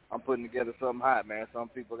I'm putting together something hot, man. Some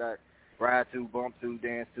people got ride to, bump to,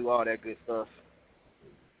 dance to, all that good stuff.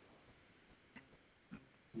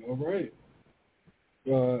 All right.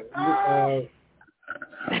 You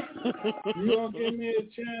gonna give me a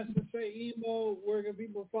chance to say, Emo, where can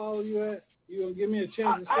people follow you at? You gonna give me a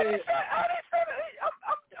chance to say it?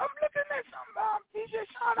 I'm looking at some DJ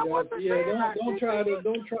Sean. I want to say don't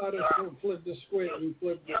try to flip the script and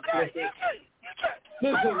flip it.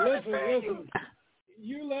 Listen.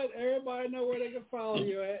 You let everybody know where they can follow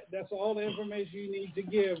you at. That's all the information you need to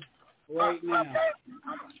give right now.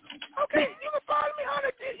 Okay. You can follow me on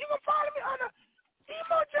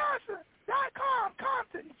EmoJohnson.com,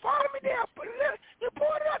 Compton. Follow me there. You pull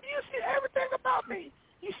it up, you see everything about me.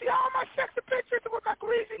 You see all my sexy pictures with my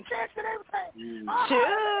greasy chest and everything.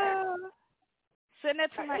 Sure. Send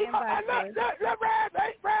it to my inbox. Look, Raz,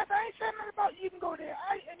 I ain't saying nothing about you can go there.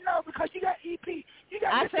 No, because you got EP.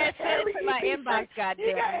 I said send it to my inbox,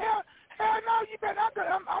 goddamn. Hell no, you better not go.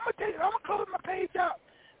 I'm gonna tell you, I'm gonna close my page up.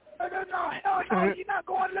 No, hell no, you're not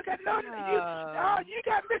going to look at none of you. You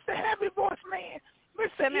got Mr. Heavy Voice Man,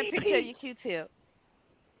 Mr. Send me a EP. picture of your Q-tip.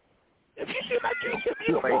 If you see my Q-tip,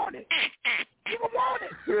 you can want it. You can want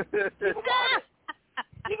it.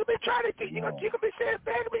 You can be trying to, you can be saying,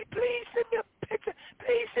 baby, please send me a picture.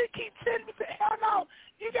 Please keep sending me. Hell no.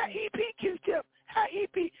 You got EP Q-tip. How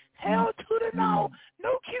EP? Hell to the no.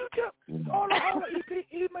 No Q-tip. Hold on, EP.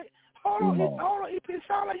 Hold on, EP. It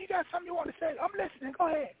sounds like you got something you want to say. I'm listening. Go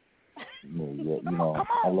ahead. Come on.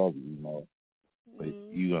 I love you, but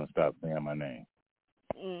you gonna stop saying my name.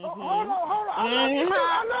 Hold on. I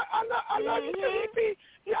love you, EP.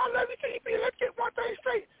 Yeah, I love you, EP. Let's get one thing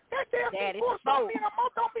straight. That damn divorce don't mean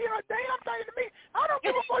a damn thing to me. I don't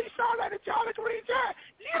give a fuck. You sound like a Jolly Green Giant.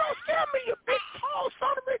 You don't scare me, you big tall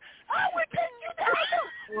son of a bitch. I would take you down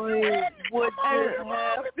there. What just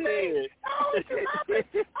happened?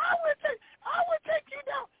 I would take you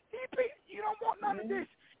down. EP, you don't want none of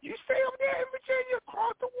this. You stay over there in Virginia,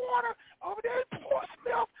 across the water, over there in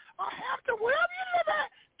Portsmouth, or Hampton, wherever you live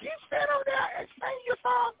at. Keep staying over there and sing your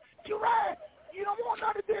song. You ride. You don't want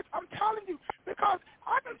none of this. I'm telling you, because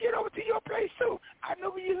I can get over to your place too. I know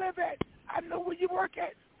where you live at. I know where you work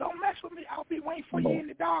at. Don't mess with me. I'll be waiting for you in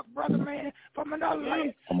the dark, brother, man, from another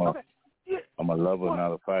land. I'm a lover,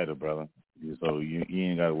 not a fighter, brother. So you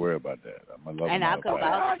ain't got to worry about that. I'm a lover, and not a fighter. And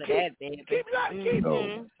I'll come out for that, baby.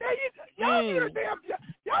 Y'all need a damn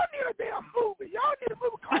movie. Y'all need a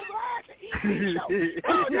movie called Rise and EP Show.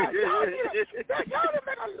 Y'all need to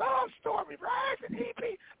make a love story. Rise and EP.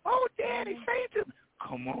 Oh, Daddy, say to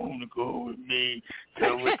come on and go with me.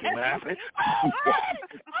 Tell what can happen. Oh,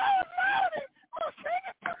 Lordy. Oh, sing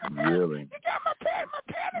it to me. Really? You got my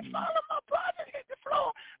panties falling, my brother hit the floor.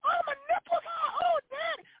 Oh, my nipples are, oh,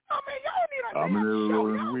 Daddy. Oh, man, y'all need a I'm in the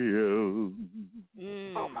rolling wheel.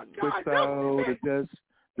 Oh, my God. Without a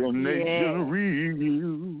destination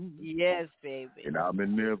review. Yes, baby. And I'm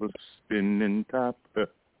in never spinning top,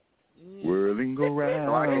 whirling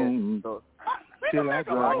around. Till I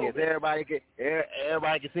drop. Everybody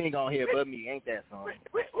can sing on here but me. Ain't that song? I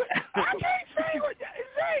can't sing with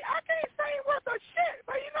Zay. I can't sing with the shit.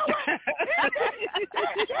 But you know what?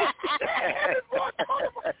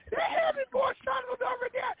 That heavy voice son was over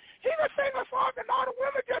there. He was singing a song and all the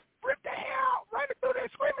women just ripped their hair out, running through there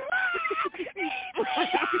screaming.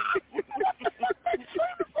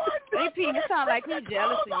 AP, you sound like he's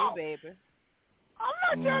jealous of you, baby. I'm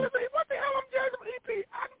not jealous of EP. What the hell I'm jealous of EP?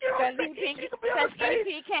 I can get on stage. Because EP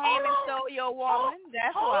came and stole your woman.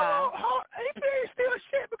 That's why. EP ain't still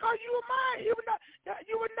shit because you were mine. You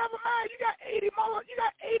were never mine. You got 80 more. You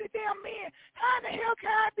got 80 damn men. How in the hell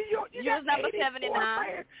can I be yours? You was number 79.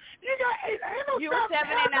 You got 80. Ain't no you were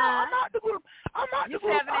 79. I'm not the group. I'm not the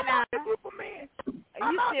group. 79. I'm not the group of men.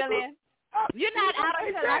 You still in? You're not out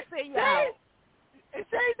until I say you out.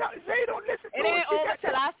 Zay don't listen to it. It ain't over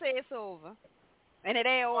till I say it's over. And it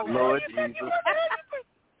ain't over. Lord Jesus. Hey,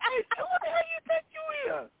 what the hell you think you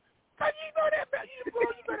is? Cause you know that you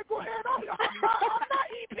better go ahead on. I'm not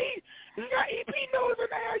EP. You got EP nose in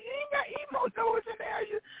there. You ain't got emo nose in there.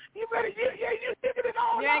 You better you sticking it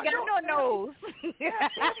all out. You ain't got no nose. You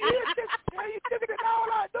sticking it all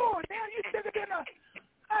out doors. Now you sticking it in a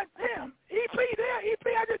damn EP there. EP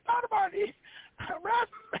I just thought about it.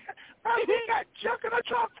 We got junk in her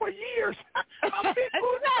trunk for years. I'm big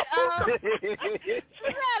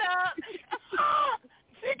Shut up.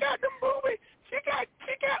 She got them boobies. She got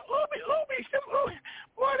oobies. Some oobies.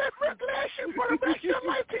 Boy, that brick lashes for the rest of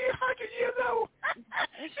my 100 years old.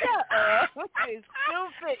 Shut up. You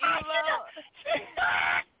stupid, Emo.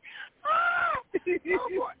 Oh,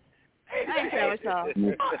 boy. Hey, I ain't I'm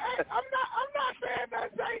not saying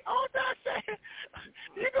that. All I'm saying,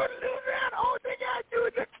 you're going to lose out. All thing I do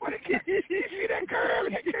is just put it. You see that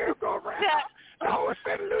curve go around. I always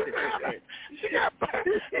said lose out. She got Brother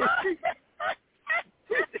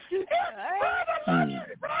love you.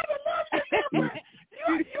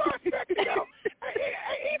 You are sexy, though.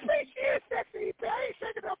 EP, she is sexy, EP. I ain't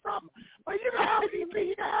shaking no problem. But you can have EP.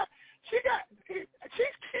 You can have.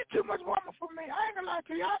 She's too much woman for me. I ain't gonna lie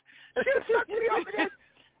to you. She'll suck me over this.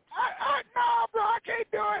 No, bro, I can't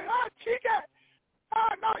do it. She got.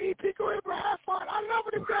 No, EP, go ahead, bro. Have fun. I love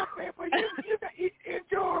her to death, man. But you can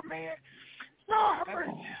enjoy, man.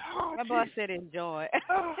 My boss said enjoy.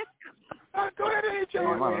 Go ahead and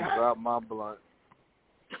enjoy. I'm gonna drop my blunt.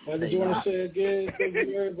 I just want to say again, thank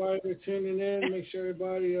you everybody for tuning in. Make sure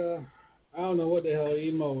everybody. I don't know what the hell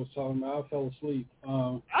Emo was talking about. I fell asleep. I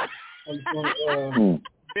just want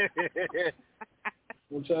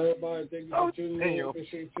to tell everybody thank you for tuning in.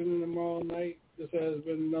 Appreciate you tuning in tomorrow night. This has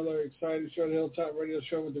been another exciting show, the Hilltop Radio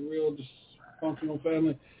Show with the real dysfunctional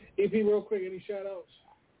family. EP, real quick, any shout outs?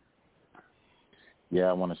 Yeah,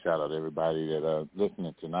 I want to shout out everybody that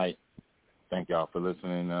listening tonight. Thank y'all for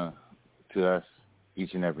listening to us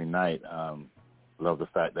each and every night. Love the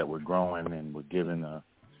fact that we're growing and we're giving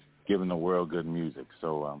the world good music.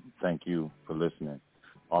 So thank you for listening.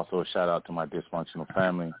 Also, a shout out to my dysfunctional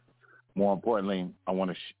family. More importantly, I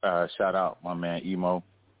want to shout out my man Emo.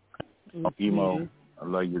 Mm-hmm. Emo, I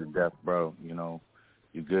love you to death, bro. You know,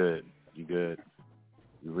 you're good. You're good.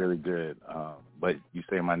 You're really good. But you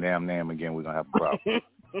say my damn name again, we're going to have a problem.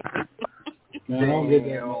 Man, I don't get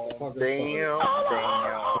that motherfucker. Damn.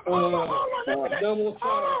 Double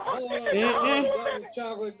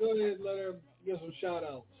chocolate. Go ahead, let her get some shout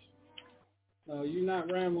outs. You're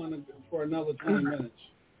not rambling for another 20 minutes.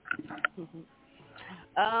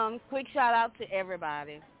 Quick shout out to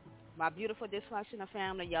everybody. My beautiful dysfunctional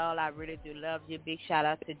family, y'all, I really do love you. Big shout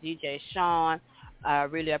out to DJ Sean. I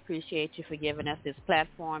really appreciate you for giving us this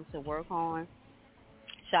platform to work on.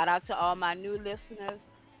 Shout out to all my new listeners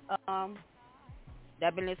that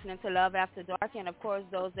have been listening to Love After Dark, and, of course,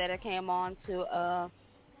 those that came on to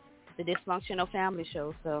the Dysfunctional Family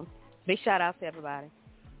Show. So big shout out to everybody.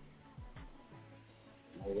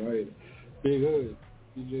 All right. Big Hood.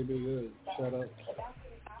 DJ Big Hood. Shout out.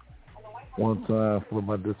 One time for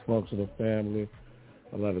my dysfunctional family.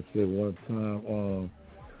 I like to say one time,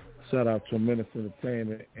 shout out to Menace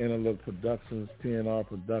Entertainment, Interlook Productions, PNR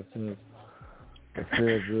Productions, the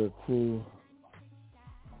Feel Good Crew.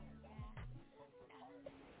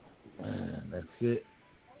 Man, that's it.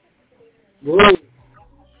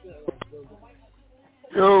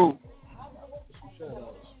 Yo.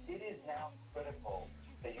 It is now critical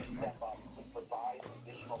that you step up to provide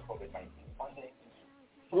additional COVID-19 funding.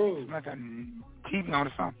 Like a TV on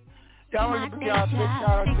or something. Y'all want to give y'all a big shout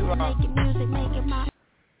out to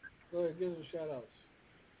Go ahead, give us a shout out.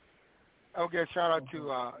 Okay, shout out to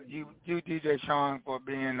you DJ Sean, for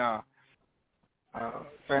being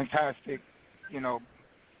fantastic. You know,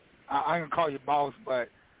 I can call you boss, but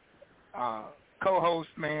co-host,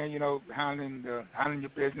 man. You know, handling your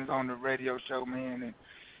business on the radio show, man,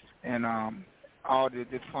 and all the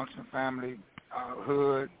dysfunctional family,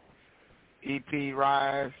 Hood, EP,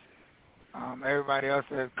 Rise, everybody else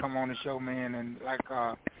that has come on the show, man. And like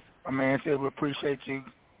my man said, we appreciate you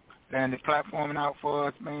laying this platform out for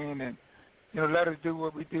us, man, and you know, let us do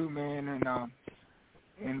what we do, man,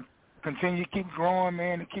 and continue to keep growing,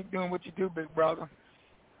 man, and keep doing what you do, big brother.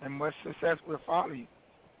 And much success will follow you.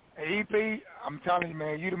 Hey, EP, I'm telling you,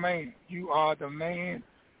 man, you the man. You are the man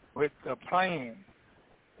with the plan.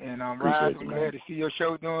 And I'm glad to see your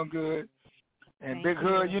show doing good. And Big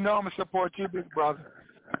Hood, you know I'm gonna support you, big brother.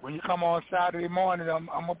 When you come on Saturday morning, I'm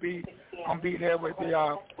gonna be there with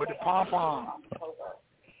the pom pom.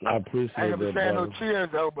 I appreciate that, I ain't gonna be saying brother. no cheers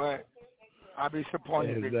though, but I'll be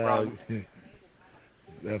supporting you, big brother.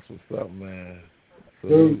 That's what's up, man. So,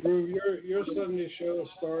 Groove, your Sunday show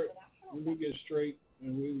start when we get straight,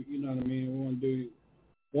 and we, you know what I mean. We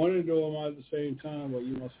want to do them all at the same time, but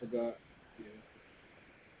you must forgot.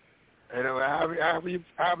 Yeah. Anyway,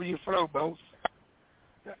 however you flow, boss.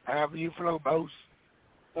 However you flow, boss.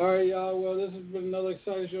 All right, y'all. Well, this has been another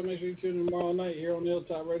exciting show. Make sure you tune in tomorrow night here on the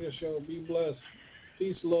Hilltop Radio Show. Be blessed.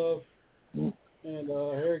 Peace, love, and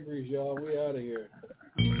hair grease, y'all. We out of here.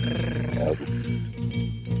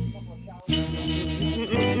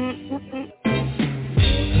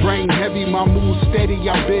 Brain heavy, my mood steady,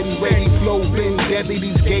 I've been ready, flow been deadly.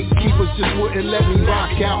 These gatekeepers just wouldn't let me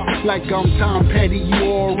rock out like I'm Tom Petty. You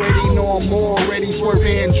already know I'm already swerve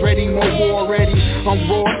hands ready, more war ready. I'm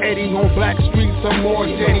raw Eddie on black streets, I'm more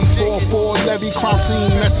steady. 4-4 levy, crime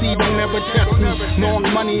scene messy, don't never test me. Long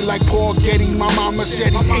money like Paul Getty, my mama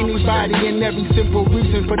said anybody and every simple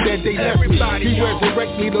reason for that they left me. He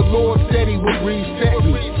resurrect me, the Lord said he would reset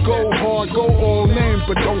me. Go hard, go all in,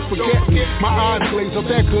 but don't forget me. My eyes glaze up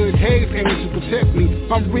that good haze aims to protect me.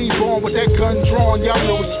 I'm reborn with that gun drawn, y'all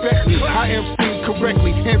know respect me. I MC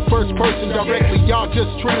correctly, in first person directly. Y'all just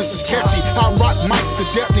trends is catchy. I rock mics to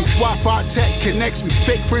deathly. Wi-Fi tech connects me.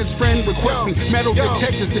 Fake friends request me. Metal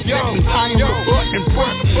detectors detect me. I am the butt and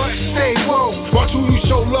front. Stay woke, watch who you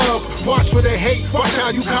show love. Watch for the hate, watch how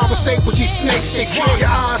you conversate with these snakes. They keep your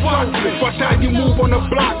eyes open. Watch how you move on the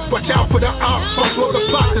block. Watch out for the ops. Watch for the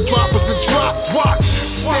plot, the droppers to drop. Watch.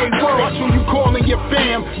 Stay woke, watch who you calling your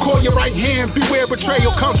fam. Call your right hand, beware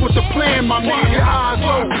betrayal comes with the plan, my man. Your eyes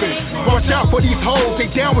open. Watch out for these hoes, they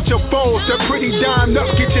down with your foes. They're pretty dimed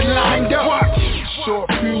up, get you lined up. Watch. Short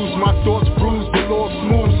fuse, my thoughts bruised, the Lord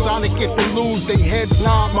smooth. Sonic if they lose, they heads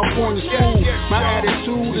nod, my point is cool. My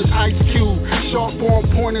attitude is Ice Cube. Sharp on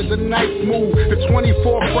point is a nice move. The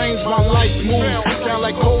 24 frames, my life move. Sound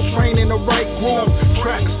like Coltrane in the right groove.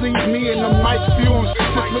 Tracks leave me in the mic fuse.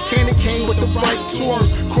 This mechanic came with the right tour.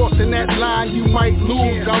 Crossing that line, you might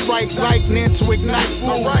lose. I write lightning to ignite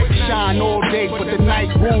fools. Shine all day, but the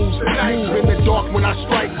night rules. Move in the dark when I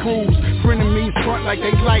strike crews. Frenemies front like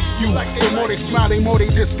they like you. The more they smile, the more they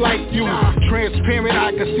dislike you. Transparent,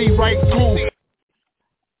 I can see right through.